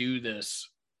can do this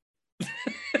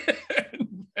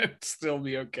and still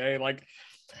be okay. Like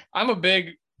I'm a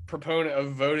big proponent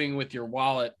of voting with your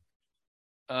wallet.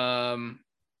 And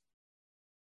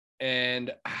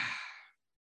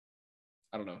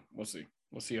I don't know. We'll see.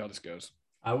 We'll see how this goes.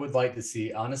 I would like to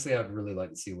see, honestly, I'd really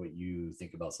like to see what you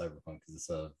think about Cyberpunk because it's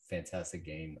a fantastic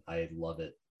game. I love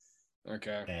it.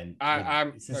 Okay. And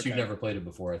since you've never played it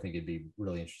before, I think it'd be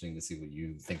really interesting to see what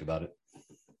you think about it.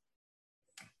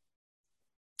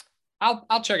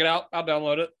 I'll check it out. I'll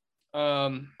download it.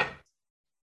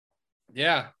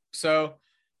 Yeah. So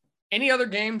any other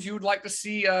games you would like to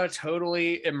see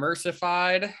totally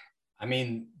immersified? I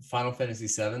mean, Final Fantasy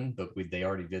VII, but they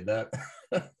already did that.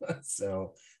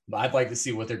 So I'd like to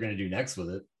see what they're going to do next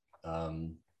with it.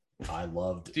 I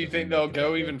loved. Do you think they'll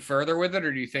go even further with it,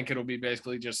 or do you think it'll be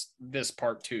basically just this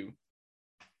part 2?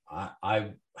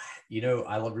 I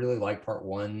really like part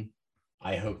 1.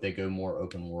 I hope they go more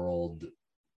open world,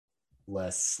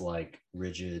 less like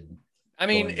rigid. I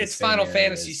mean, it's Final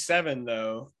Fantasy VII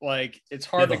though. Like it's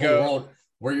hard to go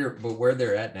where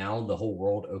they're at now. The whole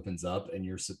world opens up, and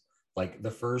you're like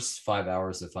the first 5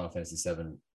 hours of Final Fantasy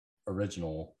VII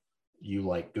original. You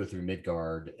like go through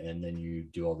Midgard, and then you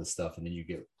do all this stuff, and then you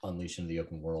get unleashed into the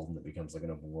open world, and it becomes like an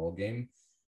open world game.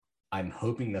 I'm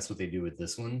hoping that's what they do with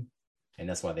this one, and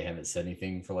that's why they haven't said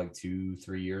anything for like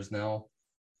 2-3 years now.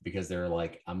 Because they're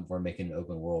like, we're making an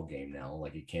open world game now.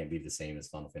 Like it can't be the same as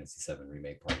Final Fantasy VII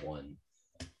Remake Part 1.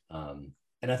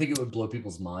 And I think it would blow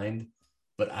people's mind,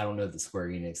 but I don't know that Square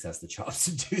Enix has the chops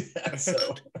to do that.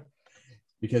 So,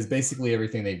 because basically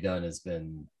everything they've done has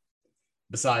been,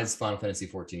 besides Final Fantasy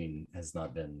 14, has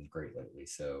not been great lately.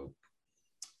 So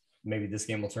maybe this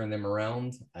game will turn them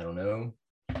around. I don't know.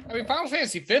 I mean, Final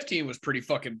Fantasy 15 was pretty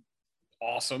fucking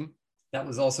awesome. That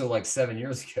was also like 7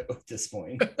 years ago at this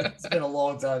point. It's been a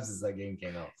long time since that game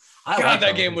came out.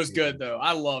 That game was good though.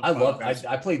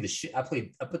 I played the shit. I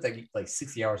put that like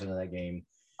 60 hours into that game.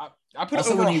 I put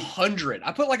also over 100.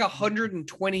 I put like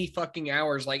 120 fucking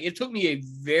hours. Like it took me a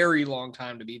very long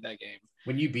time to beat that game.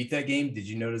 When you beat that game, did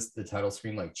you notice the title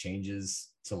screen like changes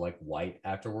to like white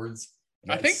afterwards?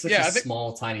 That's a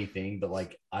small tiny thing, but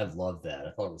like I love that.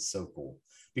 I thought it was so cool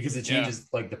because it changes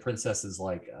like the princess's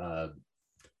like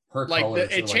her like color.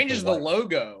 It changes the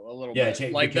logo a little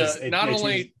bit. Like not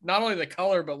only the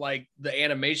color, but like the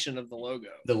animation of the logo.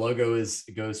 The logo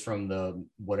goes from the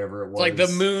whatever it was. It's like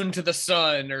the moon to the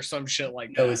sun or some shit like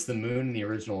that. No, it's the moon in the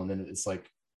original, and then it's like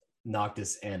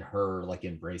Noctis and her like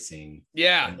embracing.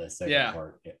 Yeah. In the second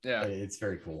part. Yeah. It's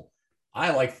very cool.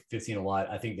 I like 15 a lot.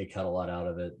 I think they cut a lot out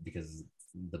of it because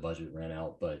the budget ran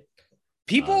out, but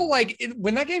people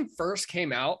when that game first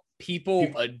came out, people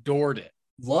adored it.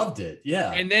 Loved it,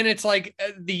 yeah. And then it's like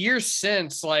the years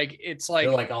since, like it's like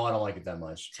they're like, oh, I don't like it that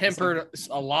much. Tempered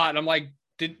a lot. And I'm like,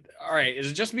 all right,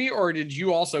 is it just me or did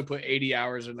you also put 80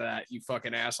 hours into that, you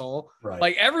fucking asshole? Right.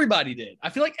 Like everybody did.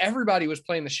 I feel like everybody was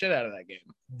playing the shit out of that game.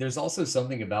 There's also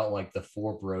something about like the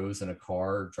 4 bros in a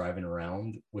car driving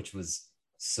around, which was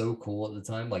so cool at the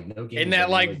time. Like no game in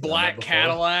that like really black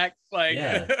Cadillac, like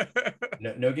yeah.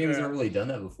 No game has ever really done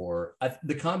that before.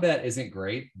 The combat isn't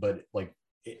great, but like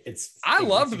I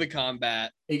loved the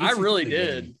combat. I really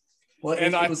did. Game. Well,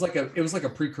 and it was like a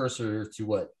precursor to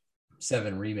what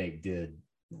 7 Remake did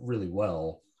really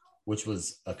well, which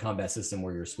was a combat system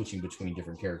where you're switching between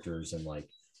different characters and like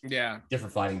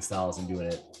different fighting styles and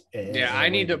doing it. I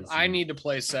need to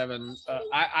play 7.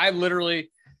 I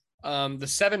literally the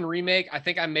 7 Remake, I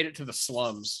think I made it to the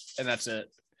slums and that's it.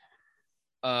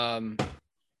 7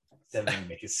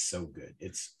 Remake is so good.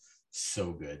 It's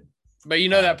so good. But you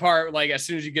know that part, like as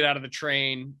soon as you get out of the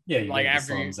train, you like you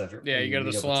go to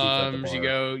the slums, you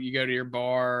go to your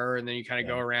bar, and then you kind of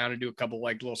go around and do a couple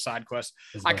like little side quests.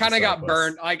 I kind of got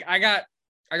burned. Like I got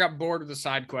bored with the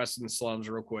side quests in the slums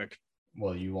real quick.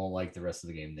 Well, you won't like the rest of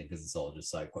the game then because it's all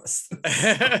just side quests.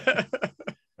 I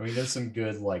mean, there's some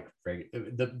good like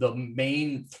the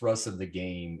main thrust of the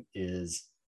game is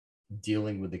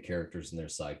dealing with the characters and their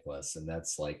side quests, and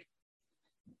that's like.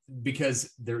 Because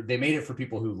they made it for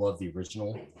people who love the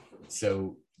original,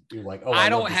 so you're like, oh, I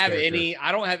don't have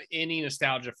any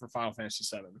nostalgia for Final Fantasy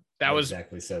 7. That was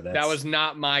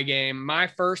not my game. My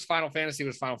first Final Fantasy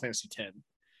was Final Fantasy 10,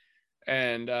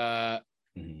 and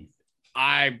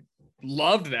I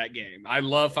loved that game. I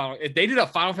love Final. If they did a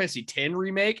Final Fantasy 10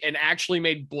 remake and actually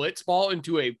made Blitzball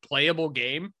into a playable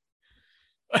game,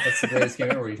 that's the greatest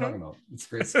game ever. What are you talking about? It's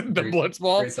great. The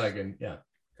Blitzball, great side game. Yeah,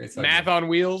 great side math game. on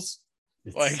wheels.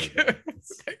 It's like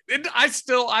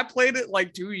so I played it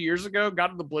like 2 years ago, got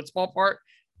to the Blitzball part,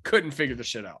 couldn't figure the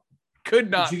shit out.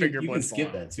 Could not figure Blitzball out. You can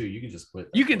skip that too. You can just quit.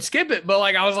 You can skip it, but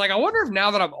like I was like, I wonder if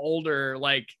now that I'm older,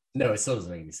 like no, it still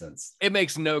doesn't make any sense. It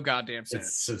makes no goddamn sense.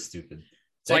 It's so stupid.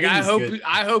 It's like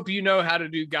I hope you know how to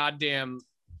do goddamn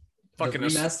fucking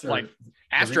like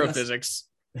astrophysics.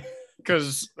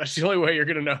 Because that's the only way you're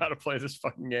gonna know how to play this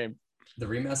fucking game. The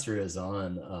remaster is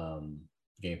on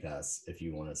Game Pass if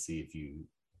you want to see if you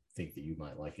think that you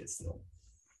might like it still,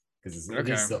 because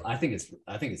I think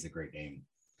it's a great game.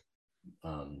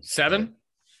 7?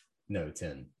 No,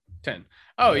 10.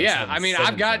 Oh yeah, I mean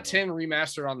I've got 10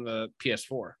 remastered on the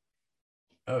PS4.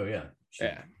 Oh yeah, sure.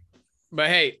 Yeah. But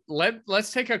hey,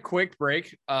 let's take a quick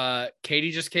break.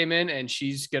 Katie just came in and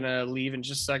she's gonna leave in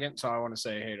just a second, so I want to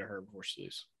say hey to her before she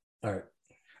leaves. All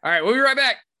right, we'll be right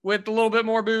back with a little bit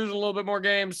more booze, a little bit more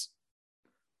games.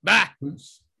 Bye.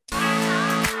 Oops.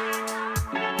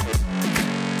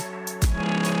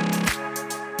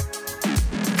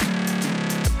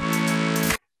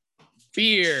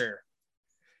 Beer.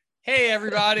 Hey,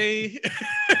 everybody.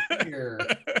 Beer.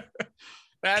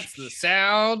 That's the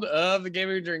sound of the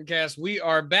Gaming Drink Cast. We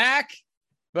are back,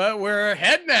 but we're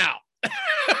heading out.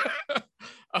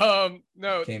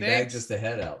 No, came back just to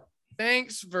head out.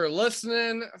 Thanks for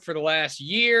listening for the last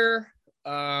year.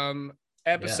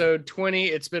 Episode 20.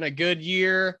 It's been a good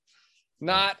year.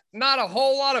 Not a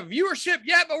whole lot of viewership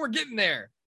yet, but we're getting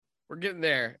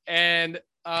there. And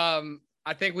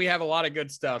I think we have a lot of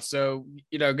good stuff. So,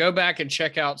 go back and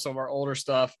check out some of our older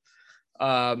stuff.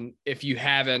 If you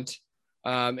haven't,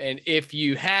 and if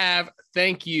you have,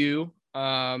 thank you.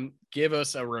 Give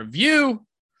us a review.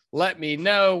 Let me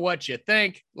know what you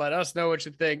think. Let us know what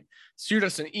you think. Shoot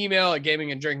us an email at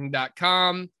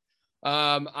gaminganddrinking.com.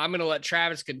 I'm going to let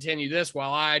Travis continue this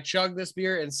while I chug this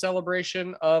beer in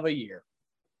celebration of a year.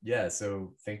 Yeah.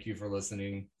 So thank you for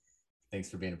listening. Thanks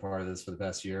for being a part of this for the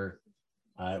past year.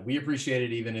 We appreciate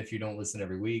it, even if you don't listen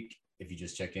every week. If you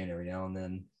just check in every now and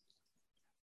then,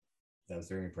 that was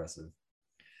very impressive.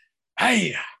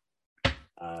 Hey.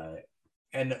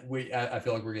 And I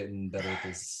feel like we're getting better at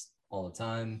this all the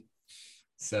time.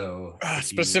 So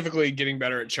specifically getting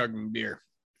better at chugging beer.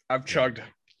 I've chugged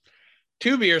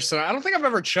 2 beers tonight. I don't think I've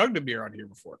ever chugged a beer on here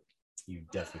before. You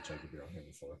definitely chugged a beer on here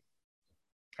before.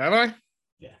 Have I?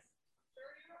 Yeah.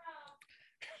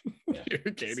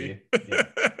 You're Katie. Yeah.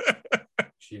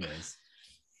 She knows.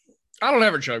 I don't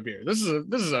ever chug beer. This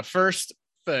is a first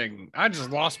thing. I just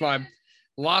lost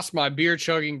my beer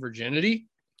chugging virginity,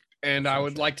 and I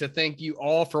would like to thank you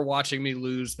all for watching me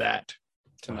lose that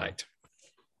tonight.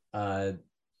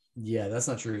 Yeah, that's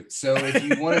not true. So if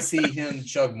you want to see him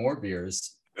chug more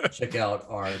beers, check out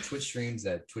our Twitch streams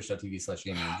at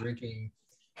twitch.tv/gaming and drinking.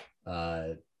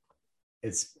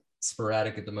 It's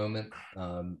sporadic at the moment,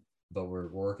 but we're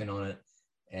working on it.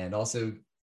 And also,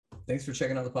 thanks for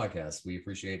checking out the podcast. We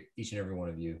appreciate each and every one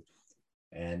of you.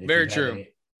 And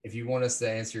if you want us to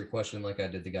answer your question like I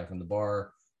did the guy from the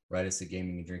bar, write us at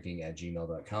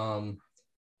gaminganddrinking@gmail.com.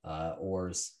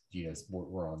 Or,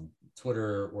 we're on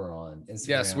Twitter, we're on Instagram.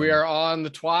 Yes, we are on the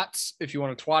twats. If you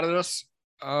want to twat at us,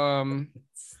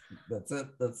 that's it.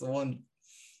 That's the one.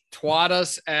 Twat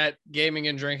us at Gaming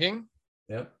and Drinking.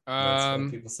 Yep. That's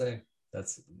what people say.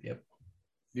 Yep.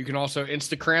 You can also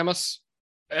Instagram us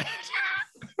at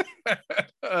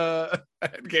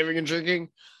Gaming and Drinking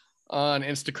on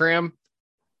Instagram.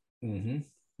 So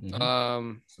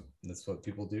that's what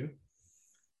people do.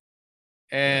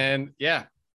 And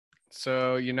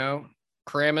so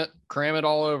cram it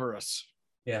all over us.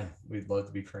 Yeah, we'd love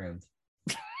to be crammed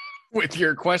with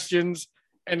your questions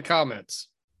and comments.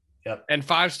 Yep. And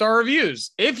 5-star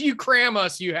reviews. If you cram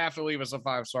us, you have to leave us a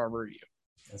 5-star review.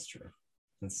 That's true.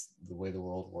 That's the way the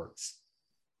world works.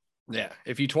 Yeah.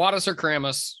 If you twat us or cram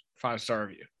us, 5-star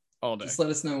review all day. Just let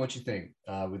us know what you think.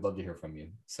 We'd love to hear from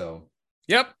you. So,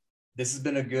 yep. This has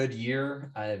been a good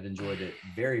year. I have enjoyed it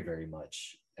very, very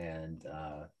much. And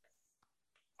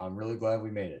I'm really glad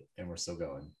we made it and we're still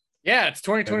going. Yeah, it's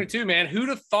 2022, man. Who'd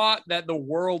have thought that the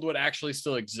world would actually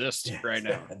still exist right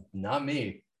now? Not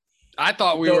me. I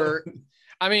thought we were.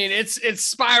 I mean, it's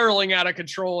spiraling out of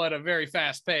control at a very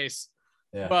fast pace.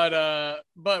 Yeah.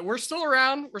 But we're still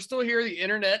around. We're still here. The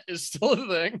internet is still a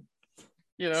thing.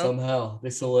 Somehow they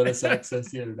still let us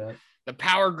access the internet. The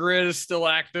power grid is still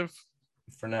active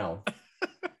for now.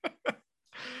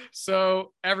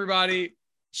 So everybody,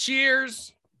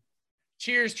 cheers,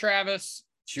 Travis.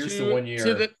 Cheers to 1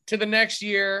 year. To the next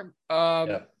year.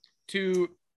 To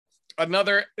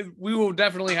another. We will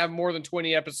definitely have more than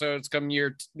 20 episodes come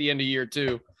the end of year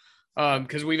 2.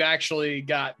 Because we've actually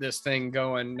got this thing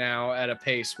going now at a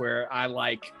pace where I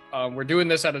like. We're doing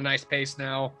this at a nice pace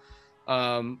now.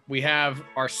 We have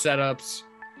our setups,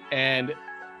 and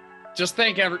just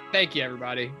thank you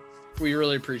everybody. We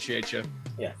really appreciate you.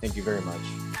 Yeah, thank you very much.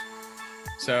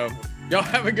 So y'all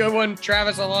have a good one.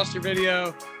 Travis, I lost your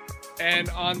video. And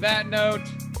on that note,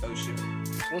 oh shit,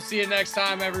 we'll see you next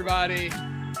time, everybody.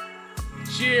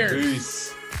 Cheers.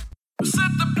 Peace.